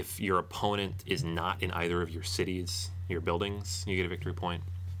was if your opponent is not in either of your cities, your buildings, you get a victory point.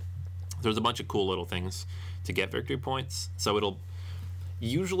 There's a bunch of cool little things to get victory points. So it'll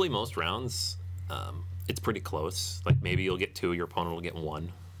usually, most rounds, it's pretty close. Like maybe you'll get 2, your opponent will get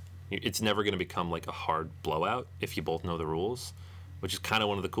 1. It's never going to become like a hard blowout if you both know the rules, which is kind of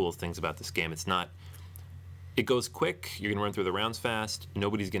one of the coolest things about this game. It goes quick. You're going to run through the rounds fast.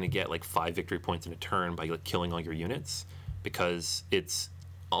 Nobody's going to get like 5 victory points in a turn by like killing all your units, because it's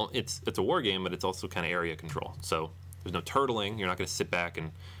a war game, but it's also kind of area control. So there's no turtling. You're not going to sit back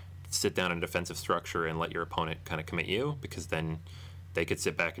and sit down in a defensive structure and let your opponent kind of commit you, because then they could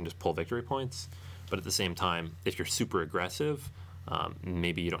sit back and just pull victory points. But at the same time, if you're super aggressive,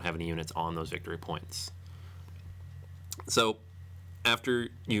 maybe you don't have any units on those victory points. So after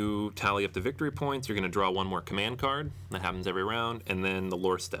you tally up the victory points, you're going to draw 1 more command card. That happens every round. And then the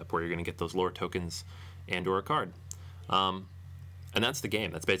lore step, where you're going to get those lore tokens and or a card. And that's the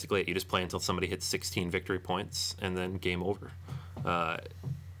game. That's basically it. You just play until somebody hits 16 victory points, and then game over.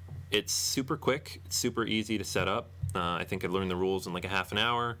 It's super quick. It's super easy to set up. I think I learned the rules in like a half an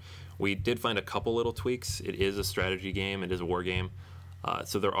hour. We did find a couple little tweaks. It is a strategy game. It is a war game.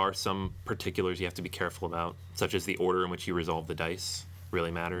 So there are some particulars you have to be careful about, such as the order in which you resolve the dice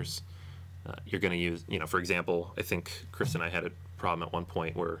really matters. You're going to use, for example, I think Chris and I had a problem at one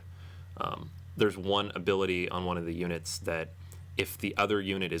point where there's one ability on one of the units that if the other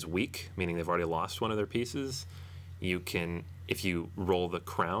unit is weak, meaning they've already lost one of their pieces, you can, if you roll the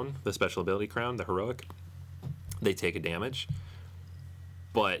crown, the special ability crown, the heroic, they take a damage.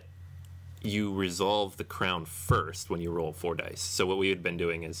 But you resolve the crown first when you roll 4 dice. So what we had been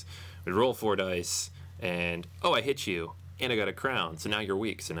doing is we'd roll 4 dice and, oh, I hit you and I got a crown. So now you're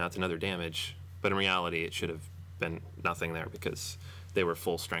weak. So now it's another damage. But in reality, it should have been nothing there because they were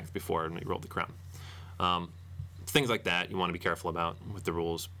full strength before and we rolled the crown. Things like that you want to be careful about with the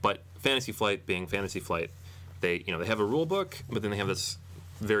rules. But Fantasy Flight being Fantasy Flight, they have a rule book, but then they have this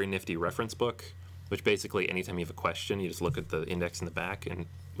very nifty reference book, which basically anytime you have a question, you just look at the index in the back, and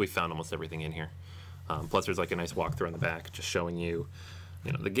we found almost everything in here. Plus, there's like a nice walkthrough on the back, just showing you,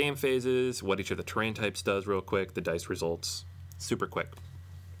 the game phases, what each of the terrain types does real quick, the dice results, super quick.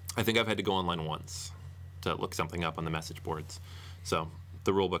 I think I've had to go online once to look something up on the message boards. So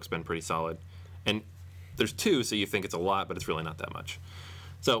the rule book's been pretty solid. And there's 2, so you think it's a lot, but it's really not that much.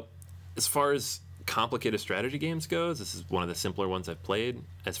 So as far as complicated strategy games goes, this is one of the simpler ones I've played.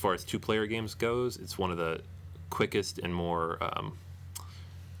 As far as 2-player games goes, it's one of the quickest and more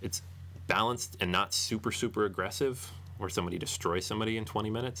it's balanced and not super aggressive, where somebody destroys somebody in 20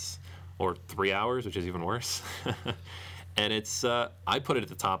 minutes or 3 hours, which is even worse. And it's I put it at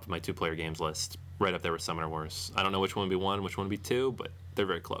the top of my 2-player games list, right up there with Summoner Wars. I don't know which one would be 1, which one would be 2, but they're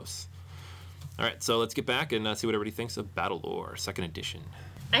very close. All right, so let's get back and see what everybody thinks of Battlelore 2nd edition.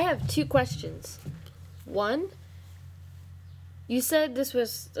 I have 2 questions. One, you said this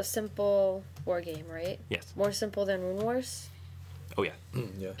was a simple war game, right? Yes. More simple than Rune Wars? Oh, yeah.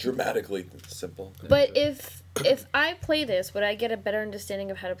 Yeah. Dramatically simple. But if I play this, would I get a better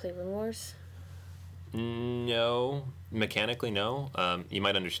understanding of how to play Rune Wars? No. Mechanically, no. You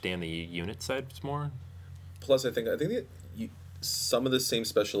might understand the unit side more. Plus, I think that some of the same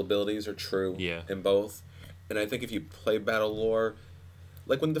special abilities are true in both. And I think if you play Battlelore,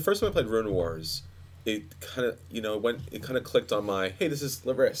 like when the first time I played Rune Wars, it kind of, it kind of clicked on my, hey, this is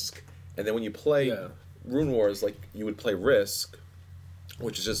the Risk. And then when you play Rune Wars, like you would play Risk,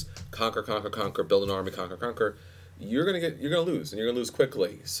 which is just conquer, build an army, conquer, you're gonna lose, and you're gonna lose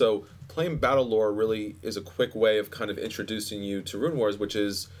quickly. So playing Battlelore really is a quick way of kind of introducing you to Rune Wars, which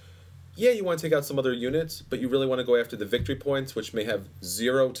is, you want to take out some other units, but you really want to go after the victory points, which may have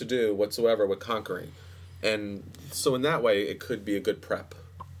 0 to do whatsoever with conquering. And so in that way, it could be a good prep.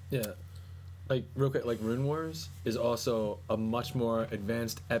 Yeah. Like, real quick, like, Rune Wars is also a much more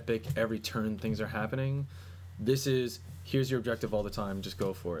advanced, epic, every turn things are happening. This is, here's your objective all the time, just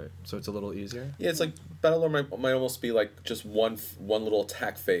go for it. So it's a little easier. Yeah, it's like Battlelore might almost be like just one little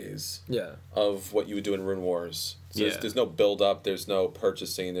attack phase of what you would do in Rune Wars. So there's no build-up, there's no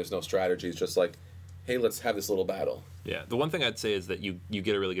purchasing, there's no strategy. It's just like, hey, let's have this little battle. Yeah, the one thing I'd say is that you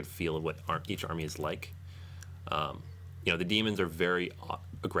get a really good feel of what each army is like. The demons are very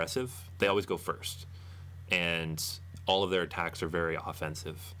aggressive. They always go first. And all of their attacks are very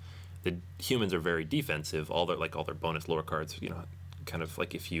offensive. The humans are very defensive. All their bonus lore cards, kind of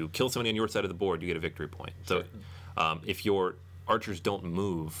like if you kill somebody on your side of the board, you get a victory point. So if your archers don't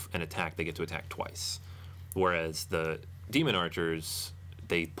move and attack, they get to attack twice. Whereas the demon archers,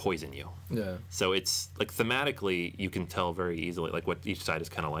 they poison you. Yeah. So it's like thematically, you can tell very easily like what each side is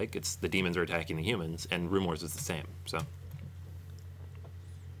kind of like. It's the demons are attacking the humans, and Rune Wars is the same. So.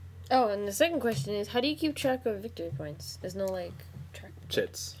 Oh, and the second question is, how do you keep track of victory points? There's no track.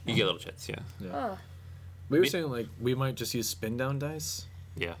 Chits. You get little chits, yeah. Oh. We were saying we might just use spin down dice.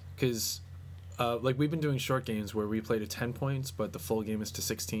 Yeah. Because we've been doing short games where we play to 10 points, but the full game is to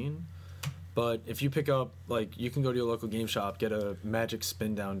 16. But if you pick up, you can go to your local game shop, get a magic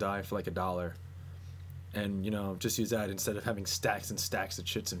spin down die for $1, and, just use that instead of having stacks and stacks of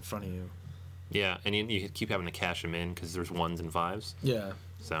chits in front of you. Yeah, and you keep having to cash them in because there's 1s and 5s. Yeah.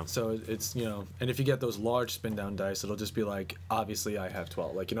 So it's, and if you get those large spin down dice, it'll just be like, obviously I have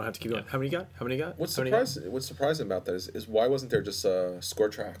 12. You don't have to keep going, how many you got? What's surprising about that is why wasn't there just a score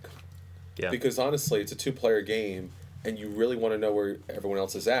track? Yeah. Because honestly, it's a 2-player game, and you really want to know where everyone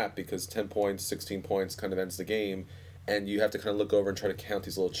else is at, because 10 points, 16 points kind of ends the game, and you have to kind of look over and try to count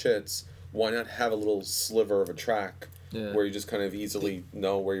these little chits. Why not have a little sliver of a track where you just kind of easily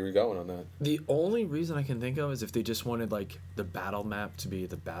know where you're going on that? The only reason I can think of is if they just wanted, the battle map to be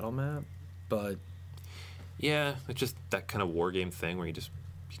the battle map, but... Yeah, it's just that kind of war game thing where you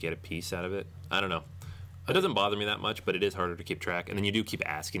get a piece out of it. I don't know. It doesn't bother me that much, but it is harder to keep track. And then you do keep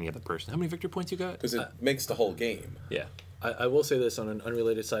asking the other person, how many victory points you got? Because it makes the whole game. Yeah. I will say this on an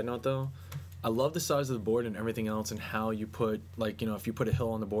unrelated side note, though. I love the size of the board and everything else, and how you put, if you put a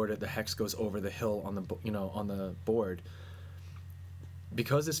hill on the board, the hex goes over the hill on the board.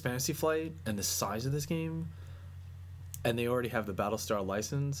 Because it's Fantasy Flight and the size of this game, and they already have the Battlestar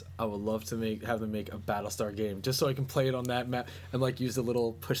license, I would love to have them make a Battlestar game just so I can play it on that map and use the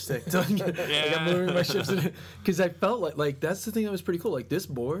little push stick to I'm moving my ships in it. Because I felt like that's the thing that was pretty cool. This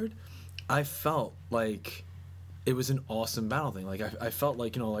board, I felt like it was an awesome battle thing. I felt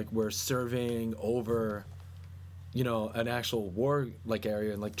we're surveying over an actual war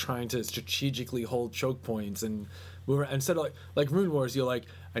area and trying to strategically hold choke points and Instead of like Rune Wars, you're like,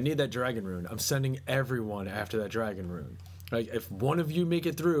 I need that dragon rune. I'm sending everyone after that dragon rune. Like, if one of you make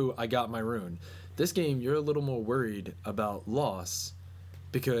it through, I got my rune. This game, you're a little more worried about loss,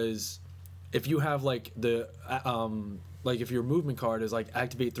 because if you have like like if your movement card is like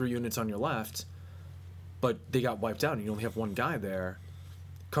activate 3 units on your left, but they got wiped out and you only have one guy there,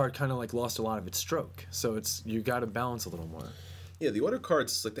 card kind of like lost a lot of its stroke. So you got to balance a little more. Yeah, the order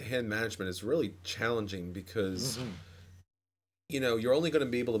cards, like the hand management, is really challenging because you're only going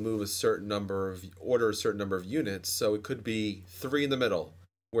to be able to move a certain number of units. So it could be 3 in the middle,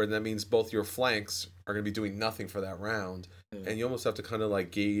 where that means both your flanks are going to be doing nothing for that round, and you almost have to kind of like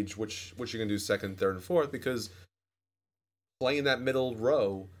gauge which you're going to do second, third, and fourth, because playing that middle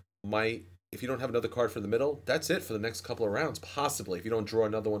row might, if you don't have another card for the middle, that's it for the next couple of rounds, possibly, if you don't draw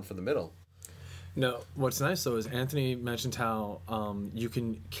another one for the middle. No, what's nice though is Anthony mentioned how you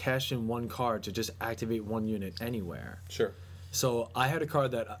can cash in 1 card to just activate 1 unit anywhere. Sure. So I had a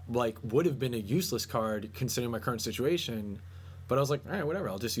card that like would have been a useless card considering my current situation, but I was like, all right, whatever.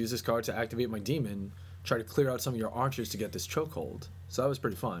 I'll just use this card to activate my demon, try to clear out some of your archers to get this chokehold. So that was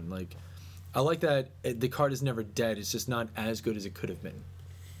pretty fun. Like, I like that the card is never dead. It's just not as good as it could have been.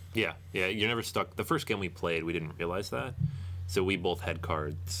 Yeah, you're never stuck. The first game we played, we didn't realize that, so we both had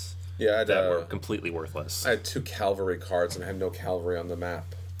cards that were completely worthless. I had 2 cavalry cards, and I had no cavalry on the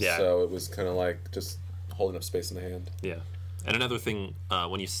map. Yeah. So it was kind of like just holding up space in the hand. Yeah. And another thing,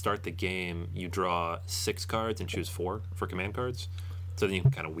 when you start the game, you draw 6 cards and choose 4 for command cards. So then you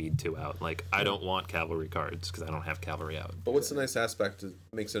can kind of weed 2 out. Like, I don't want cavalry cards because I don't have cavalry out. But what's the nice aspect that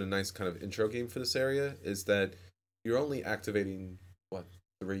makes it a nice kind of intro game for this area is that you're only activating,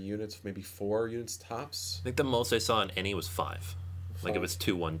 3 units, maybe 4 units tops? I think the most I saw in any was 5. Like, it was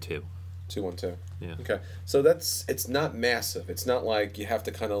 2-1-2. 2-1-2. Yeah. Okay. So it's not massive. It's not like you have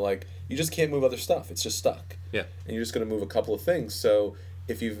to kind of like, you just can't move other stuff. It's just stuck. Yeah. And you're just going to move a couple of things. So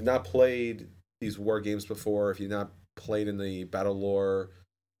if you've not played these war games before, if you've not played in the Battlelore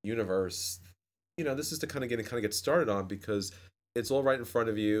universe, this is to kind of get started on, because it's all right in front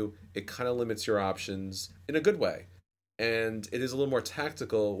of you. It kind of limits your options in a good way. And it is a little more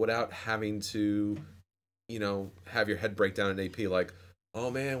tactical without having to, have your head break down in AP like, oh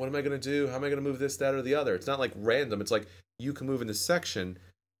man, what am I going to do? How am I going to move this, that, or the other? It's not like random. It's like you can move in this section.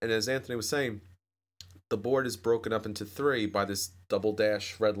 And as Anthony was saying, the board is broken up into 3 by this double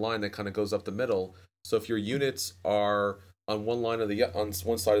dash red line that kind of goes up the middle. So if your units are on one line on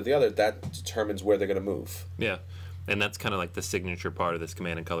one side or the other, that determines where they're going to move. Yeah. And that's kind of like the signature part of this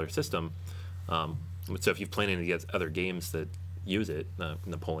command and color system. So if you've played any of the other games that use it,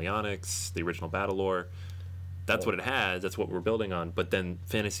 Napoleonics, the original Battlelore, that's what it has. That's what we're building on. But then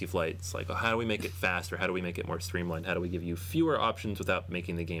Fantasy Flight's like, how do we make it faster? How do we make it more streamlined? How do we give you fewer options without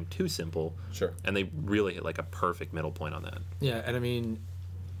making the game too simple? Sure. And they really hit like a perfect middle point on that. Yeah, and I mean,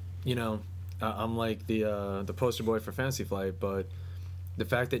 I'm like the poster boy for Fantasy Flight, but the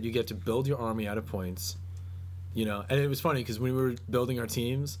fact that you get to build your army out of points, and it was funny because when we were building our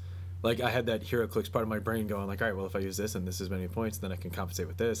teams, like I had that hero clicks part of my brain going like, all right, well, if I use this and this is many points, then I can compensate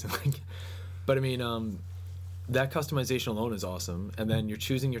with this. And like, but I mean, that customization alone is awesome, and then you're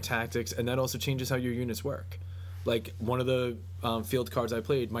choosing your tactics, and that also changes how your units work. Like one of the field cards I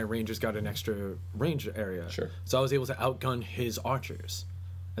played, my rangers got an extra range area, Sure. So I was able to outgun his archers,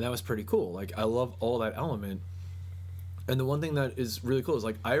 and that was pretty cool. Like I love all that element, and the one thing that is really cool is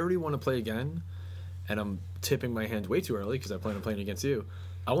like I already want to play again, and I'm tipping my hand way too early because I plan on playing against you.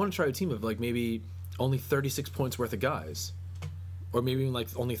 I want to try a team of like maybe only 36 points worth of guys, or maybe even like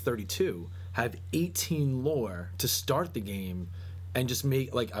only 32. Have 18 lore to start the game, and just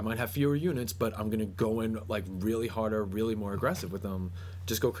make like I might have fewer units, but I'm gonna go in like really harder, really more aggressive with them.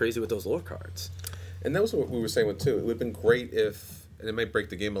 Just go crazy with those lore cards. And that was what we were saying with too. It would have been great if, and it might break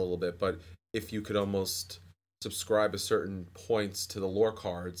the game a little bit, but if you could almost subscribe a certain points to the lore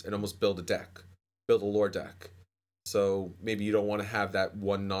cards and almost build a lore deck. So maybe you don't want to have that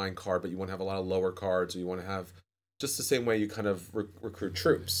 1/9 card, but you want to have a lot of lower cards, or you want to have just the same way you kind of recruit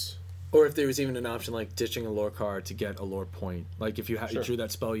troops. Or if there was even an option like ditching a lore card to get a lore point. Like if you Sure. drew that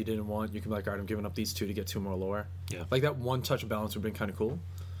spell you didn't want, you can be like, all right, I'm giving up these 2 to get 2 more lore. Yeah. Like that one touch of balance would have been kind of cool.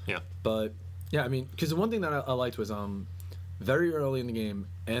 Yeah. But yeah, I mean, because the one thing that I liked was very early in the game,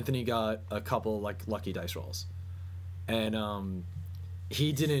 Anthony got a couple like lucky dice rolls, and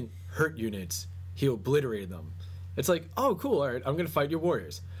he didn't hurt units; he obliterated them. It's like, oh, cool, all right, I'm gonna fight your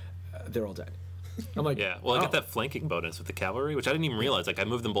warriors. They're all dead. I'm like, Yeah. Well, I got that flanking bonus with the cavalry, which I didn't even realize. Like, I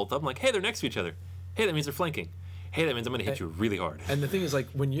moved them both up. I'm like, hey, they're next to each other. Hey, that means they're flanking. Hey, that means I'm going to hit you really hard. And the thing is, like,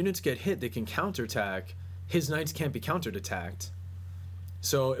 when units get hit, they can counterattack. His knights can't be counterattacked.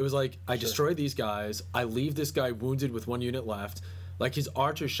 So it was like I destroyed these guys. I leave this guy wounded with 1 unit left. Like his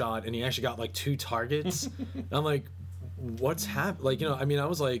archer shot, and he actually got like 2 targets. And I'm like, what's happened? Like, I mean, I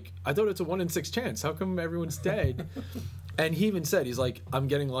was like, I thought it's a 1 in 6 chance. How come everyone's dead? And he even said, he's like, I'm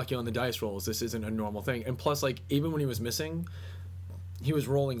getting lucky on the dice rolls. This isn't a normal thing. And plus, like, even when he was missing, he was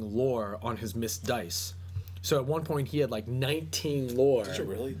rolling lore on his missed dice. So at one point he had like 19 lore. Did you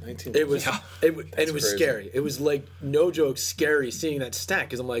really? 19? It was, it was crazy. scary. It was like, no joke, scary seeing that stack,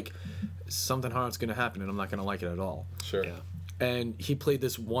 because I'm like, something hard's gonna happen, and I'm not gonna like it at all. Sure. Yeah. And he played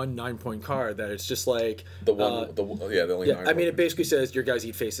this 1 9-point card that it's just like The one, the only. yeah. I mean, it basically says your guys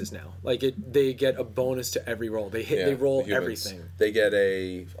eat faces now. Like they get a bonus to every roll. They hit, they roll the humans. everything. They get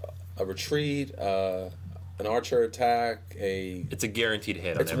a retreat, an archer attack, It's a guaranteed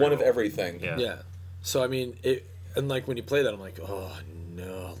hit. On It's every one of roll. everything. Yeah. Yeah. So I mean, and like when you play that, I'm like, oh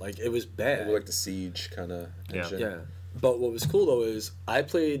no, like it was bad. Like the siege kind of Yeah. engine. Yeah. But what was cool though is I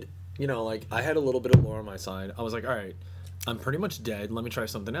played, like I had a little bit of lore on my side. I was like, all right, I'm pretty much dead. Let me try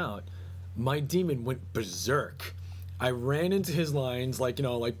something out. My demon went berserk. I ran into his lines, like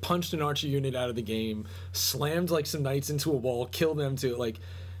punched an archer unit out of the game, slammed like some knights into a wall, killed them too. Like,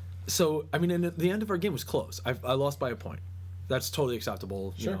 so I mean, and the end of our game was close. I lost by a point. That's totally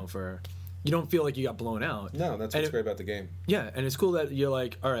acceptable. Sure. For you don't feel like you got blown out. No, that's And what's great about the game. Yeah, and it's cool that you're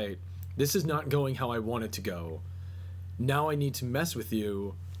like, all right, this is not going how I want it to go. Now I need to mess with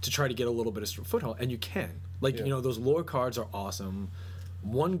you to try to get a little bit of foothold, and you can. Like, Yeah. those lore cards are awesome.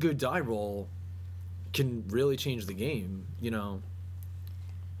 One good die roll can really change the game,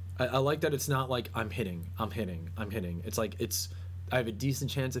 I like that it's not like I'm hitting. It's like I have a decent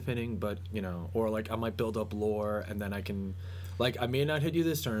chance of hitting, but, or like I might build up lore, and then I can... Like, I may not hit you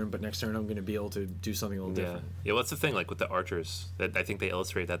this turn, but next turn I'm going to be able to do something a little different. Yeah, well, that's the thing, like with the archers, that I think they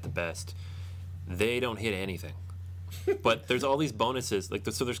illustrate that the best. They don't hit anything. But there's all these bonuses, like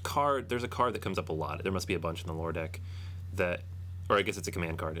so there's a card that comes up a lot. There must be a bunch in the lore deck or I guess it's a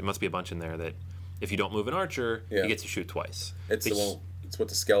command card. It must be a bunch in there that if you don't move an archer, Yeah. you get to shoot twice. It's it's with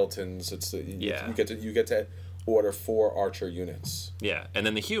the skeletons. You get to order 4 archer units. Yeah, and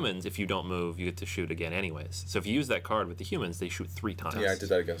then the humans, if you don't move, you get to shoot again anyways. So if you use that card with the humans, they shoot 3 times. Yeah, I did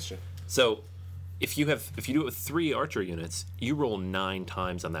that against you. So if you do it with 3 archer units, you roll 9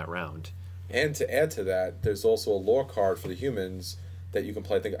 times on that round. And to add to that, there's also a lore card for the humans that you can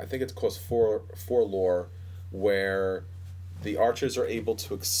play. I think it costs 4 lore, where the archers are able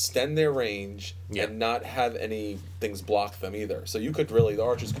to extend their range and not have any things block them either. So the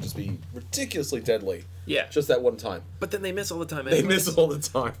archers could just be ridiculously deadly. Yeah. Just that one time. But then they miss all the time. They anyways. miss all the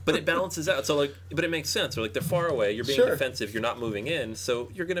time. But it balances out. So but it makes sense. Or they're far away. You're being Sure. defensive. You're not moving in. So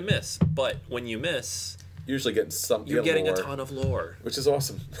you're gonna miss. But when you miss, Usually getting some. you're getting lore, a ton of lore. which is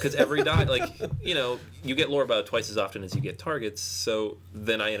awesome. Because every die, you get lore about twice as often as you get targets. So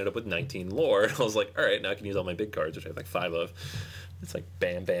then I ended up with 19 lore. I was like, all right, now I can use all my big cards, which I have like 5 of. It's like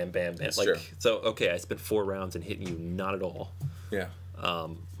bam, bam, bam, bam. That's like true. so. Okay, I spent 4 rounds and hitting you not at all. Yeah.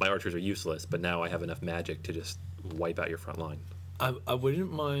 My archers are useless, but now I have enough magic to just wipe out your front line. I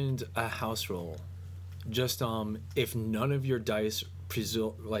wouldn't mind a house roll, just if none of your dice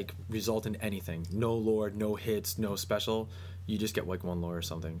result in anything, no lore, no hits, no special, you just get like 1 lore or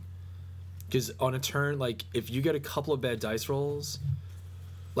something. Because on a turn, like if you get a couple of bad dice rolls,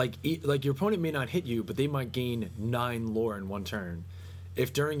 like your opponent may not hit you, but they might gain 9 lore in 1 turn.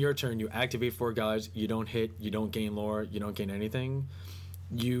 If during your turn you activate 4 guys, you don't hit, you don't gain lore, you don't gain anything,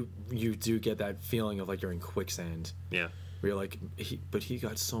 you do get that feeling of like you're in quicksand. Yeah. Where you're like, he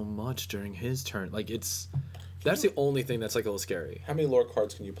got so much during his turn. Like that's the only thing that's like a little scary. How many lore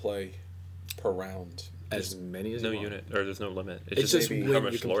cards can you play per round? As many as No you want. unit, or there's no limit. It's just maybe how when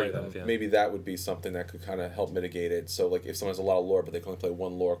much you can lore play you them. have. Yeah. Maybe that would be something that could kind of help mitigate it. So, like, if someone has a lot of lore, but they can only play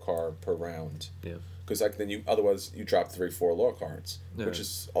 1 lore card per round. Yeah. Because then otherwise you drop 3-4 lore cards, Yeah. which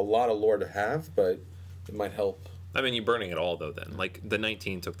is a lot of lore to have, but it might help. I mean, you're burning it all though. Then, like the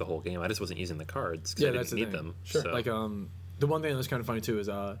 19 took the whole game. I just wasn't using the cards because I that's didn't the need thing. them. Sure. So. Like the one thing that was kind of funny too is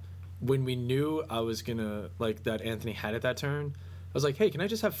when we knew I was gonna that Anthony had it that turn, I was like, hey, can I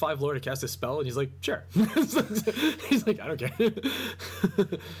just have 5 lore to cast a spell? And he's like, sure. He's like, I don't care.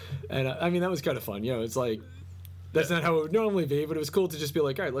 And I mean, that was kind of fun. It's like that's not how it would normally be, but it was cool to just be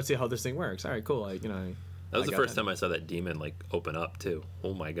like, all right, let's see how this thing works. All right, cool. Like That was the first time I saw that demon like open up too.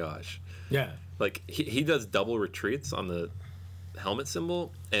 Oh my gosh! Yeah. Like he does double retreats on the helmet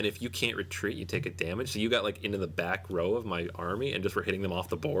symbol, and if you can't retreat, you take a damage. So you got like into the back row of my army and just were hitting them off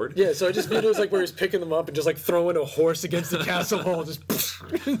the board. Yeah, so I just viewed it as like where he's picking them up and just like throwing a horse against the castle wall, just.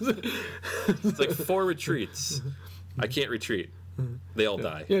 It's like 4 retreats. I can't retreat. They all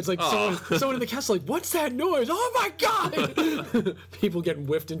die. Yeah, it's like someone in the castle like, what's that noise? Oh my god! People getting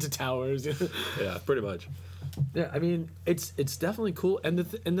whiffed into towers. Yeah, pretty much. Yeah, I mean, it's definitely cool. And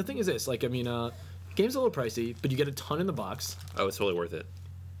the thing is this, like, I mean, game's a little pricey, but you get a ton in the box. Oh, it's totally worth it.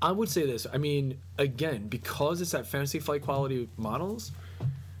 I would say this. I mean, again, because it's that Fantasy Flight quality models,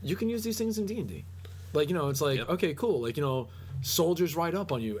 you can use these things in D&D. Like, you know, it's like, okay, cool. Like, you know, soldiers ride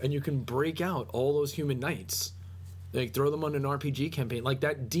up on you, and you can break out all those human knights. Like, throw them on an RPG campaign. Like,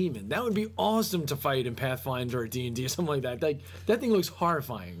 that demon. That would be awesome to fight in Pathfinder or D&D or something like that. Like, that thing looks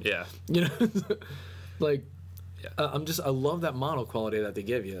horrifying. Yeah. You know? Like, I love that model quality that they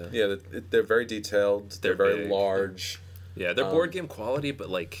give you. Yeah, they're very detailed. They're very big. large. Yeah, they're board game quality, but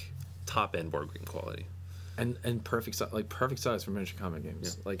like top end board game quality. And perfect size for miniature combat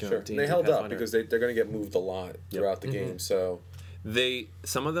games. Yeah. Like, you Sure. know, D&D, They held Pathfinder. up because they're going to get moved a lot throughout the game. So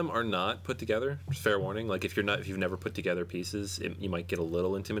Some of them are not put together. Just fair warning. Like if you've never put together pieces, you might get a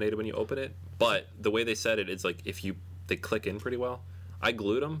little intimidated when you open it. But the way they said it is like they click in pretty well. I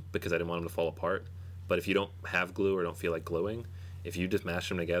glued them because I didn't want them to fall apart. But if you don't have glue or don't feel like gluing, if you just mash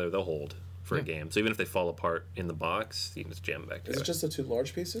them together, they'll hold for a game. So even if they fall apart in the box, you can just jam them back together. is it just the 2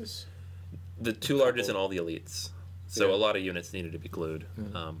 large pieces? The 2 largest and all the elites. So a lot of units needed to be glued.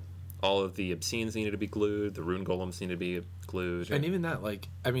 All of the obscenes needed to be glued. The rune golems needed to be glued. And even that, like,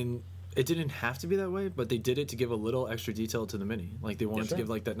 I mean, it didn't have to be that way, but they did it to give a little extra detail to the mini. Like, they wanted to give,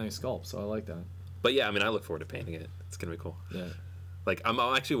 like, that nice sculpt, so I like that. But yeah, I mean, I look forward to painting it. It's going to be cool. Yeah. Like, I'm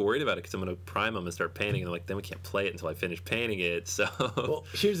actually worried about it because I'm going to prime them and start painting, and like, then we can't play it until I finish painting it, so... Well,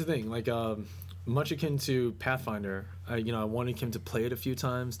 here's the thing. Like, much akin to Pathfinder, I wanted Kim to play it a few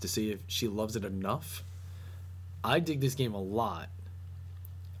times to see if she loves it enough. I dig this game a lot.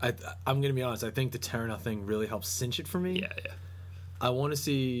 I'm going to be honest. I think the Terranel thing really helps cinch it for me. Yeah. I want to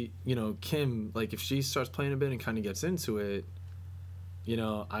see, Kim, like, if she starts playing a bit and kind of gets into it,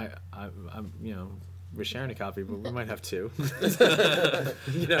 I'm we're sharing a copy, but we might have 2.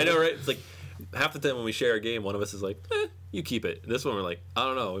 I know, right? It's like, half the time when we share a game, one of us is like, you keep it. This one, we're like, I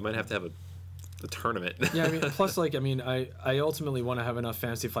don't know, we might have to have a tournament. Yeah, I mean, plus, like, I mean, I ultimately want to have enough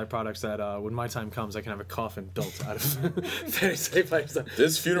Fantasy Flight products that when my time comes, I can have a coffin built out of Fantasy Flight stuff.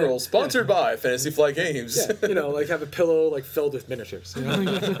 This funeral sponsored by Fantasy Flight Games. Yeah, like have a pillow like filled with miniatures.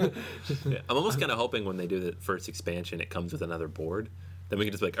 Yeah, I'm almost kind of hoping when they do the first expansion, it comes with another board. Then we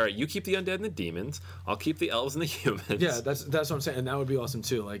can just be like, all right, you keep the undead and the demons. I'll keep the elves and the humans. Yeah, that's what I'm saying, and that would be awesome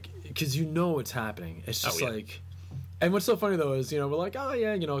too. Like, because it's happening. It's just like. And what's so funny though is, we're like, oh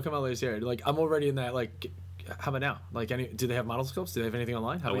yeah, come out later this year. Like, I'm already in that. Like, how about now? Like, do they have model scopes? Do they have anything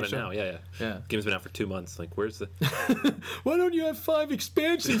online? I want it now. Yeah. Game's been out for 2 months. Like, where's the? Why don't you have 5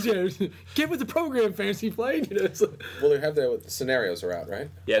 expansions here? Get with the program, Fantasy Flight. Well, they have the scenarios are out, right?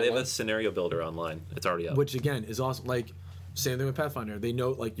 Yeah, they have a scenario builder online. It's already up. Which again is awesome. Like, same thing with Pathfinder. They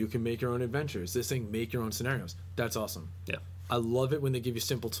note like you can make your own adventures. This thing, make your own scenarios. That's awesome. Yeah. I love it when they give you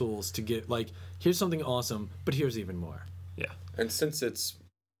simple tools to get like, here's something awesome, but here's even more. Yeah. And since it's,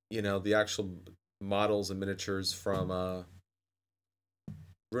 the actual models and miniatures from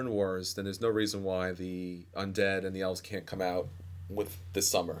Rune Wars, then there's no reason why the undead and the elves can't come out with this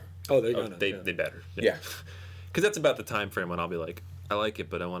summer. Oh, they're gonna. They better. Yeah. Because that's about the time frame when I'll be like, I like it,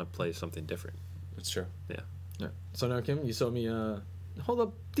 but I want to play something different. That's true. Yeah. Yeah. So now, Kim, you saw me hold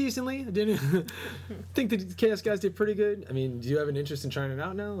up decently. I didn't think the Chaos guys did pretty good. I mean, do you have an interest in trying it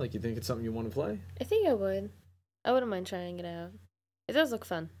out now? Like, you think it's something you want to play? I think I would. I wouldn't mind trying it out. It does look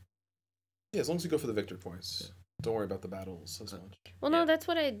fun. Yeah, as long as you go for the victory points. Yeah. Don't worry about the battles as much. Well, no, that's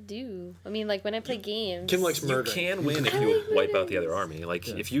what I do. I mean, like, when I play games... Kim likes murder. You can win if you wipe out the other army. Like,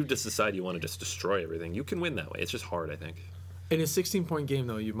 if you just decide you want to just destroy everything, you can win that way. It's just hard, I think. In a 16-point game,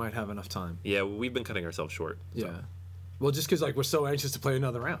 though, you might have enough time. Yeah, we've been cutting ourselves short. So. Yeah. Well, just because, like, we're so anxious to play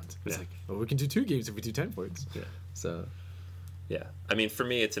another round. It's like, well, we can do 2 games if we do 10 points. Yeah. So... Yeah. I mean, for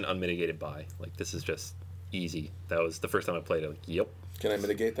me, it's an unmitigated buy. Like, this is just easy. That was the first time I played it. Like, yep. Can I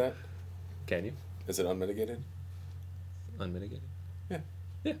mitigate that? Can you? Is it unmitigated? Unmitigated?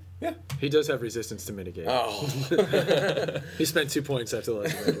 Yeah. He does have resistance to mitigate. Oh. He spent 2 points after the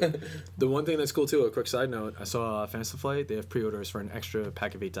last The one thing that's cool, too, a quick side note, I saw Fantasy Flight, they have pre-orders for an extra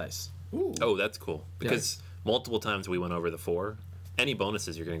pack of 8 dice. Ooh. Oh, that's cool. Because multiple times we went over the 4. Any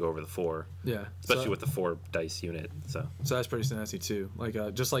bonuses, you're going to go over the 4. Yeah. Especially with the 4 dice unit. So that's pretty snazzy, too. Like,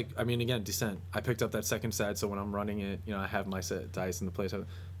 just like, I mean, again, Descent. I picked up that second set, so when I'm running it, I have my set dice in the place.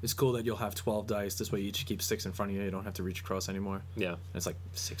 It's cool that you'll have 12 dice. This way you each keep 6 in front of you. You don't have to reach across anymore. Yeah. And it's like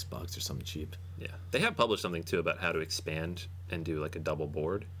 $6 or something cheap. Yeah. They have published something, too, about how to expand and do, like, a double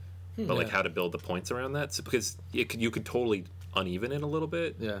board. But, like, how to build the points around that. So, because you could totally uneven it a little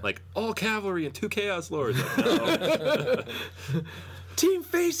bit. Yeah. Like all cavalry and 2 chaos lords. Like, no. Team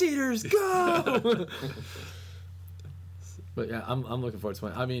Face Eaters, go! But yeah, I'm looking forward to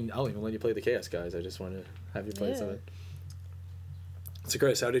playing. I mean, I'll even let you play the Chaos guys. I just want to have you play some of it. So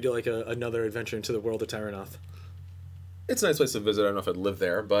Chris, how do you do like another adventure into the world of Tyranoth? It's a nice place to visit. I don't know if I'd live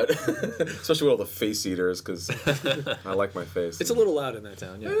there, but especially with all the face eaters, because I like my face. It's a little loud in that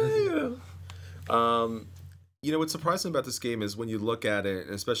town, yeah. You know, what's surprising about this game is when you look at it,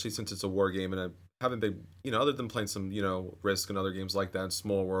 and especially since it's a war game, and I haven't been, you know, other than playing some, you know, Risk and other games like that,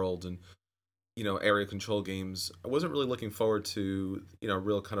 Small World, and, you know, area control games, I wasn't really looking forward to, you know,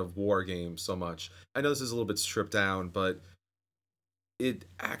 real kind of war game so much. I know this is a little bit stripped down, but it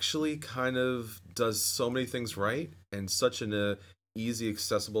actually kind of does so many things right and such an easy,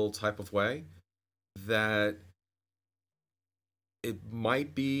 accessible type of way that it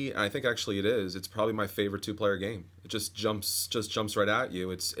might be, and I think actually it is, it's probably my favorite 2-player game. It just jumps right at you.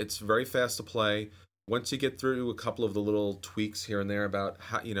 It's very fast to play. Once you get through a couple of the little tweaks here and there about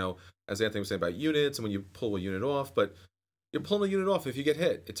how, you know, as Anthony was saying about units and when you pull a unit off, but you're pulling a unit off if you get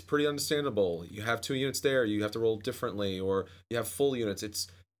hit. It's pretty understandable. You have 2 units there, you have to roll differently, or you have full units.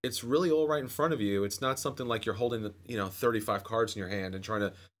 It's really all right in front of you. It's not something like you're holding, you know, 35 cards in your hand and trying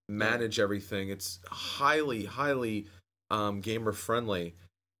to manage everything. It's highly gamer friendly,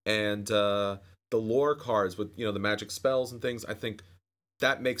 and the lore cards with, you know, the magic spells and things, I think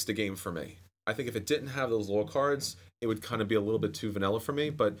that makes the game for me. I think if it didn't have those lore cards, it would kind of be a little bit too vanilla for me,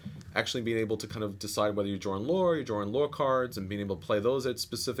 but actually being able to kind of decide whether you're drawing lore cards, and being able to play those at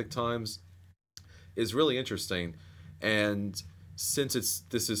specific times is really interesting. And since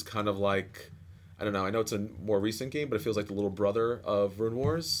this is kind of like, I don't know, I know it's a more recent game, but it feels like the little brother of Rune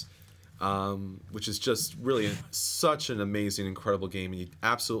Wars, which is just really such an amazing, incredible game, and you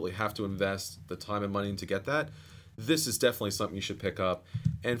absolutely have to invest the time and money to get that. This is definitely something you should pick up.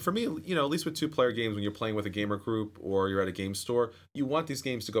 And for me, you know, at least with 2-player games, when you're playing with a gamer group or you're at a game store, you want these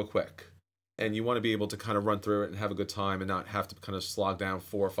games to go quick. And you want to be able to kind of run through it and have a good time and not have to kind of slog down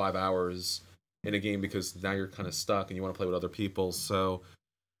 4 or 5 hours in a game because now you're kind of stuck and you want to play with other people. So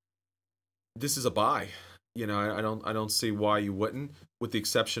this is a buy. You know, I don't see why you wouldn't, with the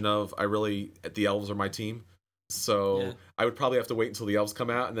exception of the elves are my team. So yeah. I would probably have to wait until the elves come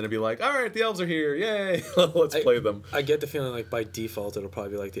out, and then I'd be like, all right, the elves are here. Yay. Let's play them. I get the feeling like by default, it'll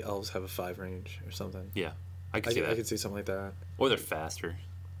probably be like the elves have a 5 range or something. Yeah. I could see that. I could see something like that. Or they're faster.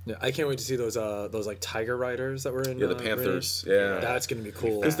 Yeah, I can't wait to see those like tiger riders that were in. Yeah, the Panthers. Renegade. Yeah. That's going to be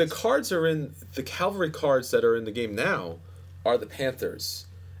cool. Because the cards are in, the cavalry cards that are in the game now are the Panthers.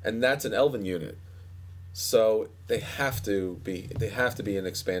 And that's an elven unit. So they have to be an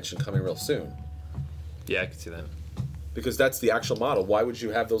expansion coming real soon. Yeah, I can see that. Because that's the actual model. Why would you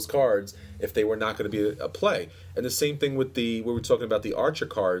have those cards if they were not going to be a play? And the same thing with we were talking about the archer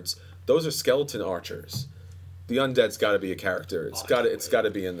cards. Those are skeleton archers. The undead's got to be a character. It's got to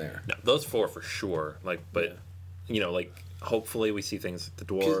be in there. No, those 4 for sure. You know, like hopefully we see things like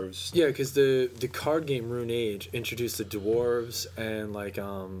the dwarves. Yeah, because the card game Rune Age introduced the dwarves and like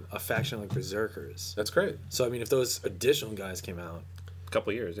a faction like berserkers. That's great. So I mean, if those additional guys came out.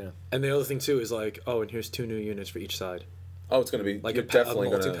 Couple of years, yeah. And the other thing too is like, oh, and here's 2 new units for each side. Oh, it's going to be like you're a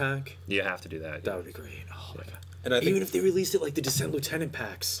multi-pack. You have to do that. That would be great. Oh my god! And I think, even if they released it like the Descent Lieutenant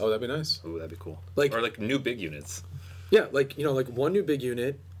packs. Oh, that'd be nice. Ooh, that'd be cool. Like, or like new big units. Yeah, like, you know, like 1 new big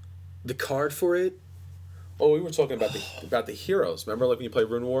unit, the card for it. Oh, we were talking about the heroes. Remember, like when you play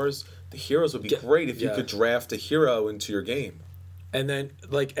Rune Wars, the heroes would be great if you could draft a hero into your game. And then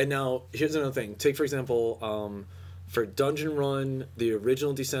and now here's another thing. Take for example. For Dungeon Run, the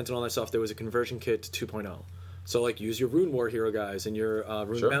original Descent and all that stuff, there was a conversion kit to 2.0. So, like, use your Rune War hero guys and your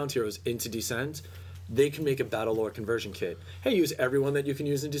Rune Bound heroes into Descent. They can make a Battlelore conversion kit. Hey, use everyone that you can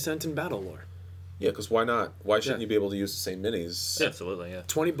use in Descent in Battlelore. Yeah, because why not? Why shouldn't you be able to use the same minis? Yeah, absolutely, yeah.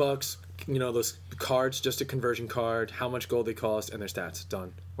 $20, you know, those cards, just a conversion card, how much gold they cost, and their stats.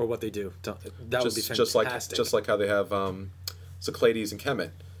 Done. Or what they do. Done. That would be fantastic. Just like how they have Cyclades and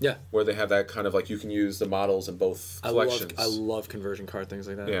Kemet. Yeah. Where they have that kind of like you can use the models in both collections. I love conversion card things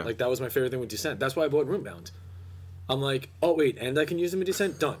like that. Yeah. Like that was my favorite thing with Descent. That's why I bought Runebound. I'm like, oh wait, and I can use them in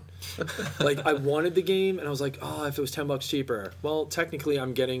Descent? Done. Like I wanted the game and I was like, oh, if it was $10 cheaper. Well, technically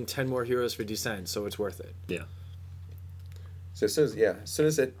I'm getting 10 more heroes for Descent, so it's worth it. Yeah. So as soon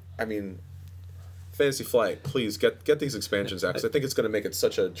as it, I mean, Fantasy Flight, please get these expansions out because I think it's going to make it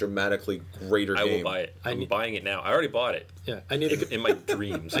such a dramatically greater game. I will buy it. I'm buying it now. I already bought it. Yeah, I need in my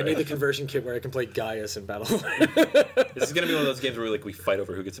dreams. I need the conversion kit where I can play Gaius in Battle. This is going to be one of those games where we fight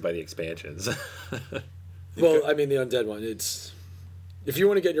over who gets to buy the expansions. Well, I mean the undead one. If you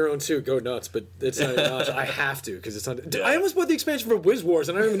want to get your own too, go nuts. But it's not an option. I have to because it's not. Dude, I almost bought the expansion for Wiz Wars,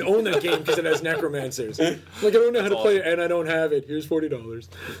 and I don't even own that game because it has necromancers. Like I don't know how to play it, and I don't have it. Here's $40.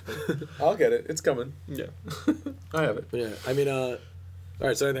 I'll get it. It's coming. Yeah, I have it. yeah. I mean, all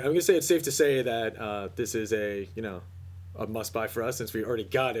right. So I'm gonna say it's safe to say that this is a must buy for us since we already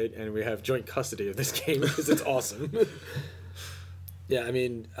got it and we have joint custody of this game because it's awesome. Yeah, I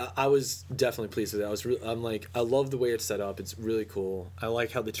mean, I was definitely pleased with it. I'm like, I love the way it's set up. It's really cool. I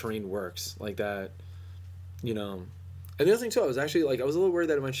like how the terrain works, like that, And the other thing too, I was a little worried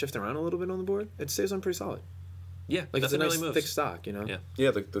that it might shift around a little bit on the board. It stays on pretty solid. Yeah, Like it's a nice really moves. thick stock, Yeah.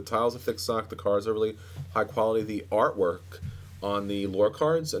 Yeah, the tiles are thick stock. The cards are really high quality. The artwork on the lore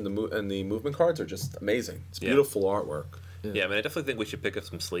cards and the movement cards are just amazing. It's beautiful artwork. Yeah, I mean, I definitely think we should pick up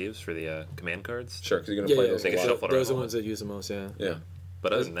some sleeves for the command cards. Sure, because you're gonna play those They a can lot. shuffle those are the around. ones that use the most. Yeah. Yeah.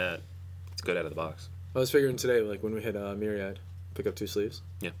 But other than that, it's good out of the box. I was figuring today, like when we hit Myriad, pick up 2 sleeves.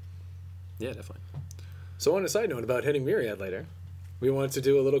 Yeah. Yeah, definitely. So on a side note about hitting Myriad later, we wanted to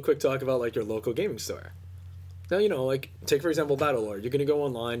do a little quick talk about like your local gaming store. Now, like take for example Battlelore. You're gonna go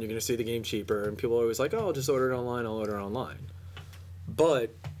online, you're gonna see the game cheaper, and people are always like, oh, I'll just order it online, I'll order it online.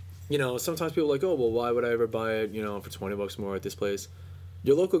 But, sometimes people are like, oh, well, why would I ever buy it, for $20 more at this place?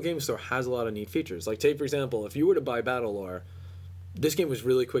 Your local game store has a lot of neat features. Like take for example, if you were to buy Battlelore, this game was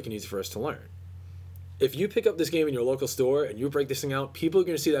really quick and easy for us to learn. If you pick up this game in your local store and you break this thing out, people are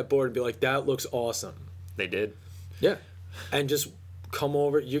going to see that board and be like, that looks awesome. They did. Yeah. And just come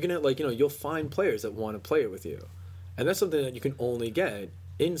over. You're going to, you'll find players that want to play it with you. And that's something that you can only get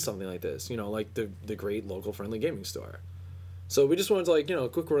in something like this, like the great local friendly gaming store. So we just wanted to,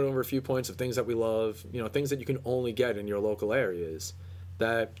 quick run over a few points of things that we love, things that you can only get in your local areas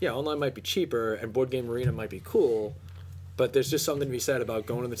that, online might be cheaper and Board Game Arena might be cool, but there's just something to be said about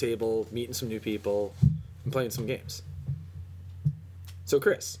going to the table, meeting some new people, and playing some games. So,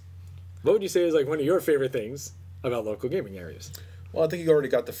 Chris, what would you say is like one of your favorite things about local gaming areas? Well, I think you already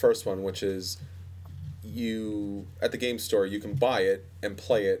got the first one, which is at the game store, you can buy it and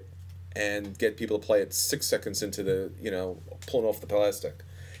play it and get people to play it 6 seconds into the, pulling off the plastic.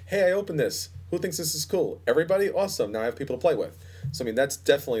 Hey, I opened this. Who thinks this is cool? Everybody? Awesome. Now I have people to play with. So, I mean, that's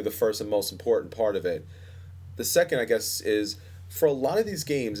definitely the first and most important part of it. The second, I guess, is for a lot of these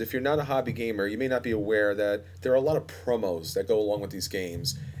games, if you're not a hobby gamer, you may not be aware that there are a lot of promos that go along with these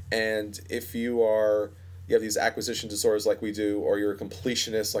games. And if you have these acquisition disorders like we do, or you're a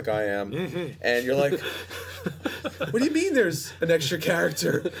completionist like I am, and you're like, what do you mean there's an extra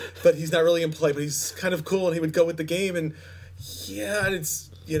character, but he's not really in play, but he's kind of cool and he would go with the game, and yeah, and it's,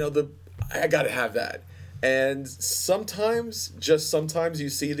 I gotta have that. And sometimes you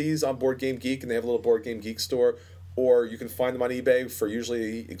see these on Board Game Geek, and they have a little Board Game Geek store, or you can find them on eBay for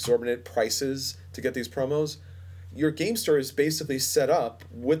usually exorbitant prices to get these promos. Your game store is basically set up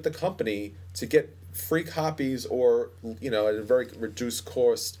with the company to get free copies or, at a very reduced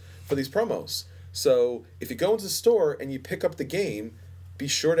cost for these promos. So if you go into the store and you pick up the game, be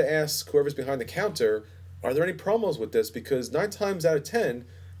sure to ask whoever's behind the counter, are there any promos with this? Because 9 times out of 10,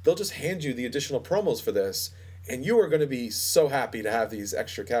 they'll just hand you the additional promos for this, and you are going to be so happy to have these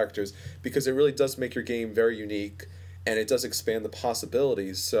extra characters because it really does make your game very unique, and it does expand the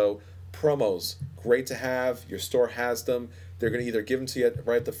possibilities. So promos, great to have. Your store has them. They're going to either give them to you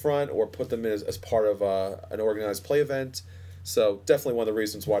right at the front or put them in as part of an organized play event. So definitely one of the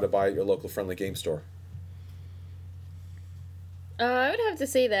reasons why to buy at your local friendly game store. I would have to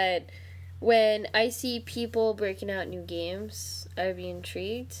say that when I see people breaking out new games, I'd be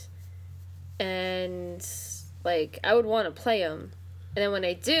intrigued, and I would want to play them, and then when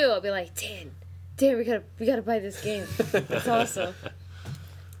I do, I'll be like, Dan, we gotta buy this game. It's awesome.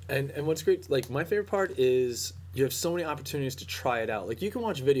 And what's great, my favorite part is you have so many opportunities to try it out. You can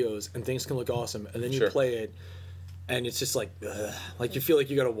watch videos and things can look awesome, and then you play it, and it's just you feel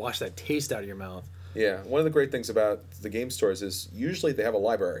like you got to wash that taste out of your mouth. Yeah, one of the great things about the game stores is usually they have a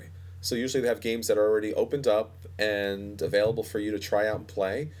library. So usually they have games that are already opened up and available for you to try out and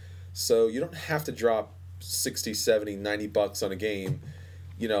play. So you don't have to drop 60, 70, 90 bucks on a game,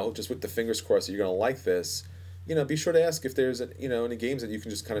 just with the fingers crossed that you're going to like this. Be sure to ask if there's any games that you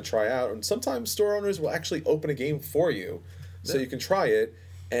can just kind of try out. And sometimes store owners will actually open a game for you so you can try it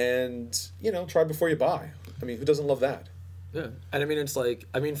and, try before you buy. I mean, who doesn't love that? Yeah, and I mean, it's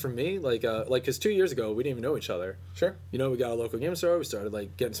for me, because 2 years ago, we didn't even know each other. Sure. We got a local game store, we started,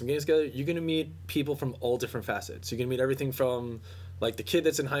 getting some games together. You're going to meet people from all different facets. You're going to meet everything from, the kid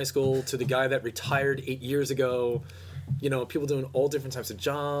that's in high school to the guy that retired 8 years ago. People doing all different types of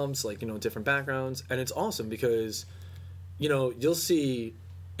jobs, different backgrounds. And it's awesome because, you'll see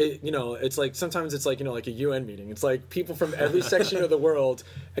it's like sometimes it's like like a UN meeting. It's like people from every section of the world,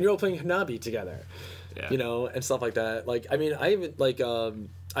 and you're all playing Hanabi together. Yeah. And stuff like that. Like, I mean, I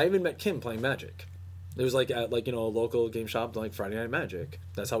even met Kim playing Magic. It was like at a local game shop, like Friday Night Magic.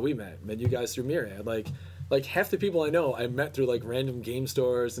 That's how we met. Met you guys through Myriad. Like half the people I know I met through like random game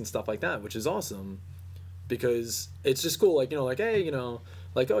stores and stuff like that, which is awesome, because it's just cool. Like like, hey,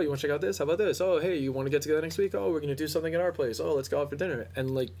 like, oh, you want to check out this? How about this? Oh, hey, you want to get together next week? Oh, we're gonna do something at our place. Oh, let's go out for dinner.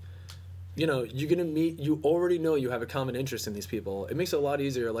 And like, you're gonna meet. You already know you have a common interest in these people. It makes it a lot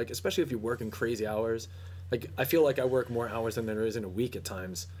easier. Like, especially if you work in crazy hours. Like, I feel like I work more hours than there is in a week at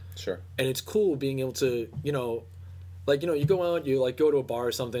times. Sure. And it's cool being able to, like, you go out, you like go to a bar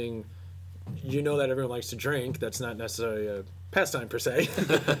or something. You know that everyone likes to drink. That's not necessarily a pastime per se.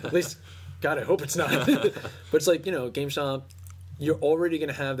 At least, God, I hope it's not. But it's like, game shop. You're already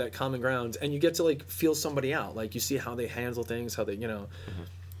gonna have that common ground, and you get to like feel somebody out. Like, you see how they handle things, how they,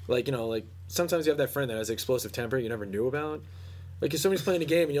 like like sometimes you have that friend that has an explosive temper you never knew about. Like, if somebody's playing a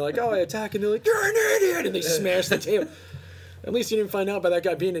game and you're like, oh, I attack, and they're like, you're an idiot, and they smash the table. At least you didn't find out by that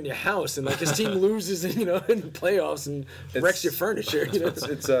guy being in your house, and like his team loses, in playoffs and wrecks your furniture.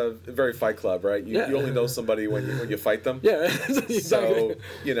 It's a very Fight Club, right? You only know somebody when you fight them. Yeah, exactly. So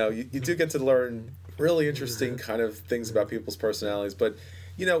you do get to learn really interesting kind of things about people's personalities. But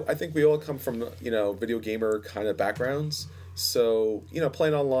I think we all come from video gamer kind of backgrounds. So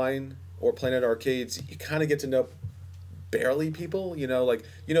playing online or playing at arcades, you kind of get to know barely people. Like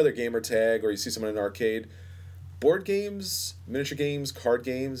their gamer tag, or you see someone in an arcade. Board games, miniature games, card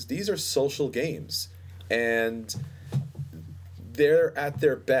games, these are social games. And they're at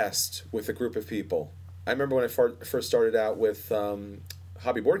their best with a group of people. I remember when I first started out with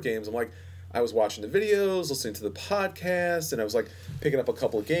hobby board games, I was watching the videos, listening to the podcast, and I was like picking up a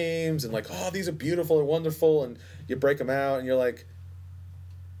couple of games and like, oh, these are beautiful and wonderful. And you break them out and you're like,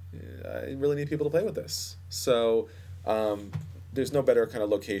 I really need people to play with this. So there's no better kind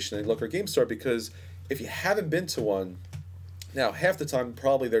of location than local game store, because if you haven't been to one, now half the time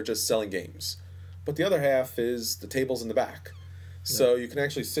probably they're just selling games, but the other half is the tables in the back. So you can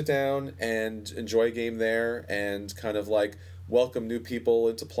actually sit down and enjoy a game there and kind of like welcome new people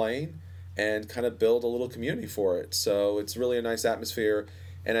into playing and kind of build a little community for it. So it's really a nice atmosphere.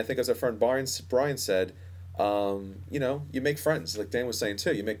 And I think, as our friend Brian said, you make friends, like Dan was saying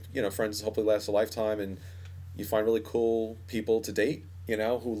too. You make friends hopefully last a lifetime, and you find really cool people to date,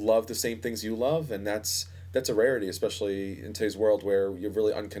 who love the same things you love, and that's a rarity, especially in today's world where you're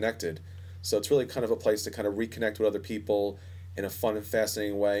really unconnected. So it's really kind of a place to kind of reconnect with other people in a fun and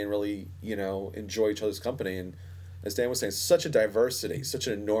fascinating way, and really, enjoy each other's company. And as Dan was saying, such a diversity, such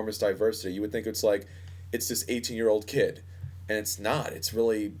an enormous diversity. You would think it's this 18-year-old kid, and it's not. It's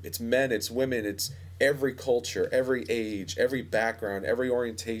men, it's women, it's every culture, every age, every background, every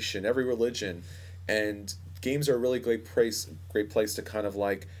orientation, every religion. And games are a really great place to kind of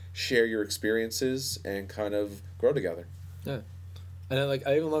like share your experiences and kind of grow together. Yeah, and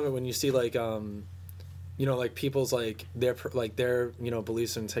I even love it when you see like like people's like their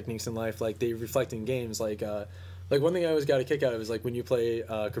beliefs and techniques in life, like they reflect in games. Like one thing I always got a kick out of is like when you play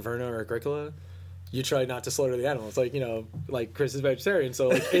Caverna or Agricola, you try not to slaughter the animals. Like, like Chris is vegetarian, so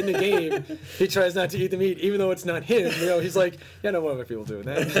like in the game, he tries not to eat the meat, even though it's not his. He's like, yeah, no, what other people doing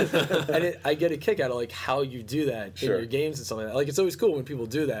that? And I get a kick out of like how you do that in your games and stuff like that. Like, it's always cool when people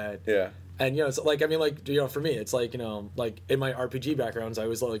do that. Yeah. And it's like, for me, it's like, like in my RPG backgrounds, I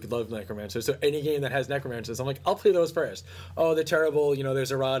always like love necromancers. So any game that has necromancers, I'm like, I'll play those first. Oh, they're terrible.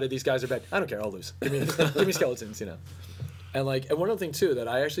 There's errata. These guys are bad. I don't care. I'll lose. Give me skeletons. And one other thing too that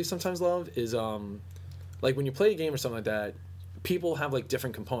I actually sometimes love is like when you play a game or something like that, people have like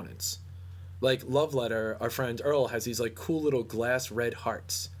different components. Like Love Letter, our friend Earl has these like cool little glass red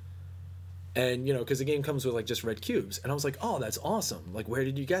hearts. And because the game comes with like just red cubes. And I was like, oh, that's awesome. Like, where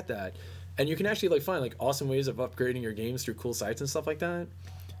did you get that? And you can actually like find like awesome ways of upgrading your games through cool sites and stuff like that.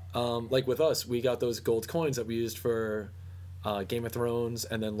 Like with us, we got those gold coins that we used for Game of Thrones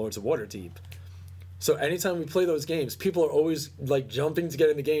and then Lords of Waterdeep. So anytime we play those games, people are always like jumping to get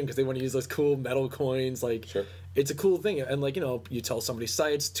in the game because they want to use those cool metal coins. Like, sure. It's a cool thing. And like, you tell somebody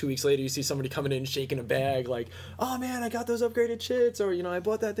sites, 2 weeks later you see somebody coming in shaking a bag like, oh man, I got those upgraded chits, or I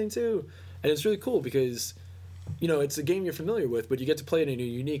bought that thing too. And it's really cool because it's a game you're familiar with, but you get to play it in a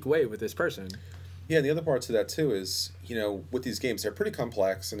unique way with this person. Yeah, and the other part to that too is, with these games, they're pretty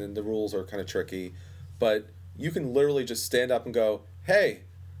complex and then the rules are kind of tricky, but you can literally just stand up and go, hey,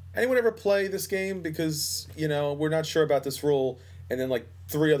 anyone ever play this game? Because, we're not sure about this rule. And then like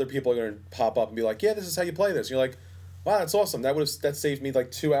 3 other people are going to pop up and be like, yeah, this is how you play this. And you're like, Wow, that's awesome. That saved me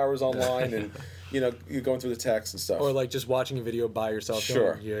like 2 hours online, and you're going through the text and stuff. Or like just watching a video by yourself.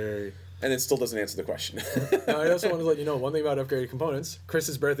 Sure. Going, yay. And it still doesn't answer the question. Now, I also want to let you know one thing about upgraded components.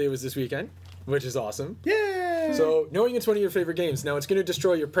 Chris's birthday was this weekend, which is awesome. Yay! So, knowing it's one of your favorite games, now it's going to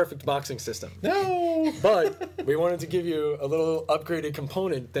destroy your perfect boxing system. No! But we wanted to give you a little upgraded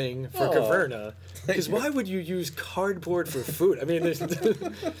component thing for Caverna. Because why would you use cardboard for food? I mean, there's...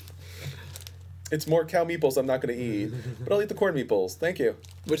 It's more cow meatballs I'm not going to eat, but I'll eat the corn meatballs. Thank you.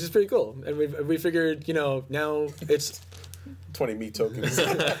 Which is pretty cool. And we figured, now it's... 20 meat tokens.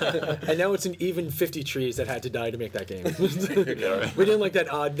 And now it's an even 50 trees that had to die to make that game. Yeah, right. We didn't like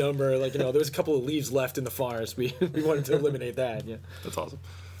that odd number. Like, there was a couple of leaves left in the forest. We wanted to eliminate that. Yeah. That's awesome.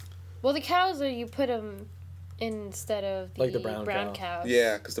 Well, the cows you put them instead of the, Like the brown cows.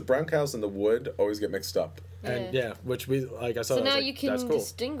 Yeah, because the brown cows and the wood always get mixed up. And which we, like I saw. So I was now like, you can that's cool.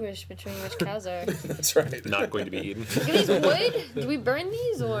 distinguish between which cows are. That's right. Not going to be eaten. Are these wood? Do we burn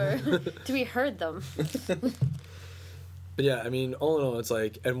these or do we herd them? But yeah, I mean, all in all, it's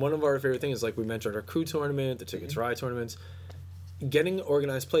like, and one of our favorite things, like we mentioned, our crew tournament, the Tickets Ride tournaments. Getting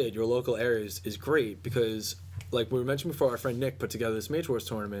organized play at your local areas is great because, like we mentioned before, our friend Nick put together this Mage Wars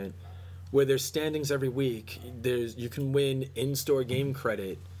tournament where there's standings every week. You can win in-store game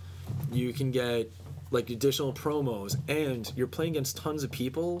credit. You can get like additional promos, and you're playing against tons of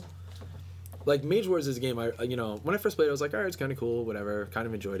people. Like Mage Wars is a game when I first played it, I was like, all right, it's kind of cool, whatever, kind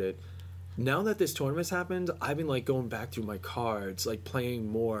of enjoyed it. Now that this tournament's happened, I've been like going back through my cards, like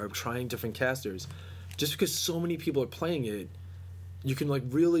playing more, trying different casters. Just because so many people are playing it, you can like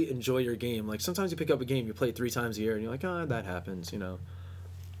really enjoy your game. Like sometimes you pick up a game, you play it 3 times a year, and you're like, that happens,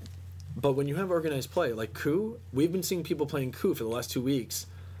 But when you have organized play, like Coup, we've been seeing people playing Coup for the last 2 weeks,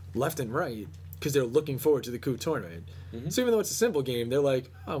 left and right, because they're looking forward to the Coup tournament. Mm-hmm. So even though it's a simple game, they're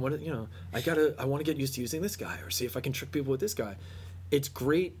like, I want to get used to using this guy, or see if I can trick people with this guy. It's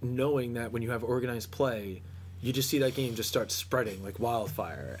great knowing that when you have organized play, you just see that game just start spreading like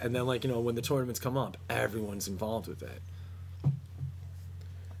wildfire. And then when the tournaments come up, everyone's involved with it.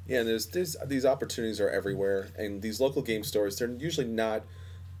 Yeah, and there's these opportunities are everywhere, and these local game stores, they're usually not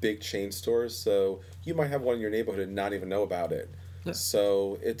big chain stores, so you might have one in your neighborhood and not even know about it. Yeah.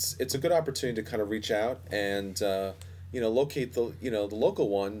 So it's a good opportunity to kind of reach out and locate the local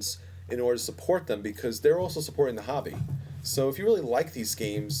ones in order to support them, because they're also supporting the hobby. So if you really like these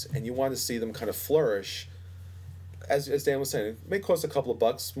games and you want to see them kind of flourish, as Dan was saying, it may cost a couple of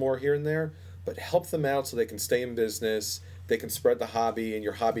bucks more here and there, but help them out so they can stay in business, they can spread the hobby, and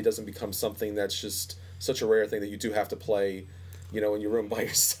your hobby doesn't become something that's just such a rare thing that you do have to play, in your room by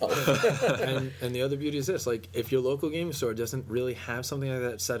yourself. and the other beauty is this, like if your local game store doesn't really have something like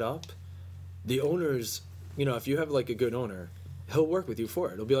that set up, the owners, if you have like a good owner, he'll work with you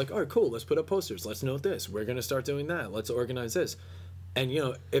for it. He'll be like, all right, cool, let's put up posters. Let's note this. We're going to start doing that. Let's organize this. And,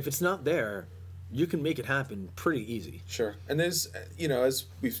 if it's not there, you can make it happen pretty easy. Sure. And there's, as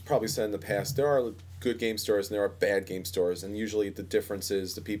we've probably said in the past, there are good game stores and there are bad game stores. And usually the difference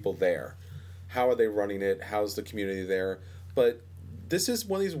is the people there. How are they running it? How's the community there? But this is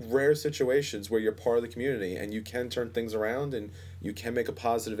one of these rare situations where you're part of the community and you can turn things around and you can make a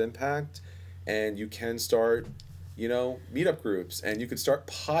positive impact and you can start meetup groups, and you could start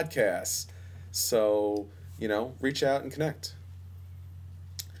podcasts. So, reach out and connect.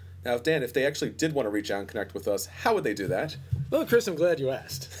 Now, Dan, if they actually did want to reach out and connect with us, how would they do that? Well, Chris, I'm glad you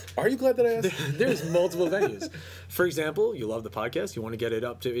asked. Are you glad that I asked? There's multiple venues. For example, you love the podcast. You want to get it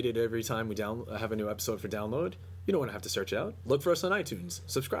updated every time we have a new episode for download. You don't want to have to search out. Look for us on iTunes.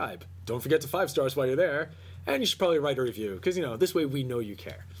 Subscribe. Don't forget to 5 stars while you're there. And you should probably write a review, because, this way we know you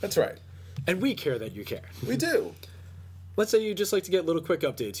care. That's right. And we care that you care. We do. Let's say you just like to get little quick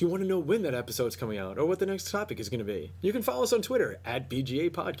updates. You want to know when that episode's coming out or what the next topic is going to be. You can follow us on Twitter at BGA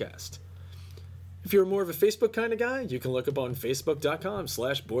Podcast. If you're more of a Facebook kind of guy, you can look up on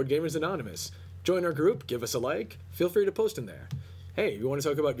facebook.com/BoardGamersAnonymous. Join our group, give us a like, feel free to post in there. Hey, you want to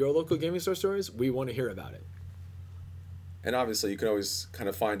talk about your local gaming store stories? We want to hear about it. And obviously, you can always kind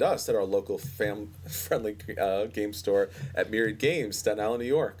of find us at our local friendly game store at Myriad Games, Staten Island, New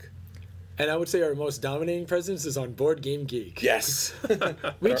York. And I would say our most dominating presence is on Board Game Geek. Yes.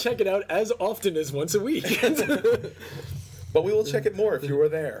 We check it out as often as once a week. But we will check it more if you were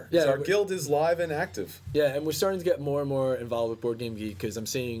there. Yeah, our guild is live and active. Yeah, and we're starting to get more and more involved with Board Game Geek because I'm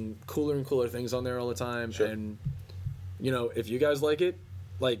seeing cooler and cooler things on there all the time. Sure. And, if you guys like it,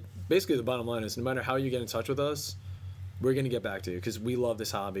 basically the bottom line is no matter how you get in touch with us, we're going to get back to you because we love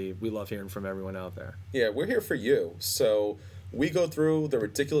this hobby. We love hearing from everyone out there. Yeah, we're here for you. So we go through the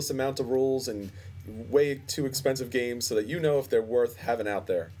ridiculous amount of rules and way too expensive games so that if they're worth having out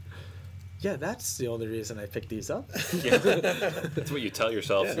there. Yeah, that's the only reason I picked these up. Yeah. That's what you tell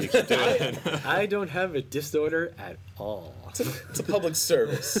yourself. So you keep doing it. I don't have a disorder at all. It's a public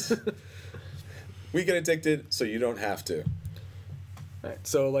service. We get addicted, so you don't have to. Right.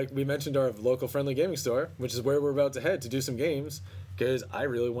 So, like we mentioned, our local friendly gaming store, which is where we're about to head to do some games, because I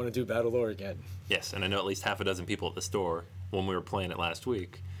really want to do Battlelore again. Yes, and I know at least half a dozen people at the store when we were playing it last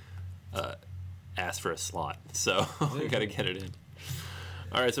week asked for a slot, so we got to get it in.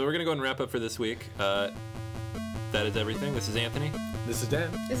 All right, so we're gonna go and wrap up for this week. That is everything. This is Anthony. This is Dan.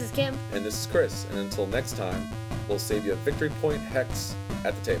 This is Kim. And this is Chris. And until next time, we'll save you a victory point hex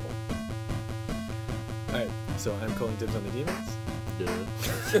at the table. All right. So I'm calling dibs on the demons. Duh.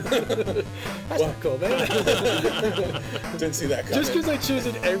 That's not cool, man. Didn't see that coming. Just because I choose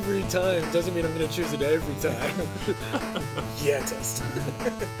it every time doesn't mean I'm going to choose it every time. Yeah, test.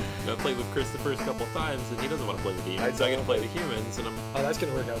 I played with Chris the first couple times, and he doesn't want to play the demons. So I get to play the humans, and I'm. Oh, that's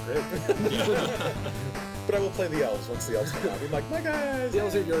going to work out great. But I will play the elves once the elves come out. I'm like, my guys. The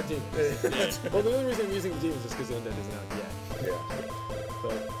elves are your demons. Yeah. Well, the only reason I'm using the demons is because the undead isn't out yet. Yeah.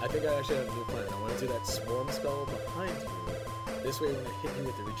 But I think I actually have a new plan. I want to do that swarm spell behind you. This way, when I hit you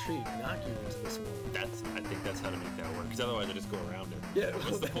with the retreat, knock you into the swarm. I think that's how to make that work. Because otherwise, I just go around it. Yeah,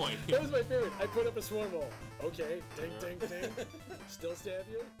 What's the point? That was my favorite. I put up a swarm wall. Okay, ding, ding, ding. Still stab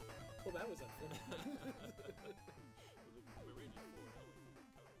you? Well, that was unfair.